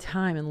all the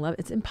time and love.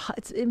 It's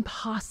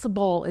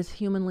impossible. It's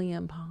humanly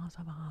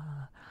impossible.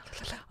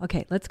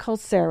 Okay, let's call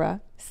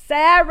Sarah.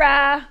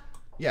 Sarah!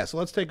 Yeah, so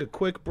let's take a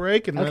quick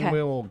break, and Okay. then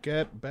we'll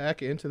get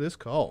back into this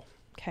call.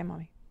 Okay,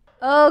 Mommy.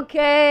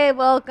 Okay,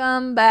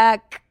 welcome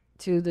back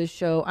to the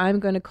show.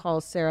 I'm going to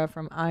call Sarah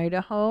from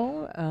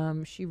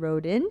Idaho. She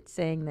wrote in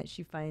saying that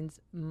she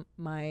finds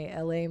my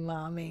LA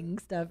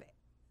momming stuff,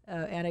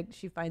 and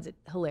she finds it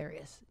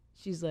hilarious.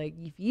 She's like,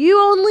 if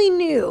you only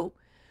knew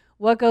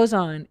what goes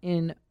on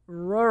in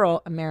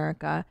rural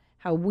America,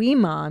 how we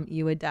mom,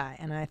 you would die.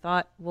 And I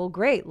thought, well,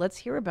 great, let's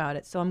hear about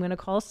it. So I'm going to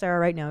call Sarah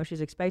right now.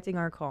 She's expecting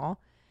our call.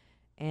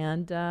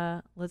 And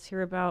let's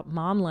hear about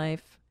mom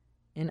life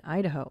in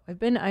Idaho. I've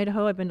been to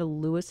Idaho. I've been to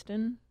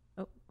Lewiston.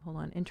 Oh, hold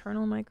on.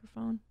 Internal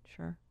microphone?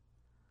 Sure.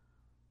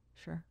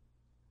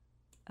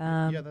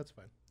 Yeah, that's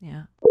fine.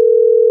 Yeah.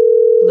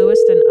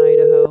 Lewiston,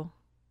 Idaho.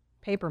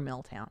 Paper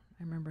mill town.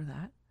 I remember that.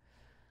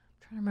 I'm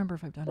trying to remember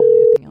if I've done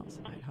anything else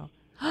in Idaho.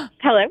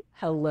 Hello.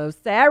 Hello,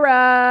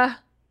 Sarah.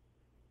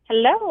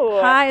 Hello.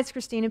 Hi, it's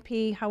Christina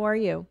P. How are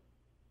you?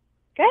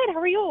 Good. How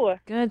are you?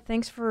 Good.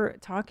 Thanks for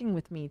talking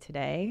with me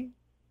today.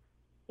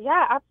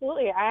 Yeah,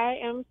 absolutely. I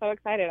am so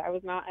excited. I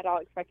was not at all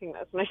expecting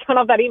this when I showed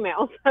up that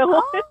email.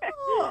 So.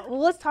 Well,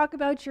 let's talk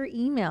about your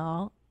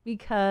email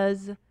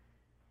because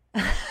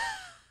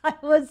I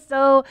was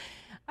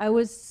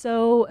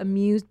so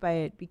amused by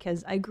it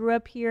because I grew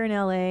up here in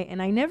LA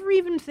and I never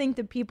even think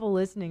that people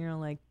listening are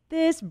like,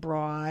 this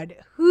broad,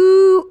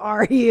 who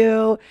are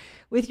you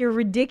with your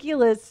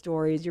ridiculous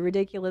stories, your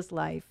ridiculous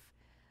life?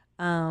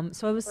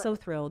 So I was so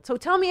thrilled. So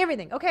tell me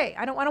everything. Okay,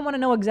 I don't want to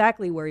know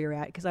exactly where you're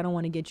at because I don't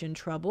want to get you in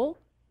trouble,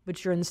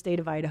 but you're in the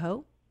state of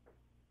Idaho.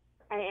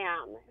 I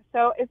am.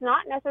 So it's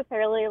not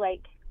necessarily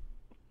like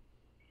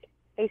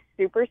a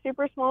super,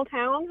 super small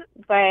town,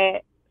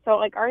 but so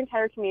like our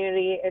entire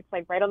community, it's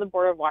like right on the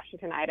border of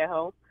Washington,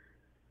 Idaho.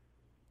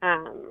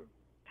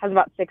 Has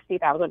about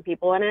 60,000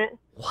 people in it.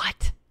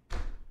 What?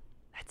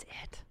 That's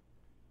it.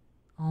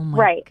 Oh my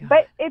right. God.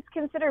 But it's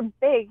considered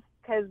big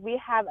because we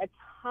have a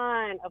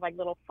ton of like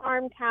little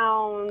farm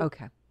towns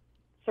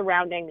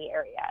surrounding the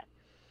area.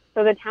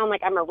 So the town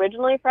like I'm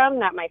originally from,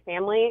 that my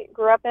family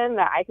grew up in,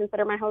 that I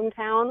consider my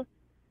hometown,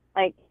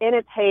 like in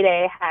its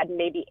heyday had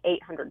maybe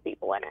 800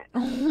 people in it.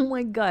 Oh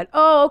my God.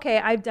 Oh, okay.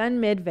 I've done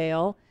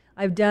Midvale.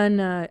 I've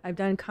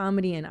done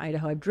comedy in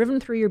Idaho. I've driven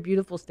through your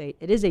beautiful state.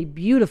 It is a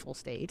beautiful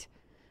state.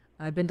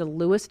 I've been to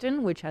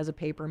Lewiston, which has a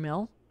paper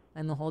mill,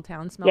 and the whole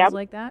town smells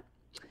like that.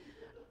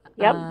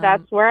 Yep,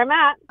 that's where I'm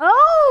at.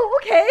 Oh,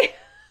 okay.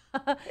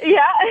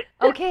 Yeah.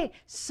 Okay,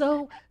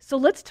 so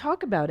let's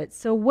talk about it.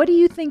 So what do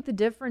you think the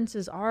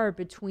differences are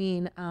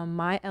between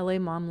my LA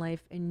mom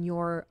life and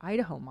your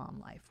Idaho mom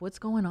life? What's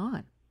going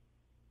on?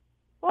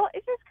 Well,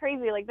 it's just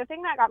crazy. Like, the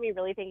thing that got me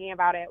really thinking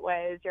about it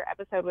was your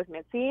episode with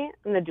Mitzi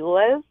and the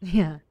doulas.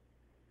 Yeah.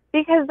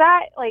 Because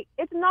that, like,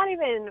 it's not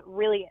even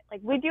really,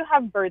 like, we do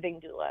have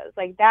birthing doulas.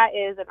 Like, that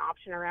is an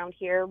option around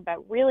here.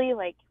 But really,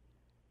 like,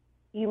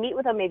 you meet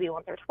with them maybe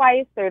once or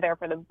twice. They're there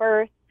for the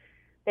birth.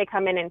 They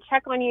come in and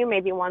check on you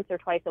maybe once or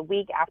twice a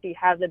week after you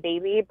have the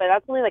baby. But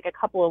that's only, like, a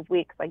couple of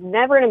weeks. Like,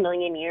 never in a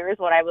million years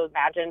would I have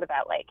imagined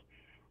that, like,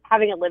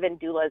 having a live-in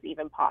doula is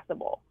even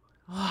possible.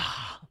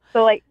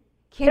 So, like,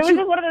 it was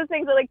just one of those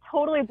things that, like,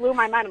 totally blew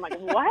my mind. I'm like,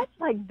 what?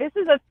 Like, this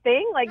is a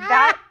thing? Like,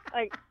 that,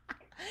 like...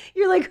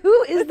 You're like,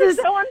 who is this?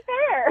 Is so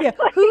unfair. Yeah,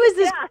 Like, who is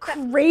this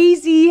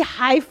crazy,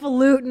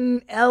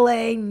 highfalutin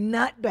LA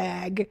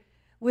nutbag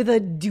with a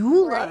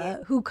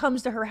doula who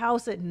comes to her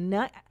house at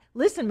night?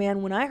 Listen,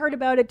 man, when I heard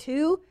about it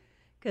too,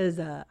 because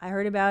I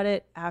heard about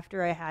it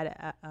after I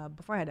had,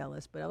 before I had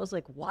Ellis, but I was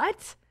like,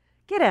 what?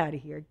 Get out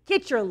of here.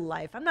 Get your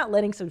life. I'm not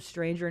letting some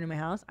stranger into my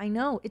house. I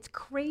know, it's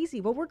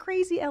crazy, but we're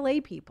crazy LA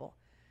people.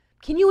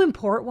 Can you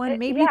import one?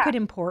 Maybe you could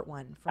import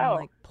one from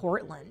like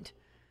Portland.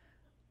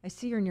 I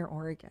see you're near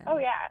Oregon. Oh,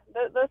 yeah.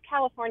 Those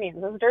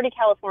Californians, those dirty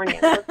Californians.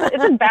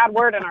 It's a bad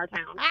word in our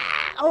town.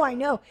 Oh, I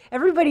know.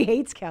 Everybody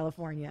hates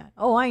California.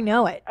 Oh, I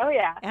know it. Oh,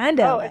 yeah. And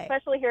LA.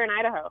 Especially here in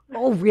Idaho.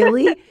 Oh,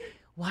 really?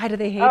 Why do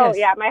they hate us? Oh,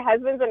 yeah. My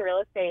husband's in real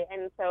estate.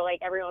 And so, like,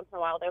 every once in a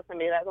while, there's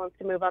somebody that wants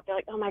to move up. They're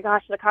like, oh, my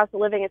gosh, the cost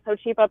of living is so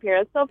cheap up here.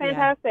 It's so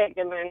fantastic.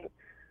 And then,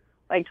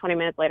 like, 20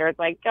 minutes later, it's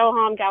like, go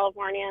home,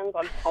 Californians.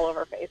 I'm all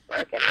over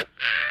Facebook. And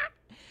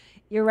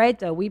you're right,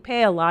 though. We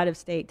pay a lot of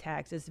state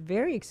tax. It's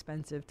very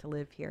expensive to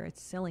live here.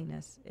 It's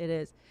silliness. It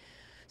is.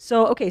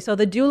 So, okay, so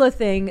the doula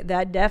thing,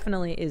 that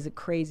definitely is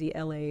crazy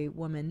LA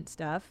woman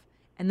stuff.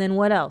 And then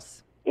what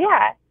else?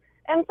 Yeah.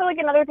 And so, like,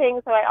 another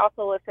thing, so I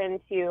also listen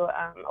to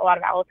a lot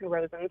of Allison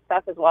Rosen's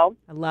stuff as well.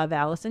 I love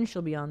Allison.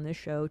 She'll be on this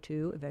show,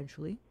 too,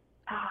 eventually.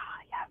 Ah,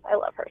 yes. I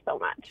love her so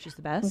much. She's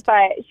the best.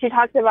 But she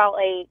talks about,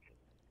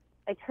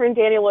 like her and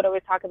Daniel would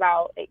always talk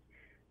about, like,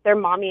 their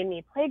mommy and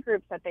me play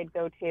groups that they'd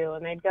go to,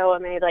 and they'd go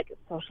and they'd like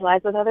socialize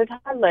with other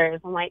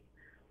toddlers. I'm like,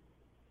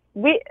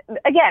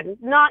 again,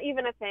 not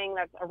even a thing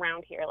that's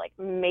around here. Like,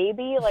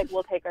 maybe like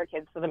we'll take our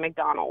kids to the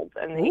McDonald's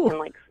and they can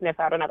like sniff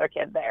out another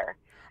kid there.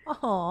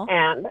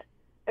 And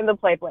in the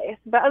play place.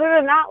 But other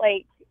than that,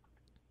 like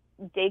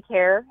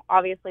daycare,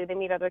 obviously they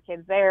meet other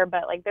kids there,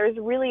 but like there's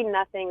really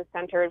nothing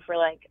centered for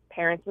like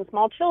parents and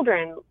small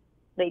children.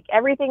 Like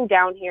everything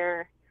down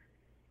here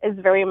is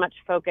very much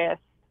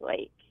focused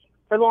like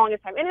for the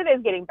longest time, and it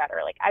is getting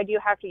better. Like, I do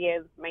have to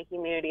give my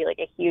community like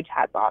a huge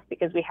hats off,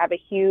 because we have a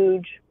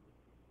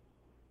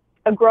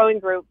growing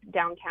group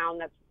downtown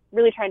that's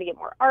really trying to get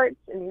more arts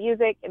and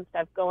music and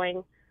stuff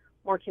going,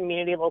 more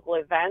community local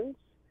events.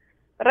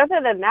 But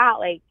other than that,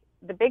 like,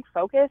 the big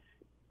focus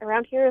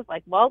around here is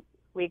like, well,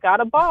 we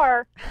got a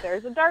bar,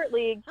 there's a dart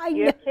league,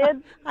 you have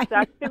kids,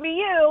 sucks to be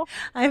you.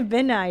 I've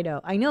been to Idaho.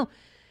 I know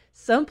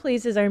some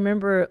places. I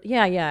remember,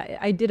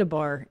 I did a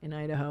bar in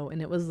Idaho,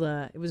 and it was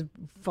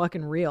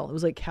fucking real. It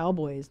was like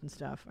cowboys and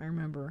stuff. I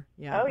remember.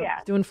 Yeah. Oh, I yeah.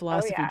 was doing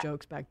philosophy Oh, yeah.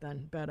 jokes back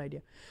then. Bad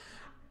idea.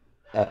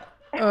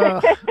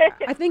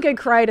 I think I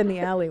cried in the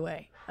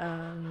alleyway.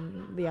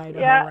 The Idaho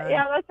run.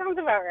 Yeah, that sounds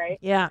about right.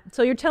 Yeah.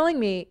 So you're telling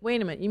me, wait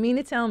a minute, you mean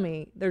to tell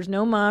me there's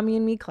no Mommy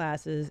and Me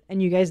classes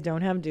and you guys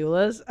don't have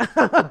doulas?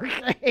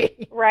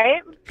 Okay.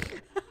 Right?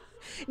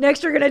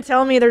 Next you're going to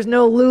tell me there's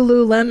no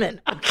Lululemon.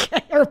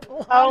 Okay. Or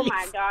Oh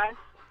my gosh.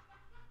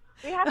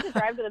 We have to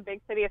drive to the big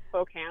city of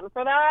Spokane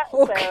for that.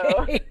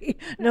 Okay.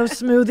 No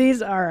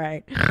smoothies? All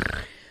right.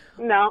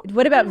 No.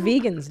 What about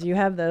vegans? Do you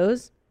have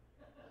those?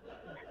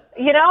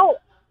 You know,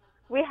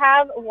 we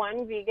have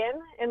one vegan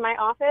in my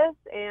office,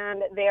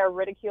 and they are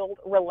ridiculed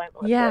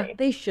relentlessly. Yeah,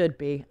 they should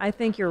be. I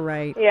think you're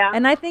right. Yeah.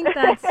 And I think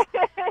that's,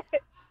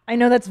 I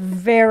know that's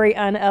very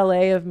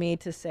un-LA of me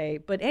to say,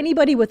 but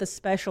anybody with a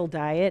special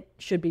diet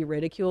should be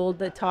ridiculed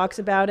that talks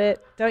about it.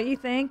 Don't you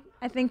think?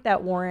 I think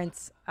that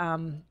warrants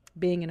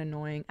being an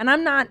annoying. And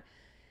I'm not,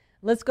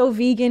 let's go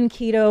vegan,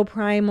 keto,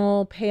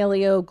 primal,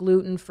 paleo,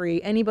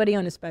 gluten-free, anybody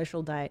on a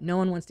special diet. No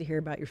one wants to hear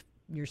about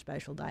your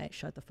special diet.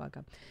 Shut the fuck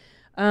up.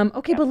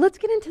 Okay, but let's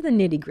get into the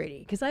nitty-gritty,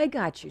 because I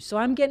got you. So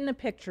I'm getting a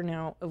picture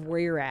now of where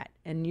you're at,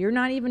 and you're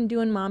not even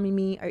doing Mommy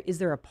Me. Is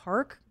there a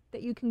park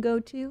that you can go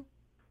to?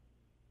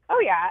 Oh,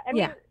 yeah. I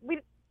mean, we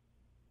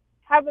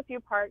have a few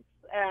parks.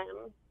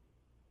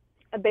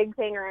 A big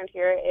thing around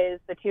here is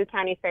the 2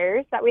 county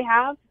fairs that we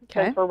have.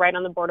 Okay. Because we're right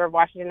on the border of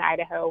Washington and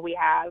Idaho. We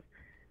have,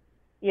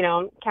 you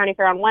know, county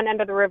fair on one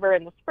end of the river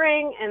in the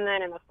spring, and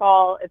then in the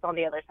fall, it's on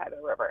the other side of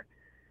the river.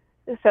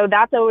 So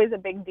that's always a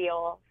big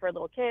deal for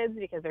little kids,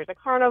 because there's a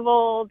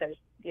carnival, there's,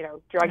 you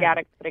know, drug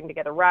addicts putting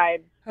together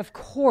rides. Of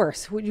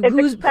course. Who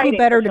exciting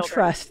better for to children.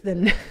 trust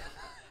than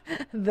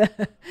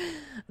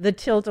the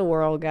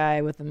tilt-a-whirl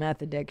guy with the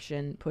meth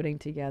addiction putting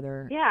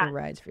together Yeah. the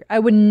rides for you? I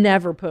would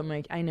never put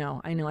my, I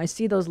know. I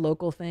see those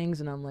local things,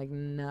 and I'm like,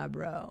 nah,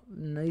 bro.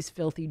 These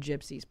filthy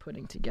gypsies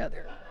putting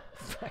together.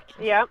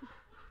 Fucking Yep.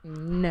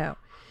 no.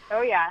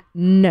 Oh, yeah.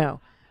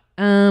 No.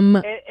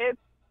 It's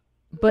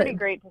But pretty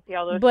great to see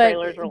all those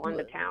trailers roll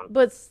into town.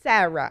 But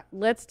Sarah,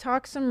 let's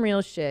talk some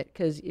real shit.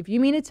 Because if you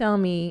mean to tell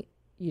me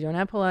you don't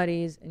have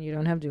Pilates and you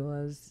don't have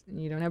doulas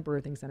and you don't have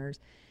birthing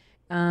centers,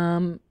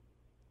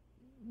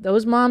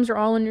 those moms are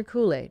all in your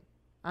Kool-Aid.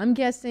 I'm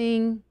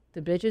guessing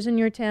the bitches in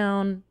your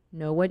town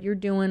know what you're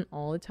doing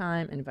all the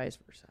time, and vice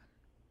versa.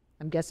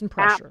 I'm guessing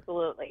pressure.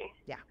 Absolutely.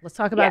 Yeah, let's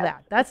talk about Yes.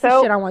 that. That's the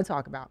So- shit I want to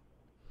talk about.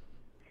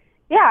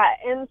 Yeah,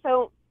 and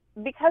so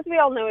because we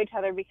all know each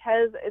other,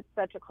 because it's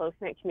such a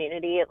close-knit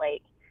community,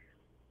 like,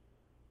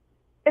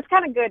 it's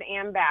kind of good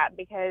and bad,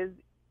 because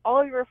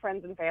all of your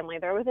friends and family,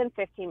 they're within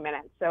 15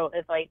 minutes. So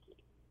it's like,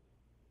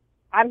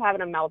 I'm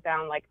having a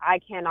meltdown. Like, I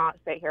cannot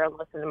sit here and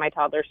listen to my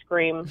toddler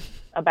scream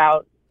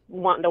about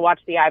wanting to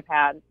watch the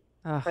iPad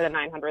for the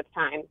 900th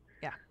time.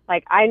 Yeah.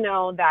 Like, I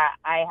know that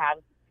I have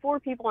 4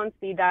 people on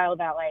speed dial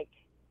that, like,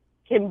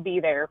 can be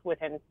there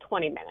within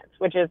 20 minutes,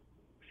 which is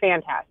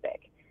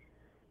fantastic.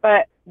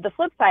 But the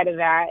flip side of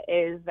that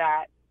is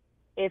that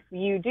if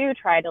you do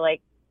try to, like,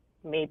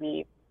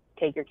 maybe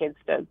take your kids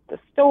to the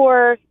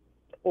store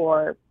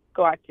or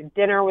go out to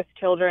dinner with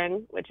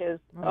children, which is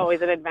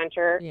always an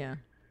adventure. Yeah.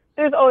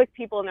 There's always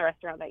people in the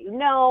restaurant that you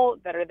know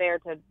that are there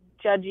to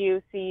judge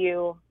you, see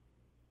you,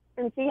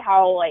 and see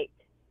how, like,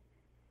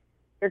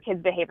 your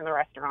kids behave in the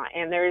restaurant.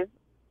 And there's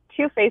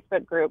 2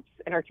 Facebook groups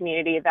in our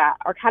community that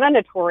are kind of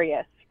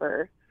notorious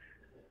for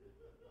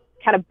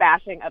kind of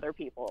bashing other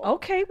people.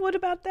 Okay, what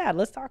about that?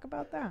 Let's talk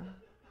about that.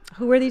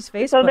 Who are these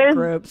Facebook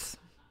groups?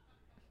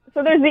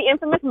 So there's the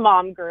infamous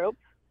mom group,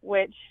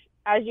 which,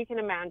 as you can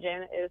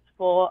imagine, is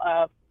full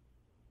of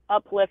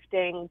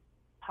uplifting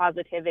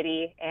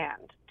positivity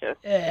and just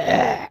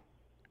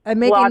I'm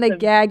making lots the of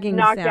gagging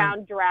knockdown,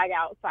 sound. drag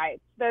out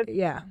sites. That's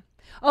Yeah.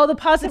 Oh, the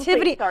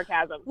positivity. complete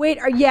sarcasm. Wait,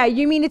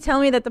 you mean to tell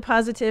me that the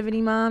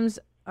positivity moms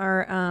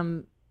are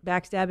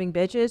backstabbing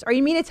bitches? Or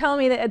you mean to tell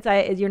me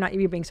that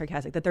you're being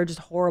sarcastic, that they're just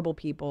horrible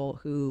people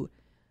who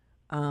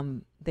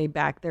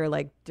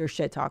they're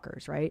shit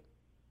talkers, right?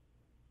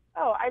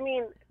 Oh, I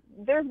mean,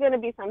 there's going to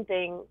be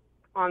something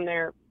on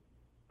there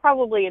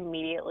probably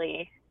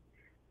immediately.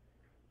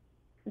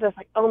 Just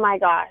like, oh my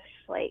gosh,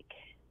 like,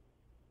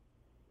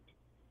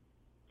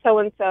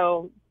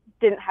 so-and-so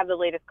didn't have the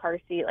latest car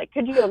seat. Like,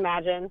 could you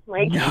imagine?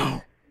 Like,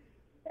 no.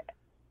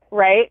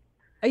 Right?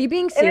 Are you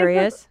being And it's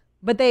serious? just-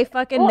 But they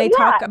fucking, Well, they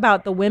talk yeah.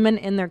 about the women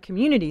in their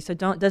community. So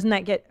doesn't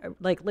that get,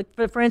 like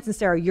for instance,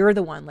 Sarah, you're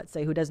the one, let's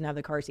say, who doesn't have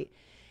the car seat.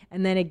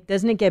 And then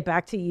doesn't it get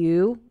back to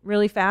you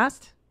really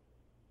fast?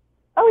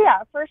 Oh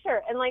yeah, for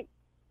sure. And like,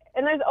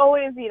 and there's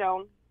always, you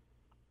know,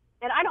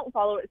 and I don't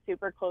follow it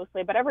super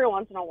closely, but every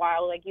once in a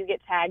while, like, you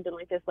get tagged in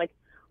like this like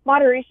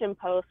moderation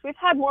post. We've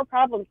had more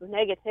problems with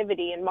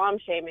negativity and mom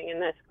shaming in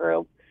this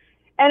group,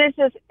 and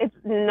it's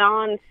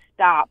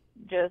nonstop.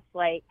 Just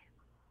like,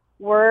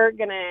 we're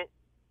gonna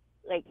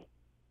like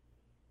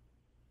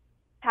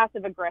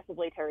passive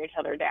aggressively tear each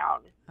other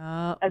down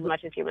as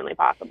much as humanly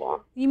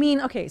possible. You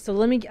mean, okay,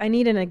 so I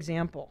need an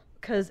example.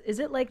 Because is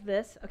it like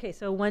this? Okay,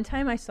 so one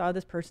time I saw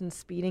this person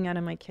speeding out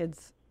of my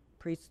kid's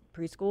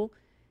preschool,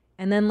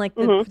 and then like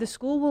the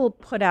school will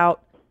put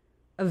out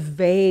a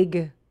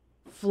vague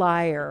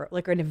flyer,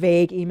 like, or a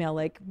vague email,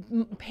 like,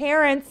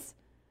 parents,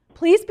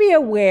 please be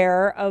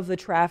aware of the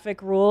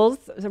traffic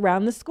rules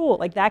around the school,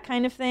 like that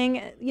kind of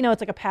thing. You know,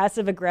 it's like a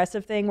passive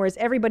aggressive thing, whereas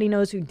everybody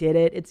knows who did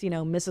it. It's, you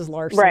know, Mrs.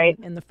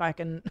 Larson in the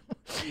fucking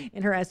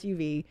in her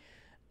SUV.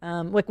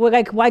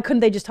 Why couldn't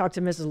they just talk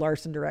to Mrs.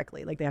 Larson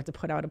directly? Like, they have to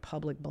put out a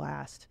public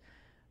blast.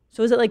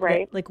 So is it like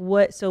like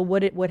what? So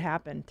what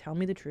happened? Tell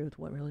me the truth.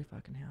 What really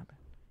fucking happened?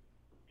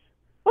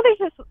 Well, there's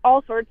just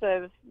all sorts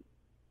of,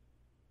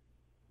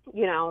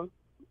 you know,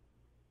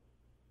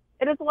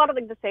 it is a lot of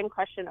like the same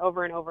question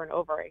over and over and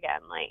over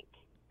again. Like,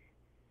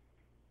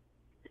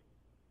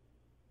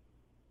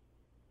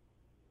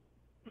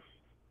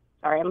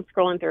 sorry, I'm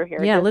scrolling through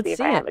here. Yeah, to let's see if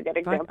see I it. have a good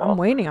example. I'm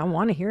waiting. I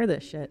want to hear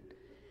this shit.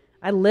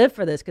 I live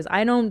for this because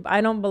I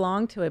don't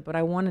belong to it, but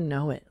I want to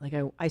know it. Like,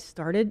 I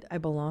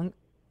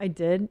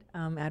did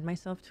add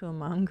myself to a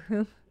mom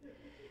group,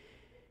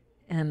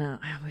 and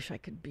I wish I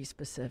could be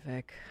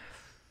specific,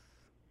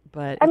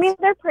 but I mean,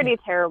 they're pretty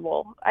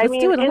terrible. I Let's mean,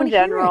 do it. I in wanna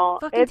general,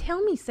 hear it. Fucking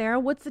tell me, Sarah.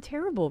 What's the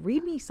terrible?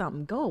 Read me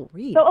something. Go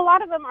read. so a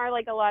lot of them are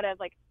like a lot of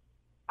like,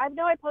 I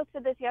know I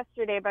posted this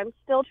yesterday, but I'm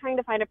still trying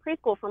to find a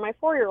preschool for my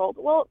 4-year-old.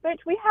 Well,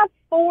 bitch, we have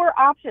 4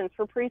 options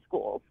for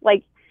preschools.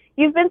 Like,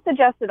 you've been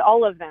suggested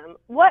all of them.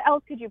 What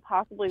else could you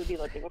possibly be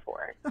looking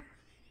for?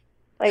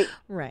 Like,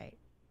 right.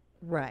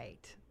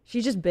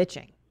 She's just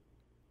bitching.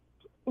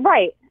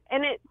 Right.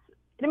 And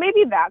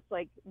maybe that's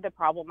like the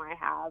problem I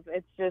have.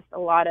 It's just a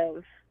lot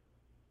of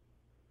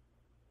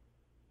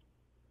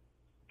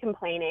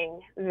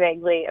complaining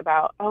vaguely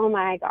about, oh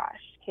my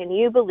gosh, can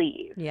you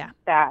believe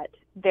that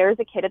there's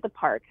a kid at the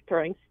park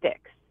throwing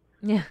sticks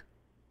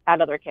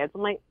at other kids?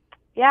 I'm like,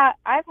 yeah,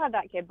 I've had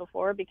that kid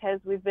before because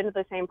we've been to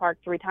the same park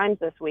 3 times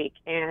this week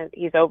and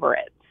he's over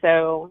it.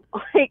 So,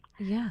 like,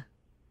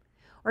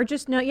 or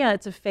just know,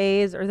 it's a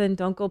phase, or then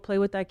don't go play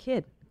with that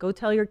kid. Go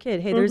tell your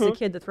kid, hey, there's a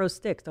kid that throws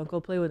sticks. Don't go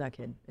play with that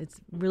kid.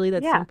 It's really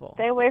that simple.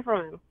 Stay away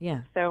from him.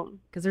 Yeah. So,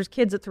 because there's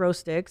kids that throw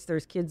sticks.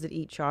 There's kids that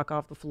eat chalk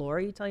off the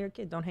floor. You tell your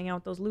kid, don't hang out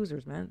with those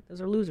losers, man.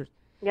 Those are losers.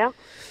 Yep.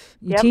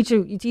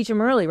 You teach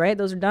them early, right?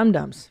 Those are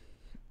dum-dums.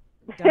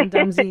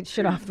 Dum-dums eat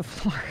shit off the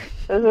floor.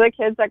 Those are the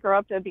kids that grow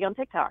up to be on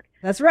TikTok.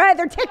 That's right.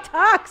 They're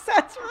TikToks.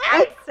 That's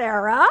right,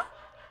 Sarah.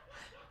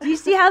 Do you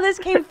see how this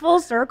came full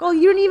circle?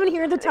 You didn't even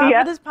hear the top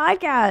of this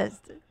podcast.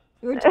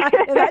 We were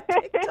talking about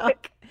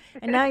TikTok,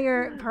 and now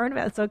you're part of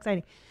it. It's so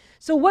exciting.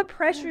 So what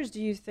pressures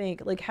do you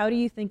think, like, how do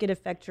you think it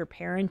affects your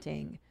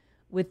parenting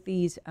with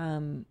these,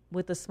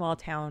 with the small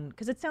town?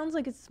 Because it sounds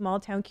like it's a small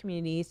town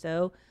community,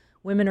 so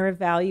women are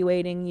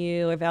evaluating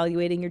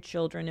your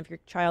children. If your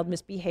child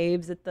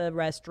misbehaves at the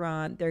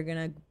restaurant, they're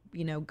going to,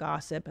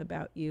 gossip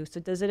about you.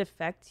 So does it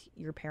affect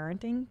your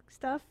parenting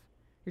stuff,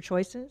 your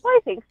choices? Well, I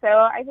think so.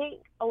 I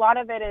think a lot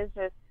of it is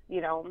just,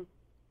 because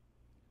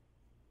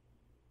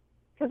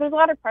there's a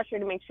lot of pressure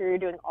to make sure you're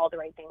doing all the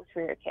right things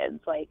for your kids,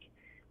 like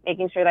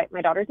making sure that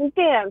my daughter's in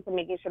dance and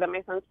making sure that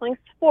my son's playing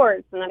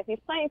sports, and that if he's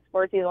playing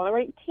sports, he's on the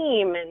right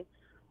team. And,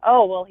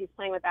 oh, well, he's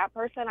playing with that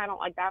person. I don't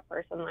like that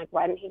person. Like,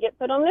 why didn't he get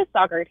put on this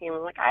soccer team?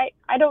 I'm like,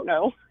 I don't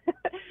know.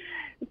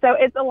 So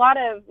it's a lot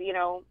of,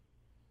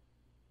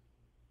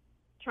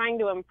 trying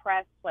to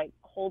impress, like,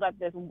 hold up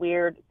this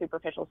weird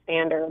superficial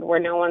standard where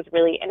no one's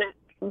really in it.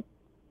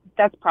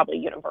 That's probably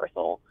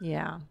universal.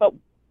 Yeah. But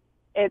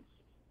it's,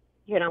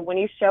 when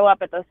you show up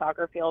at the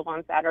soccer field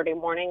on Saturday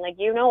morning, like,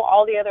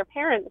 all the other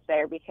parents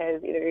there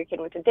because either your kid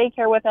went to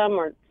daycare with them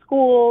or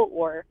school,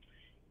 or,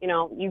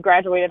 you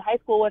graduated high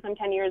school with them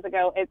 10 years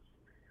ago. It's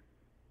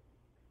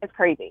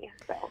crazy.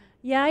 So.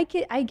 Yeah, I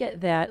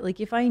get that.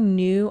 Like, if I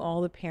knew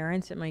all the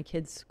parents at my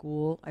kid's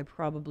school, I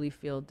probably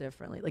feel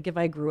differently. Like, if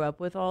I grew up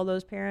with all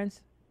those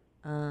parents,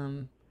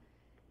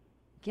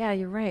 yeah,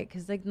 you're right.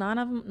 Because, like, not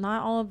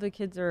all of the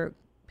kids'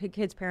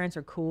 parents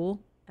are cool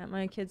at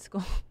my kid's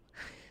school.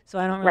 So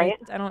I don't really,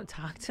 I don't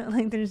talk to,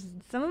 like, there's,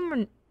 some of them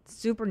are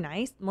super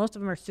nice. Most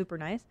of them are super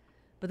nice.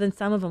 But then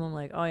some of them I'm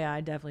like, oh yeah, I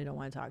definitely don't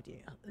want to talk to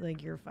you.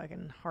 Like, you're a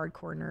fucking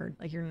hardcore nerd.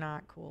 Like, you're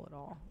not cool at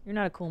all. You're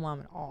not a cool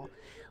mom at all.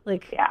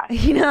 Like,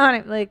 you know what I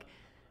mean? Like,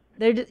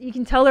 they're just, you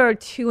can tell they're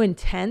too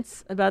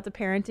intense about the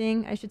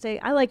parenting, I should say.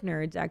 I like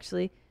nerds,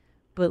 actually.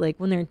 But, like,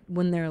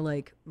 when they're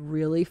like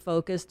really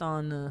focused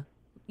on the,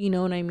 you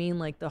know what I mean?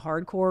 Like the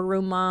hardcore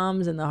room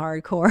moms and the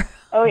hardcore.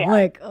 Oh yeah.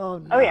 Like, oh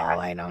no,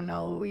 I don't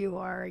know who you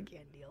are. I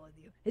can't deal with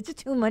you. It's just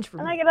too much for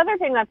me. And, like, another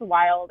thing that's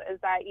wild is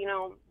that,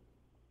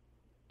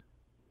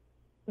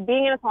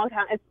 being in a small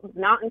town, it's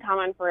not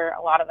uncommon for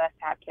a lot of us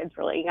to have kids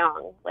really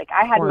young. Like,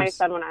 I had my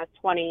son when I was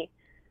 20.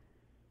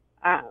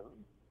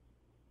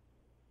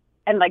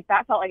 And like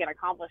that felt like an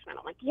accomplishment.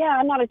 I'm like, yeah,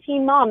 I'm not a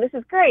teen mom. This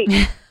is great.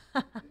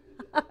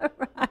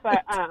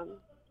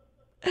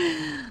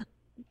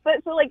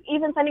 But so like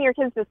even sending your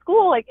kids to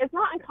school, like it's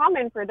not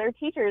uncommon for their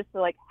teachers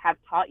to like have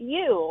taught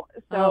you.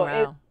 So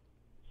it's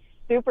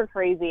super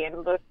crazy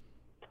and this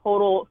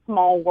total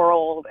small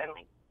world. And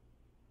like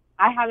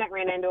I haven't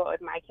ran into it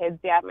with my kids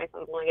yet. My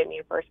son's only getting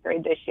in first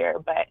grade this year,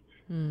 but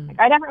like,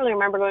 I definitely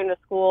remember going to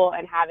school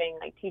and having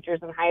like teachers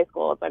in high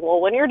school. It's like,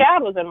 well, when your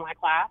dad was in my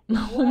class.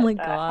 Oh my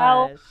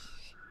gosh.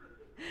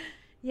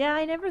 Yeah,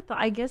 I never thought.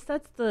 I guess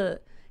that's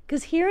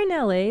because here in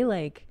LA,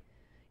 like,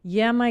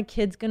 yeah, my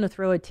kid's gonna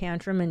throw a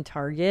tantrum in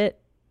Target,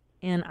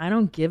 and I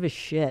don't give a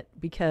shit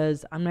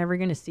because I'm never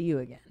gonna see you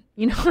again.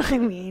 You know what I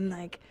mean?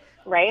 Like,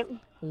 right?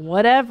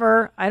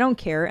 Whatever. I don't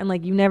care. And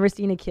like, you've never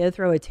seen a kid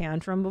throw a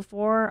tantrum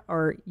before,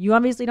 or you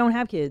obviously don't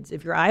have kids.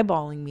 If you're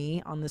eyeballing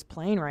me on this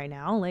plane right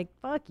now, like,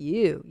 fuck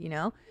you, you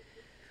know?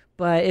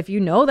 But if you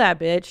know that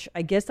bitch,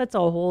 I guess that's a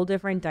whole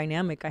different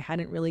dynamic I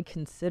hadn't really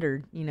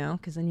considered, you know?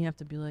 Because then you have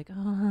to be like,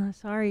 oh,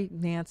 sorry,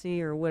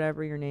 Nancy, or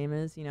whatever your name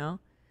is, you know?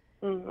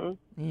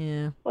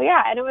 Yeah. Well,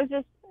 yeah, and it was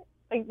just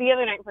like the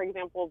other night, for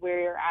example, we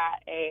were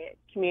at a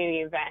community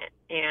event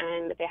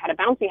and they had a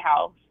bouncy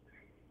house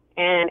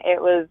and it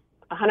was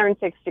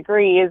 106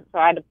 degrees, so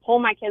I had to pull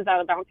my kids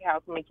out of the bouncy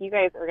house. I'm like, you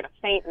guys are going to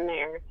faint in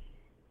there.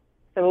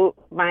 So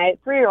my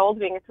 3-year-old,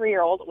 being a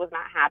 3-year-old, was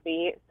not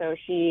happy. So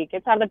she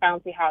gets out of the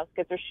bouncy house,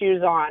 gets her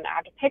shoes on. I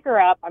have to pick her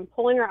up. I'm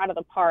pulling her out of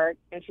the park,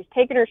 and she's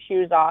taking her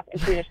shoes off, and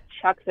she just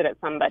chucks it at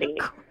somebody.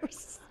 Of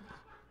course.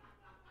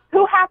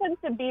 Who happens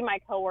to be my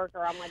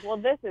coworker. I'm like, well,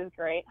 this is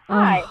great.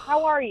 Hi,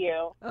 how are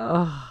you?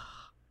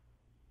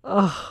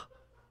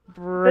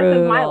 Brutal. This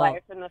is my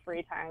life in the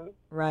free time.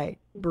 Right.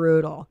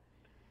 Brutal.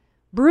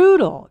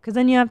 Because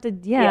then you have to,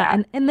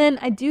 And then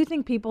I do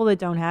think people that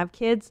don't have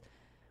kids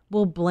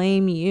will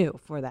blame you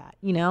for that,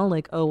 you know,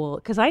 like, oh, well,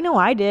 because I know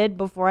I did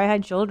before I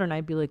had children.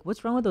 I'd be like,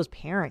 what's wrong with those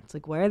parents?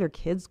 Like, why are their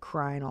kids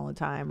crying all the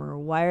time? Or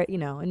why are, you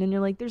know, and then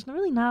you're like, there's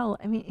really not,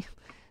 I mean,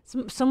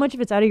 so much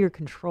of it's out of your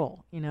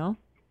control, you know?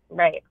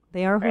 Right.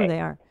 They are who they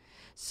are.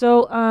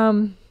 So,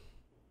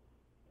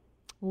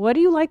 what do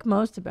you like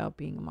most about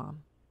being a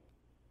mom?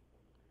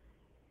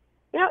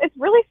 You know, it's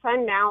really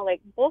fun now.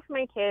 Like, both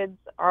my kids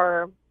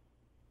are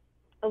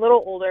a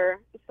little older,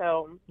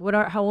 so.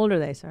 How old are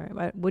they? Sorry.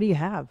 What do you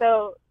have?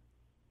 So,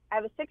 I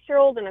have a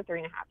 6-year-old and a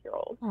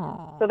 3.5-year-old.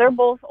 So they're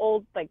both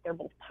old, like they're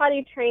both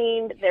potty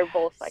trained. They're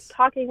both like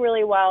talking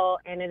really well.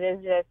 And it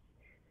is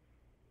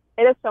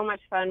so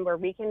much fun where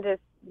we can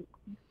just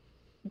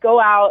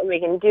go out and we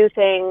can do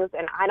things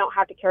and I don't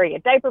have to carry a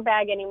diaper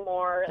bag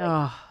anymore.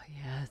 Like,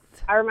 yes.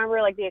 I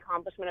remember like the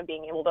accomplishment of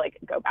being able to like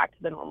go back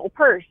to the normal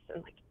purse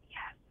and like,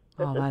 yes,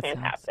 this is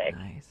fantastic.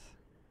 Nice.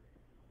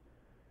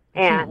 I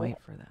can't wait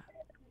for that.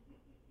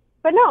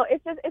 But no,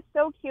 it's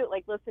so cute,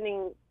 like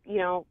listening, you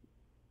know,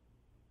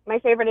 my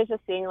favorite is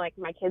just seeing like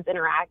my kids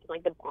interact and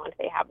like the bond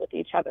they have with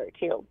each other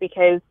too,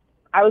 because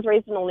I was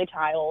raised an only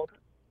child.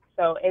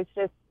 So it's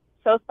just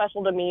so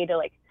special to me to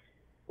like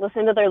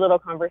listen to their little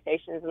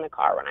conversations in the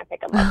car when I pick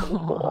them up from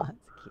school. That's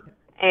cute.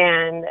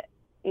 And,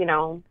 you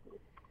know,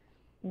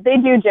 they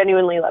do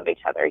genuinely love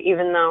each other,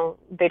 even though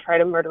they try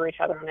to murder each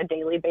other on a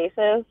daily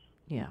basis.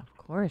 Yeah, of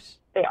course.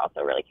 They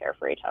also really care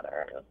for each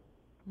other.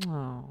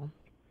 Oh,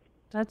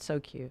 that's so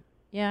cute.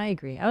 Yeah, I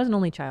agree. I was an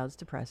only child. It's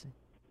depressing.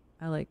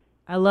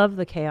 I love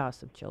the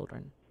chaos of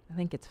children. I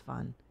think it's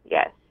fun.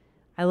 Yes.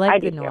 I like I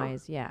the do too.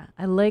 noise. Yeah.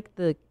 I like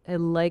the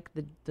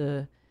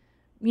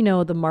you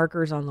know, the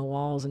markers on the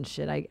walls and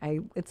shit.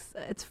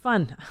 It's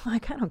fun.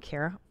 Like, I don't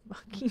care.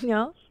 You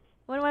know?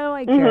 Why do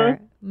I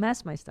care?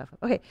 Mess my stuff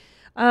up. Okay.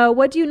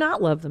 What do you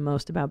not love the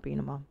most about being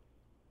a mom?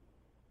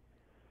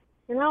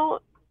 You know,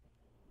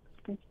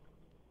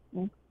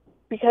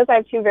 because I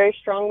have 2 very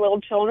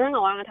strong-willed children, a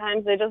lot of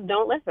times they just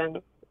don't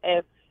listen.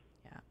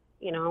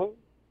 You know,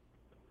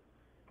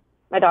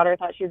 my daughter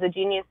thought she was a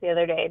genius the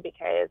other day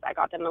because I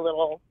got them a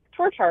little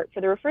chore chart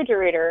for the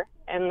refrigerator.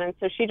 And then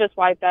so she just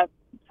wiped up,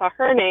 saw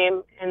her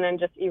name, and then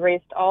just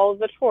erased all of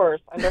the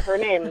chores under her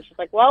name. And she's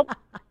like, well,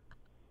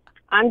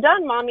 I'm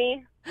done,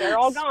 Mommy. They're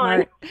all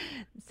gone.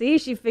 See,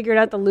 she figured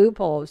out the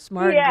loophole.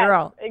 Smart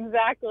girl.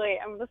 Exactly.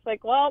 I'm just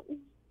like, well,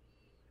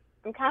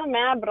 I'm kind of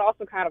mad, but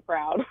also kind of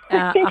proud.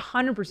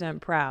 100%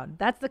 proud.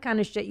 That's the kind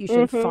of shit you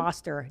should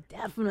foster.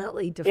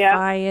 Definitely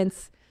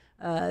defiance,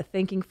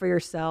 thinking for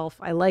yourself.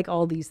 I like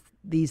all these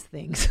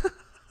things.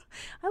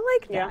 I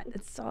like that.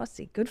 It's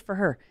saucy. Good for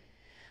her.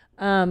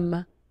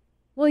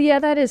 Well, yeah,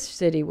 that is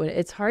shitty.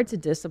 It's hard to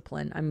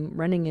discipline. I'm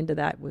running into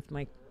that with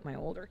my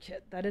older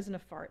kid. That isn't a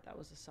fart. That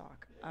was a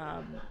sock.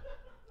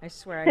 I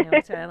swear I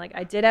know.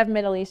 I did have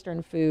Middle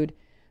Eastern food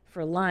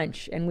for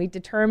lunch, and we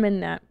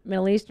determined that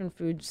Middle Eastern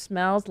food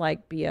smells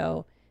like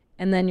BO,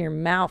 and then your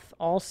mouth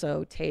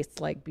also tastes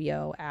like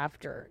BO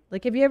after.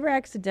 Like, have you ever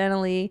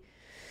accidentally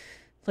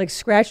like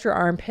scratched your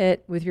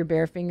armpit with your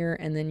bare finger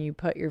and then you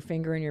put your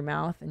finger in your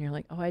mouth and you're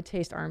like, oh, I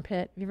taste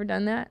armpit? Have you ever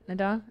done that,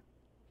 Nada?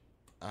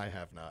 I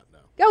have not, no.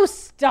 Go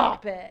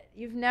stop it.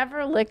 You've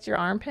never licked your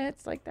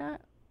armpits like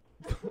that?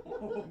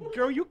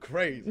 Girl, you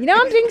crazy. You know,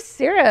 I'm doing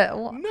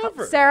Sarah.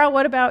 Never. Sarah,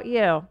 what about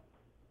you?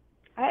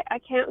 I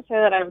can't say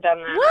that I've done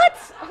that. What?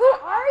 Who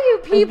are you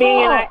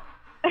people?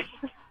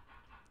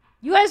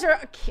 You guys are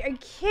you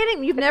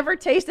kidding. You've never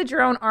tasted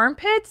your own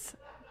armpits?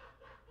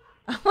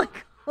 I'm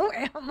like, who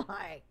am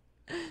I?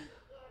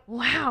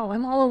 Wow,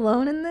 I'm all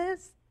alone in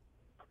this?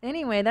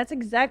 Anyway, that's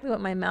exactly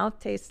what my mouth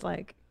tastes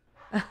like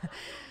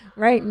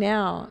right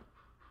now.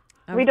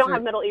 We don't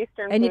have Middle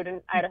Eastern food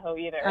in Idaho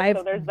either,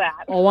 so there's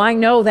that. Oh, I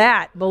know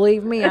that.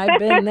 Believe me, I've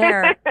been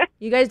there.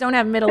 You guys don't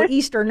have Middle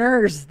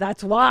Easterners.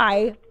 That's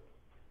why.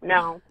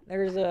 No.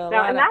 There's a No,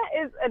 lot and of... that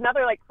is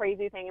another like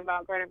crazy thing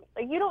about growing up.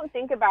 Like you don't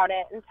think about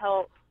it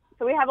until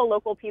so we have a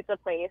local pizza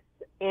place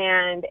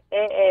and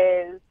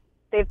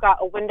they've got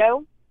a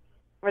window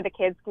where the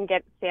kids can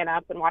stand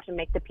up and watch them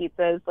make the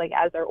pizzas like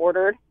as they're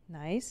ordered.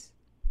 Nice.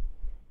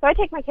 So I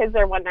take my kids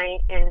there one night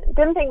and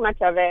didn't think much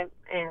of it,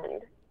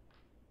 and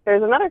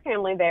there's another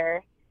family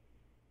there,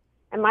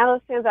 and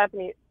Milo stands up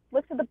and he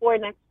looks at the boy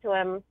next to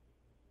him,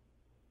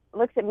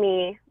 looks at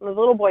me, and the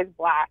little boy's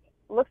black,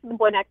 looks at the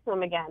boy next to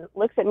him again,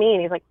 looks at me,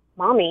 and he's like,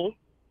 Mommy,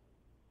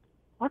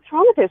 what's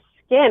wrong with his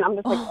skin? I'm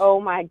just like, oh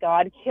my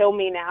God, kill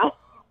me now.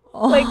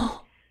 Like,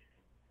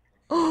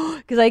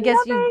 because I guess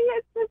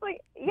it's just like,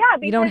 yeah,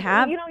 because you don't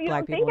have you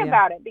black don't think people,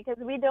 about it because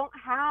we don't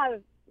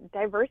have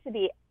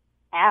diversity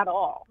at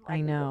all. I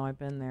know, I've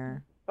been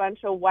there.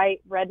 Bunch of white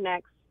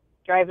rednecks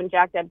driving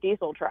jacked up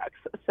diesel trucks.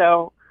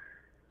 So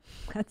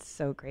that's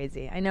so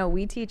crazy. I know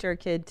we teach our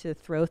kid to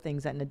throw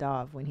things at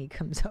Nadav when he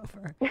comes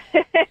over.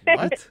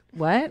 What?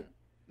 What?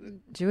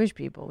 Jewish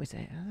people, we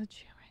say, oh,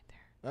 Jew right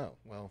there. Oh,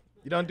 well,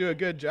 you don't do a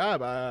good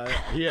job.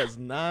 He has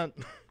not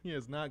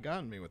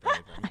gotten me with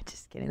anything. I'm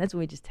just kidding. That's what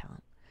we just tell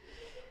him.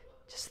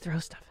 Just throw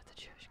stuff at the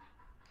Jewish.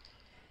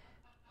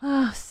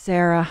 Oh,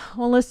 Sarah.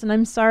 Well, listen,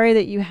 I'm sorry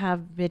that you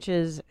have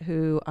bitches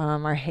who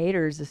are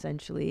haters,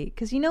 essentially.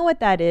 Because you know what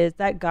that is?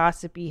 That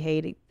gossipy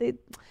hate.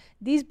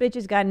 These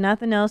bitches got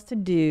nothing else to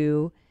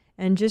do.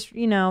 And just,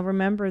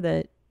 remember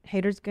that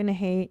haters going to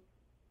hate.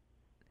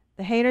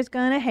 The hater's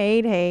going to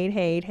hate.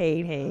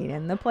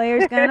 And the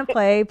player's going to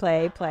play.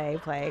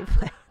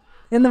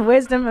 In the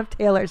wisdom of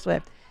Taylor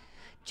Swift.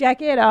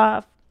 Jack it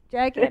off.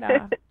 What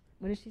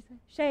did she say?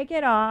 Shake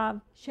it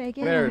off. Shake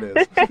it there off. It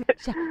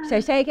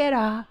is. Shake it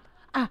off.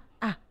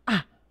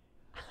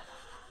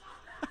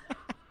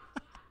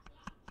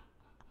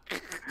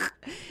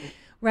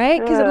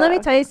 Right? Because let me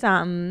tell you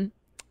something.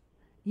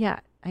 Yeah,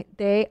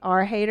 they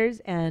are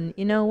haters. And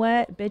you know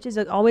what? Bitches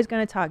are always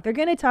going to talk. They're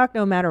going to talk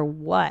no matter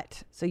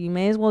what. So you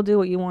may as well do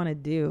what you want to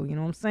do. You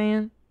know what I'm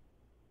saying?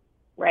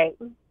 Right.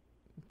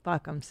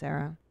 Fuck them,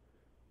 Sarah.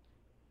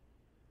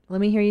 Let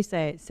me hear you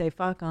say it. Say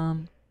fuck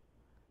them.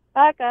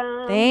 Fuck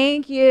them.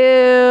 Thank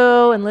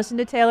you. And listen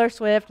to Taylor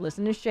Swift.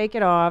 Listen to Shake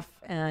It Off.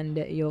 And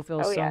you'll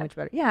feel so much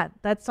better. Yeah,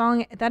 that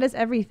song, that is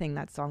everything,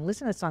 that song.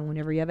 Listen to that song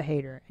whenever you have a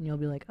hater. And you'll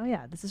be like, oh,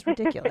 yeah, this is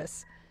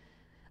ridiculous.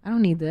 I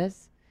don't need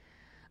this.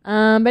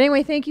 But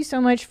anyway, thank you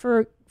so much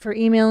for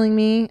emailing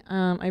me.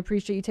 I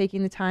appreciate you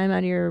taking the time out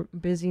of your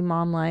busy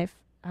mom life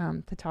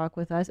to talk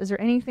with us. Is there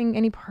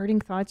any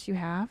parting thoughts you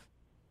have?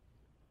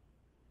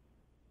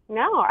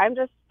 No, I'm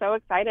just so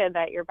excited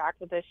that you're back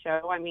with this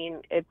show. I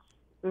mean, it's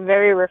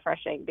very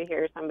refreshing to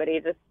hear somebody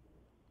just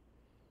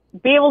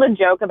be able to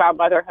joke about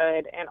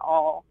motherhood and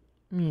all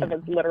of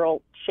its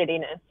literal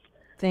shittiness.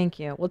 Thank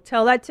you. Well,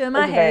 tell that to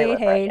my haters.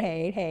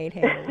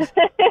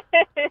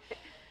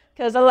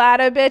 Because a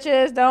lot of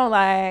bitches don't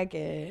like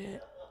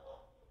it.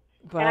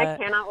 But and I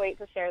cannot wait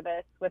to share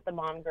this with the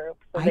mom group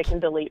so they can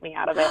delete me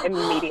out of it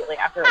immediately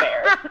after it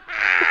airs.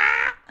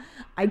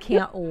 I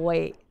can't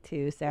wait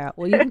to, Sarah.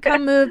 Well, you can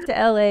come move to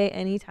LA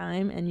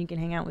anytime and you can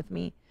hang out with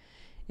me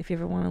if you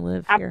ever want to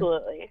live here.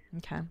 Absolutely.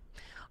 Okay.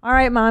 All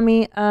right,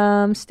 Mommy.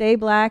 Stay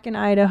black in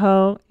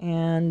Idaho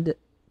and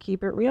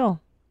keep it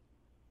real.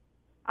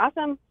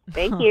 Awesome.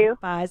 Thank you.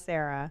 Bye,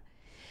 Sarah.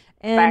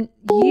 And I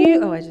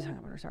just hung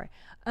up on her. Sorry.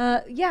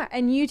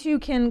 And you two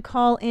can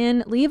call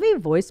in, leave a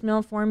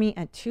voicemail for me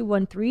at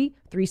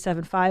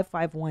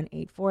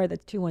 213-375-5184.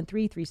 That's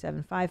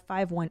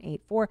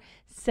 213-375-5184.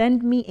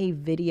 Send me a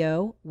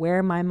video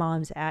where my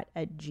mom's at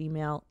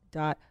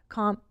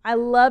gmail.com. I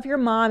love your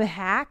mom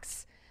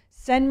hacks.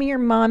 Send me your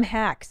mom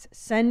hacks.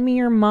 Send me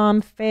your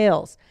mom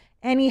fails.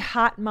 Any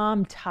hot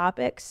mom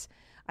topics.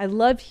 I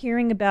love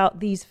hearing about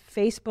these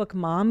Facebook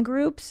mom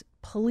groups.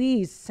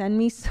 Please send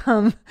me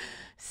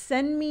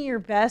your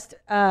best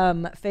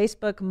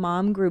Facebook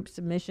mom group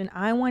submission.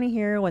 I want to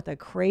hear what the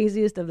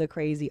craziest of the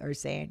crazy are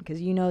saying, because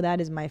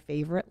that is my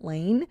favorite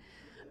lane.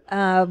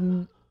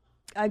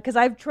 Because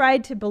I've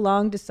tried to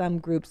belong to some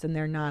groups and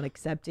they're not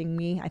accepting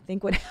me. I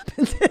think what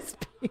happens is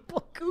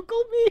people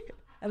Google me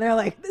and they're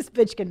like, this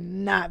bitch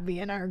cannot be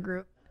in our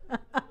group.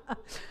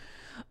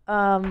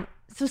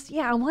 So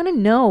I want to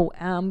know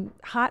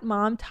hot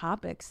mom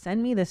topics.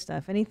 Send me this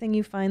stuff. Anything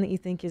you find that you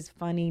think is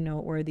funny,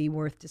 noteworthy,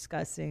 worth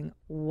discussing,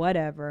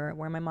 whatever.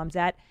 Where my mom's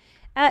at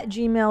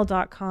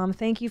gmail.com.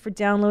 Thank you for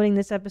downloading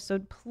this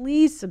episode.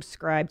 Please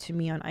subscribe to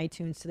me on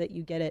iTunes so that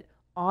you get it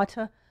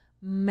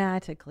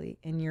automatically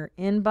in your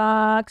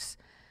inbox.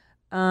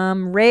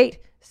 Rate,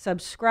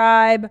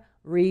 subscribe,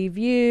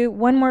 review.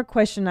 One more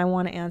question I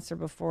want to answer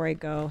before I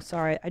go.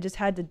 Sorry, I just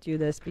had to do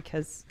this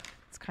because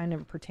it's kind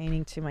of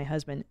pertaining to my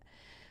husband.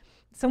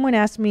 Someone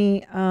asked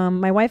me,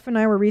 my wife and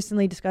I were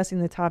recently discussing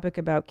the topic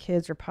about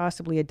kids or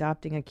possibly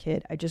adopting a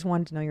kid. I just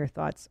wanted to know your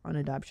thoughts on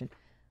adoption.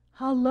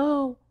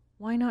 Hello,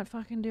 why not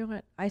fucking do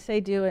it? I say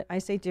do it. I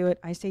say do it.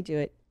 I say do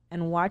it.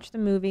 And watch the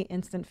movie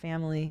Instant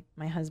Family.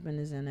 My husband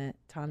is in it,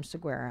 Tom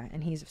Segura,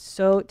 and he's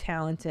so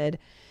talented.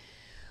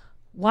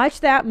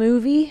 Watch that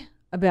movie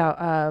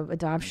about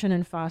adoption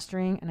and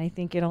fostering, and I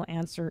think it'll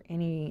answer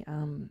any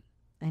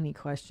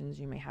questions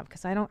you may have.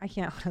 Because I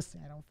can't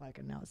honestly, I don't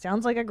fucking know. It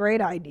sounds like a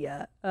great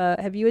idea.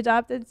 Have you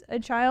adopted a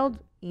child?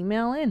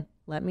 Email in.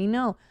 Let me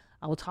know.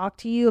 I will talk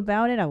to you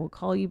about it. I will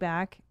call you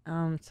back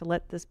to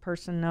let this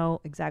person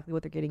know exactly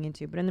what they're getting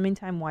into. But in the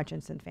meantime, watch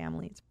Instant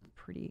Family. It's a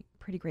pretty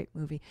great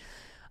movie.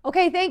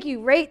 Okay, thank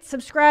you. Rate,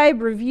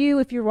 subscribe, review.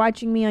 If you're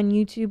watching me on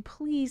YouTube,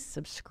 please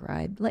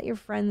subscribe. Let your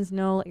friends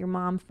know, let your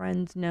mom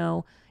friends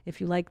know if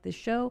you like this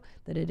show,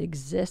 that it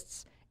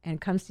exists. And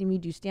come see me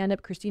do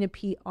stand-up, Christina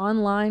P.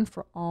 online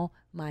for all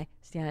my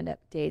stand-up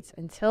dates.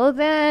 Until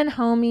then,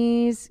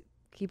 homies,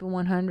 keep it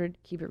 100,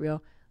 keep it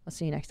real. I'll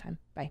see you next time.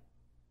 Bye.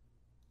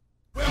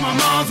 Where my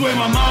mom's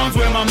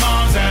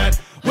at.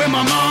 Where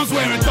my mom's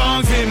wearing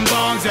thongs, hitting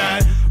bongs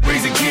at.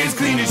 Raising kids,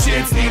 cleaning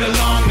shits, need a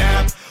long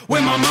nap.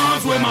 Where my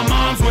mom's at.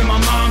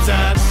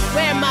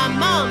 Where my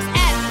mom's at.